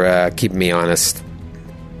 Grant, for keeping me honest.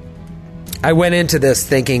 I went into this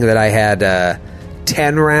thinking that I had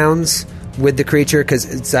 10 rounds with the creature,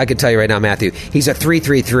 because I can tell you right now, Matthew, he's a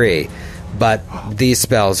 3/3/3, but these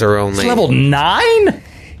spells are only... It's level 9?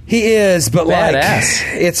 He is, but Badass.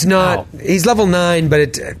 like, it's not... He's level 9,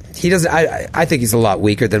 but he doesn't... I think he's a lot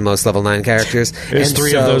weaker than most level 9 characters. There's And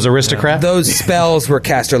 3 so of those aristocrats? Those spells were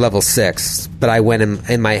caster level 6, but I went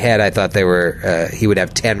in my head, I thought they were... he would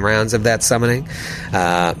have 10 rounds of that summoning.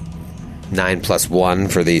 9 plus 1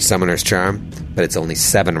 for the Summoner's Charm, but it's only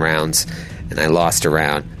 7 rounds, and I lost a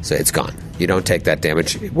round, so it's gone. You don't take that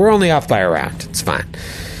damage. We're only off by a round. It's fine.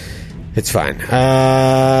 It's fine.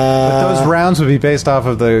 But those rounds would be based off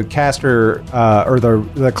of the caster or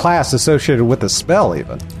the class associated with the spell,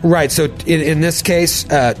 even. Right. So in this case,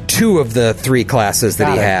 2 of the 3 classes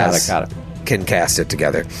that he has Got it. can cast it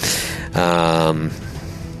together. All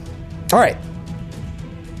right.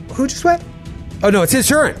 Who just went? Oh, no, it's his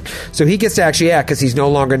turn. So he gets to actually act because he's no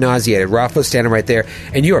longer nauseated. Rafo's standing right there,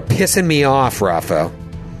 and you are pissing me off, Rafo.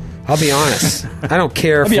 I'll be honest. I don't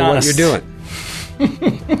care for what you're doing.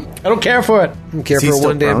 I don't care for it. I don't care Is he for still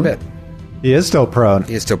one damn prone? bit. He is still prone.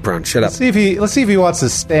 He is still prone. Shut up. Let's see if he wants to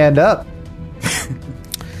stand up.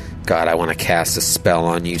 God, I want to cast a spell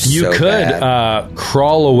on you You so could bad.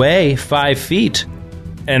 crawl away 5 feet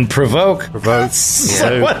and provoke.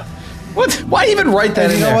 So- What? Why even write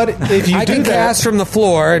that And in you know there? what? If you I do can that, cast from the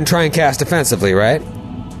floor and try and cast defensively, right?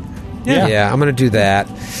 Yeah, I'm going to do that.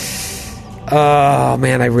 Oh,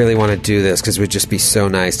 man, I really want to do this because it would just be so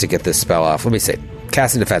nice to get this spell off. Let me see.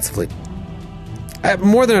 Casting defensively. I have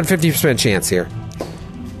more than a 50% chance here.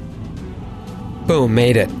 Boom,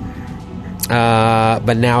 made it.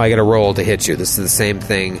 But now I got to roll to hit you. This is the same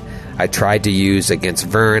thing I tried to use against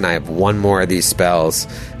Vern. I have one more of these spells.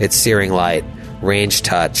 It's Searing Light, Range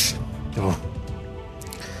Touch. Oh.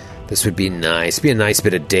 This would be nice. Be a nice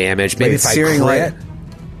bit of damage. Maybe if I Searing crit. Light.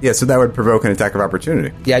 Yeah, so that would provoke an attack of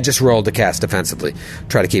opportunity. Yeah, I just rolled to cast defensively.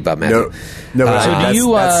 Try to keep up, Matthew. No. So do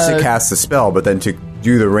you, that's to cast the spell, but then to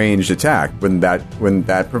do the ranged attack, wouldn't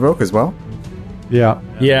that provoke as well? Yeah.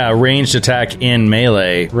 Yeah, ranged attack in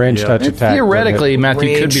melee. Range touch attack. Theoretically,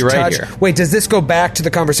 Matthew could be Range right touch. here. Wait, does this go back to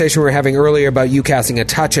the conversation we were having earlier about you casting a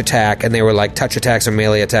touch attack, and they were like, touch attacks or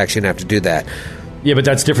melee attacks, you don't have to do that. Yeah, but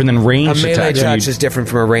that's different than A ranged melee attack. touch is different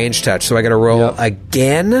from a range touch, so I got to roll Yep.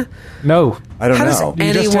 again? No. I don't How does know.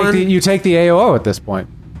 You just take anyone... you take the AOO at this point.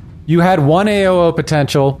 You had one AOO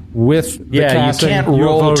potential with the Yeah, casting. you can't You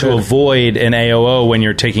roll to voted. avoid an AOO when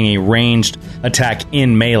you're taking a ranged attack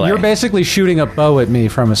in melee. You're basically shooting a bow at me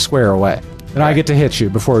from a square away, and I get to hit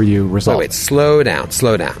you before you resolve. Wait, slow down.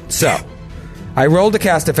 So, I rolled to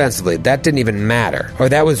cast defensively. That didn't even matter. Or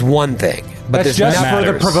that was one thing. But That's there's just nothing... for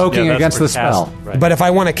the matters. provoking Yeah, that's against for the spell. cast, right. But if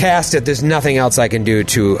I want to cast it, there's nothing else I can do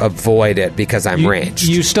to avoid it because I'm ranged.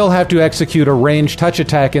 You still have to execute a ranged touch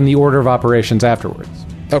attack in the order of operations afterwards.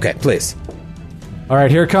 Okay, please. All right,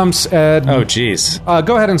 here comes Ed. Oh, jeez.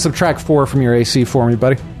 Go ahead and subtract 4 from your AC for me,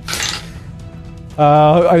 buddy.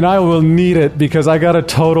 And I will need it because I got a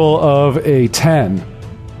total of a 10.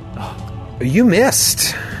 You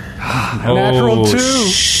missed. Natural 2.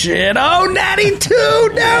 Shit. Oh, natty 2.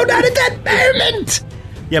 No, not at that moment.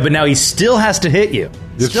 Yeah, but now he still has to hit you.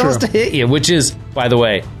 It's Still has true. to hit you, which is, by the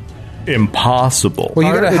way, impossible. Well,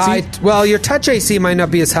 you got a Is he- high... Well, your touch AC might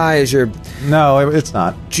not be as high as your No, it's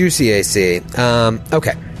not. juicy AC.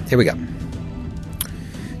 Okay, here we go.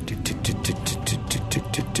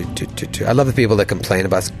 I love the people that complain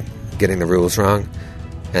about getting the rules wrong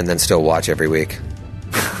and then still watch every week.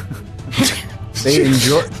 They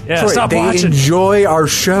enjoy. Yeah, Troy, stop they watching. enjoy our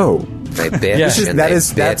show. They bitch. Yeah. and That they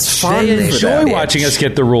is- that's bitch, fun and for they Enjoy bitch. watching us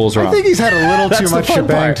get the rules I wrong. think he's had a little too That's the much fun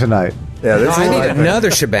shebang part. tonight. Yeah, No, there's I a need lot.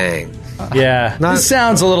 another shebang. Yeah, Not- this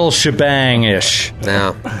sounds a little shebang-ish.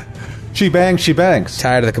 No, She bangs.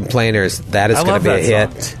 tired of the complainers. That is I going to love be a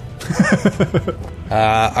that hit.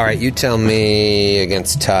 All right, you tell me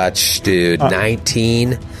against touch, dude.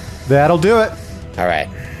 19. That'll do it. All right.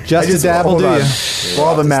 Just a dab will hold do on. you. While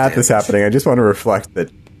all the math is happening, I just want to reflect that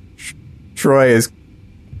Troy is.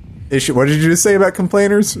 What did you just say about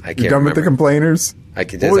complainers? I can't You're done with the remember. complainers,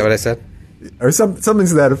 Is that what I said? or something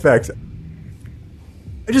to that effect.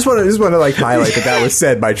 I just want to like highlight that was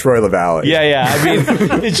said by Troy LaValle. Yeah. I mean,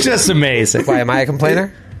 it's just amazing. Why am I a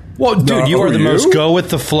complainer? Well, dude, No, you are the you? most go with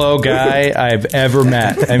the flow guy I've ever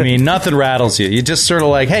met. I mean, nothing rattles you. You just sort of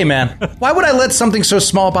like, hey, man, why would I let something so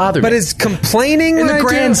small bother me? But is complaining In what the I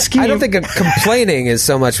grand do? scheme- I don't think complaining is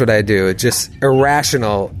so much what I do. It's just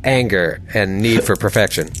irrational anger and need for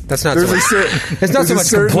perfection. That's not There's so a much. certain- It's not so there's a much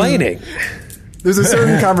certain- complaining. There's a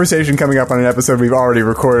certain conversation coming up on an episode we've already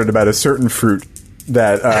recorded about a certain fruit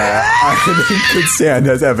that I think could stand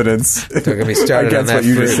as evidence Don't get me started on against that what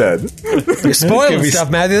you fruit. just said. You're spoiling stuff,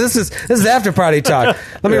 Matthew. This is after party talk.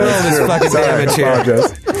 Let me roll this fucking Sorry, damage here.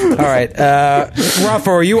 apologize. All right, Rafa,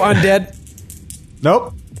 are you undead?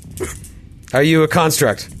 Nope. Are you a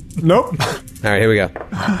construct? Nope. All right, here we go.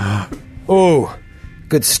 Ooh,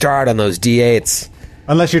 good start on those D8s.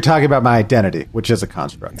 Unless you're talking about my identity, which is a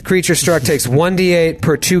construct. Creature struck takes 1d8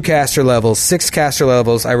 per 2 caster levels. 6 caster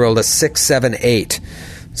levels. I rolled a 6, 7, 8.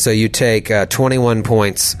 So you take 21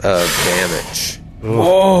 points of damage.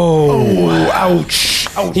 Ouch.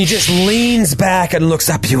 Ouch. He just leans back and looks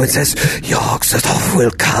up at you and says, "Your Xothoth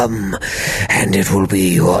will come, and it will be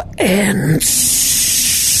your end."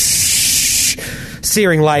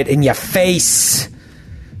 Searing light in your face.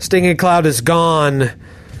 Stinging Cloud is gone.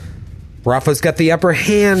 Rafa's got the upper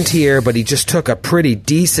hand here, but he just took a pretty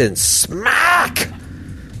decent smack.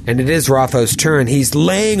 And it is Rafa's turn. He's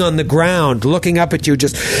laying on the ground, looking up at you,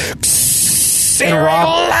 just searing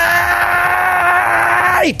light.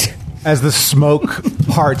 As the smoke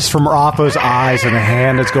parts from Rafa's eyes and the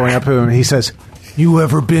hand that's going up to him, he says, You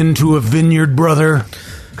ever been to a vineyard, brother?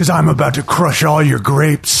 Because I'm about to crush all your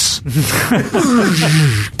grapes. Does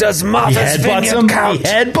Martha's headbutts vineyard him. count? He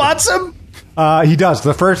headbutts him. he does.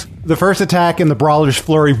 The first attack in the Brawler's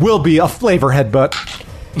Flurry will be a flavor headbutt.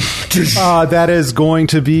 That is going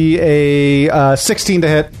to be a 16 to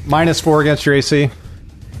hit, -4 against your AC.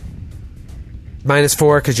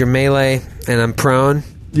 -4 because you're melee and I'm prone.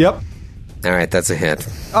 Yep. All right, that's a hit.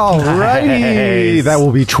 Alrighty. Nice. That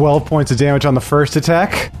will be 12 points of damage on the first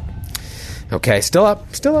attack. Okay, still up.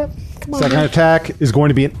 Come on. Second attack is going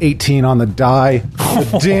to be an 18 on the die.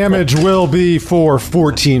 The damage will be for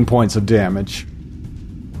 14 points of damage.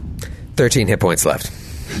 13 hit points left.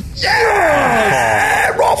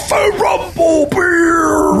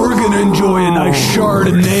 We're going to enjoy a nice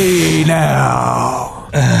Chardonnay now.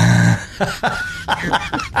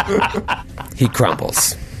 He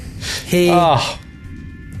crumbles.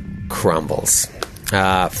 Crumbles.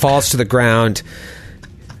 Falls to the ground.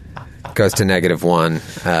 Goes to -1.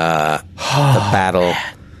 The battle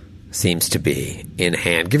seems to be in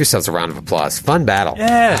hand. Give yourselves a round of applause. Fun battle.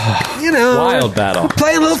 Yeah. You know, Wild battle.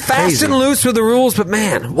 Playing a little fast and loose with the rules, but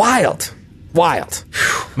man, wild.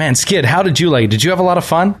 Man, Skid, how did you like it? Did you have a lot of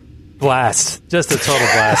fun? Blast. Just a total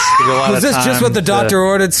blast. Give you a lot Was of this just time what the doctor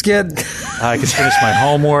ordered, Skid? I could finish my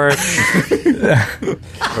homework.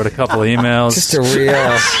 Wrote a couple emails. Just a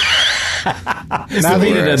real... I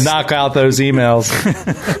needed to knock out those emails.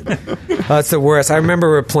 That's the worst. I remember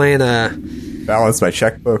we were playing Balance my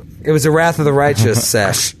checkbook. it was a Wrath of the Righteous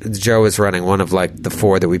sesh. Joe was running one of like the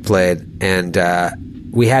 4 that we played, and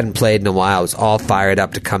we hadn't played in a while. I was all fired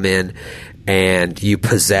up to come in, and you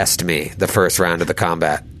possessed me the first round of the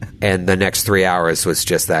combat, and the next 3 hours was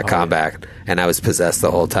just that combat, and I was possessed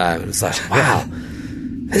the whole time. It was like, wow,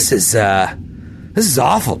 this is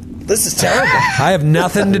awful. This is terrible. I have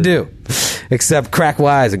nothing to do except crack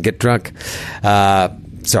wise and get drunk.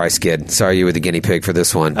 Sorry, Skid. Sorry you were the guinea pig for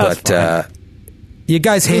this one, but you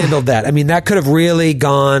guys handled that. I mean, that could have really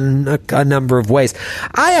gone a number of ways.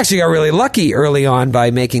 I actually got really lucky early on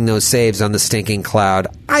by making those saves on the stinking cloud.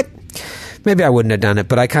 Maybe I wouldn't have done it,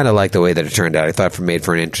 but I kind of like the way that it turned out. I thought it made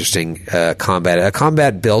for an interesting combat. A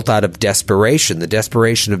combat built out of desperation, the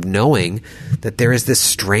desperation of knowing that there is this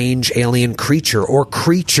strange alien creature or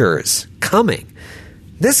creatures coming.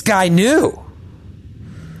 This guy knew. What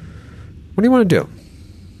do you want to do?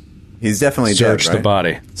 He's definitely Search dead, the right?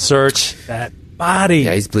 body. Search that body.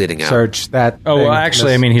 Yeah, he's bleeding out. Search that. Oh, well, thing.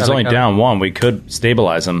 actually, I This mean, he's gotta only go. down 1. We could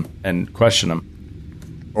stabilize him and question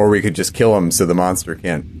him. Or we could just kill him so the monster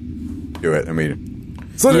can't do it. I mean,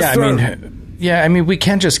 I mean, we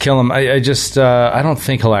can just kill him. I don't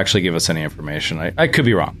think he'll actually give us any information. I could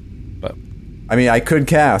be wrong, but I mean, I could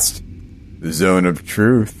cast the Zone of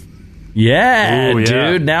Truth. yeah, Ooh, yeah.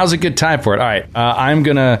 dude, now's a good time for it. All right, I'm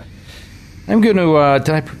gonna. Did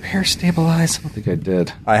I prepare stabilize? I don't think I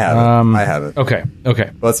did. I haven't. I haven't.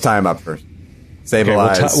 Okay. Let's tie him up first. Okay,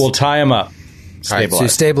 Stabilize. we'll tie him up. All right, Stabilize. so you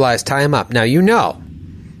stabilize, tie him up. Now, you know,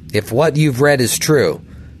 if what you've read is true,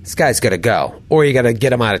 this guy's got to go, or you got to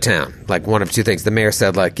get him out of town. Like one of two things. The mayor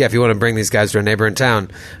said, like, yeah, if you want to bring these guys to a neighboring town,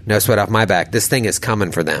 no sweat off my back. This thing is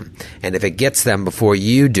coming for them. And if it gets them before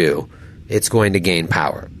you do, it's going to gain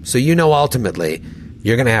power. So you know ultimately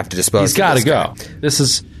you're going to have to dispose He's of got to this go. guy.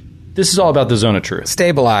 This is all about the Zone of Truth.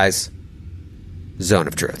 Stabilize, Zone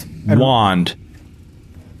of Truth. Wand.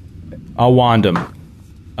 I'll wand him.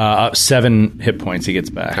 Up 7 hit points. He gets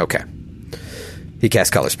back. Okay. He casts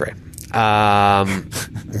Color Spray. He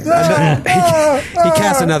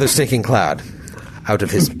casts another stinking cloud out of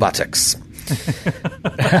his buttocks.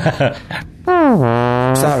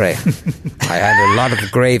 Sorry. I had a lot of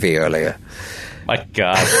gravy earlier. My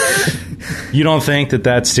God. You don't think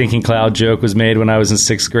that stinking cloud joke was made when I was in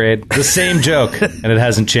 6th grade? The same joke, and it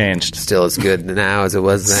hasn't changed. Still as good now as it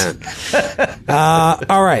was then.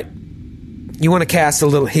 All right. You want to cast a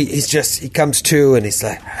little... He comes to, and he's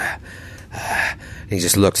like... he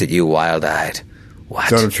just looks at you wild-eyed. What?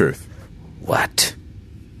 Zone of Truth. What?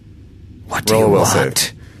 What do Roll a you will want?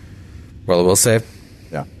 save. Roll a will save?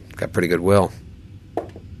 Yeah. Got pretty good will.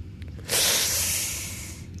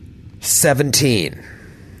 17.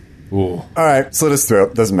 Ooh. All right. Slit his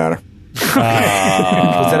throat. Doesn't matter. Was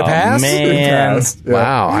that a pass? Man. Passed. Yeah.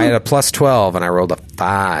 Wow, I had a plus 12 and I rolled a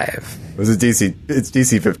 5. It was a DC. It's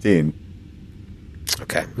DC 15.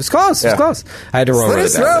 Okay. It was close. It Yeah. was close. I had to roll Slit really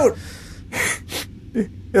his badly. throat.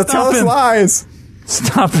 He'll tell us him. lies.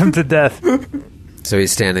 Stop him to death. So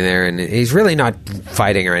he's standing there, and he's really not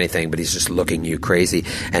fighting or anything, but he's just looking you crazy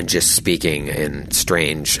and just speaking in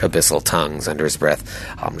strange abyssal tongues under his breath.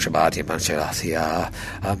 Shabbat,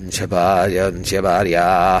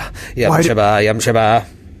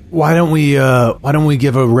 Why don't we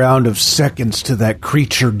give a round of seconds to that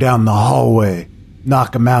creature down the hallway?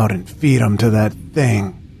 Knock him out and feed him to that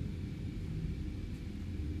thing.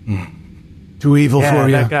 Too evil Yeah, for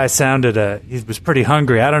you? that guy sounded. He was pretty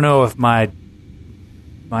hungry. I don't know if my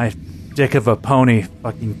dick of a pony,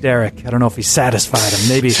 fucking Derek. I don't know if he satisfied him.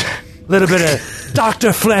 Maybe a little bit of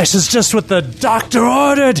doctor flesh is just what the doctor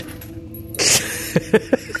ordered.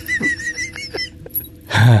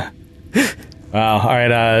 Wow. All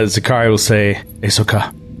right. Zakari will say,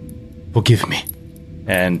 Ahsoka, forgive me.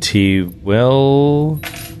 And he will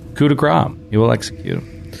coup de grace. He will execute him.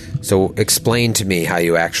 So explain to me how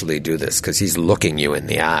you actually do this, because he's looking you in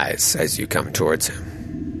the eyes as you come towards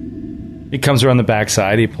him. He comes around the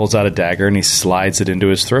backside, he pulls out a dagger, and he slides it into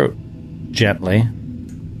his throat. Gently,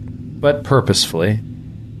 but purposefully,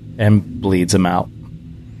 and bleeds him out.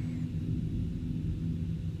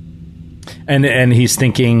 And he's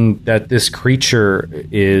thinking that this creature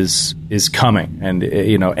is coming. And,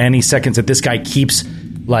 any seconds that this guy keeps,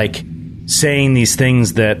 saying these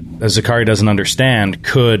things that Zakari doesn't understand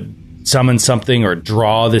could summon something or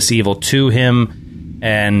draw this evil to him.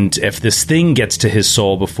 And if this thing gets to his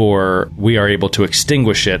soul before we are able to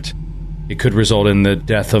extinguish it, it could result in the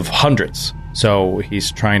death of hundreds. So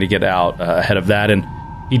he's trying to get out ahead of that. And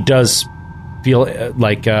he does feel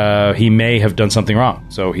like he may have done something wrong.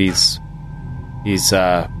 So he's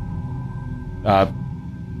I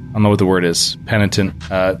don't know what the word is, penitent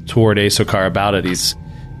toward Ahsoka about it.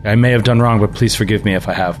 I may have done wrong, but please forgive me if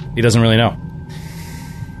I have. He doesn't really know.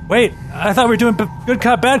 Wait, I thought we were doing good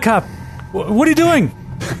cop, bad cop. What are you doing?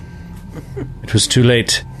 It was too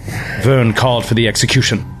late. Vern called for the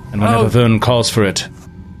execution, and whenever Vern calls for it,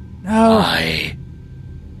 I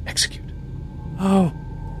execute. Oh.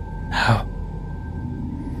 How?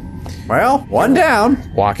 Well, one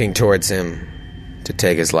down. Walking towards him to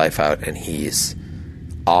take his life out, and he's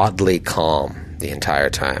oddly calm the entire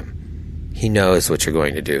time. He knows what you're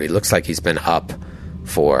going to do. He looks like he's been up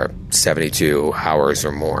for 72 hours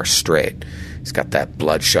or more straight. He's got that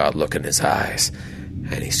bloodshot look in his eyes.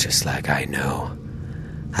 And he's just like, I know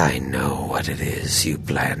what it is you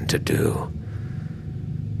plan to do.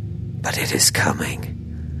 But it is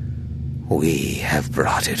coming. We have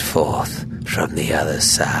brought it forth from the other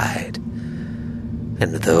side.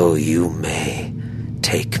 And though you may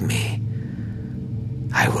take me,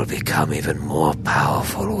 I will become even more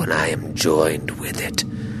powerful when I am joined with it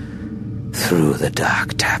through the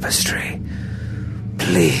dark tapestry.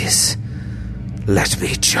 Please, let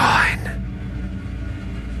me join.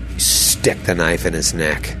 You stick the knife in his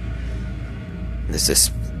neck. There's this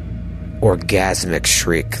orgasmic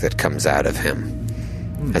shriek that comes out of him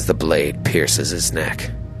as the blade pierces his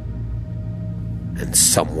neck. And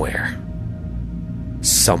somewhere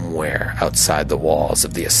outside the walls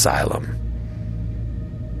of the asylum,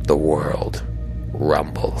 the world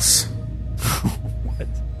rumbles. What?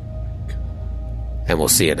 And we'll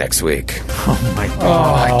see you next week. Oh my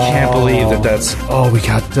God! I can't believe that's. Oh, we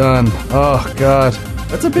got done. Oh God.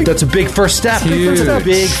 That's a big first step.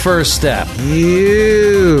 Big first step.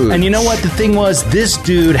 Huge. And you know what? The thing was, this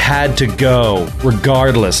dude had to go,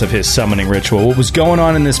 regardless of his summoning ritual. What was going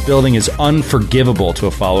on in this building is unforgivable to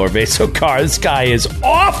a follower of Ahsoka. This guy is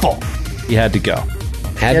awful. He had to go.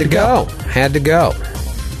 Had to go.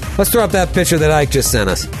 Let's throw up that picture that Ike just sent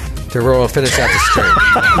us to finish out the stream.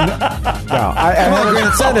 No, I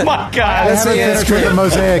haven't send it. Oh my God! I haven't finished with the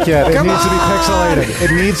mosaic yet. It needs to be pixelated.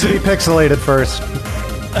 It needs to be pixelated first.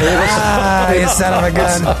 You son of a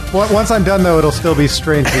gun. Once I'm done, though, it'll still be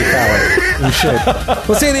strangely phallic in shape.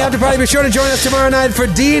 We'll see you in the after party. Be sure to join us tomorrow night for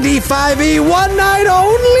D&D 5e. One night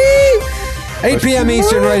only. 8 p.m.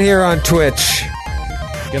 Eastern right here on Twitch.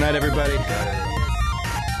 Good night, everybody.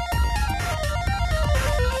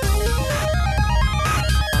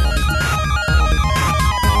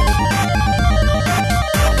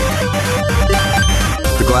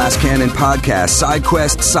 The Glass Cannon Podcast Side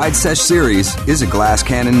Quest Side Sesh series is a Glass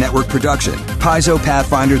Cannon Network production. Paizo,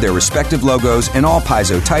 Pathfinder, their respective logos, and all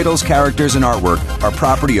Paizo titles, characters, and artwork are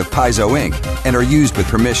property of Paizo Inc. and are used with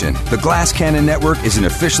permission. The Glass Cannon Network is an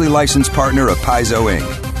officially licensed partner of Paizo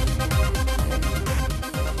Inc.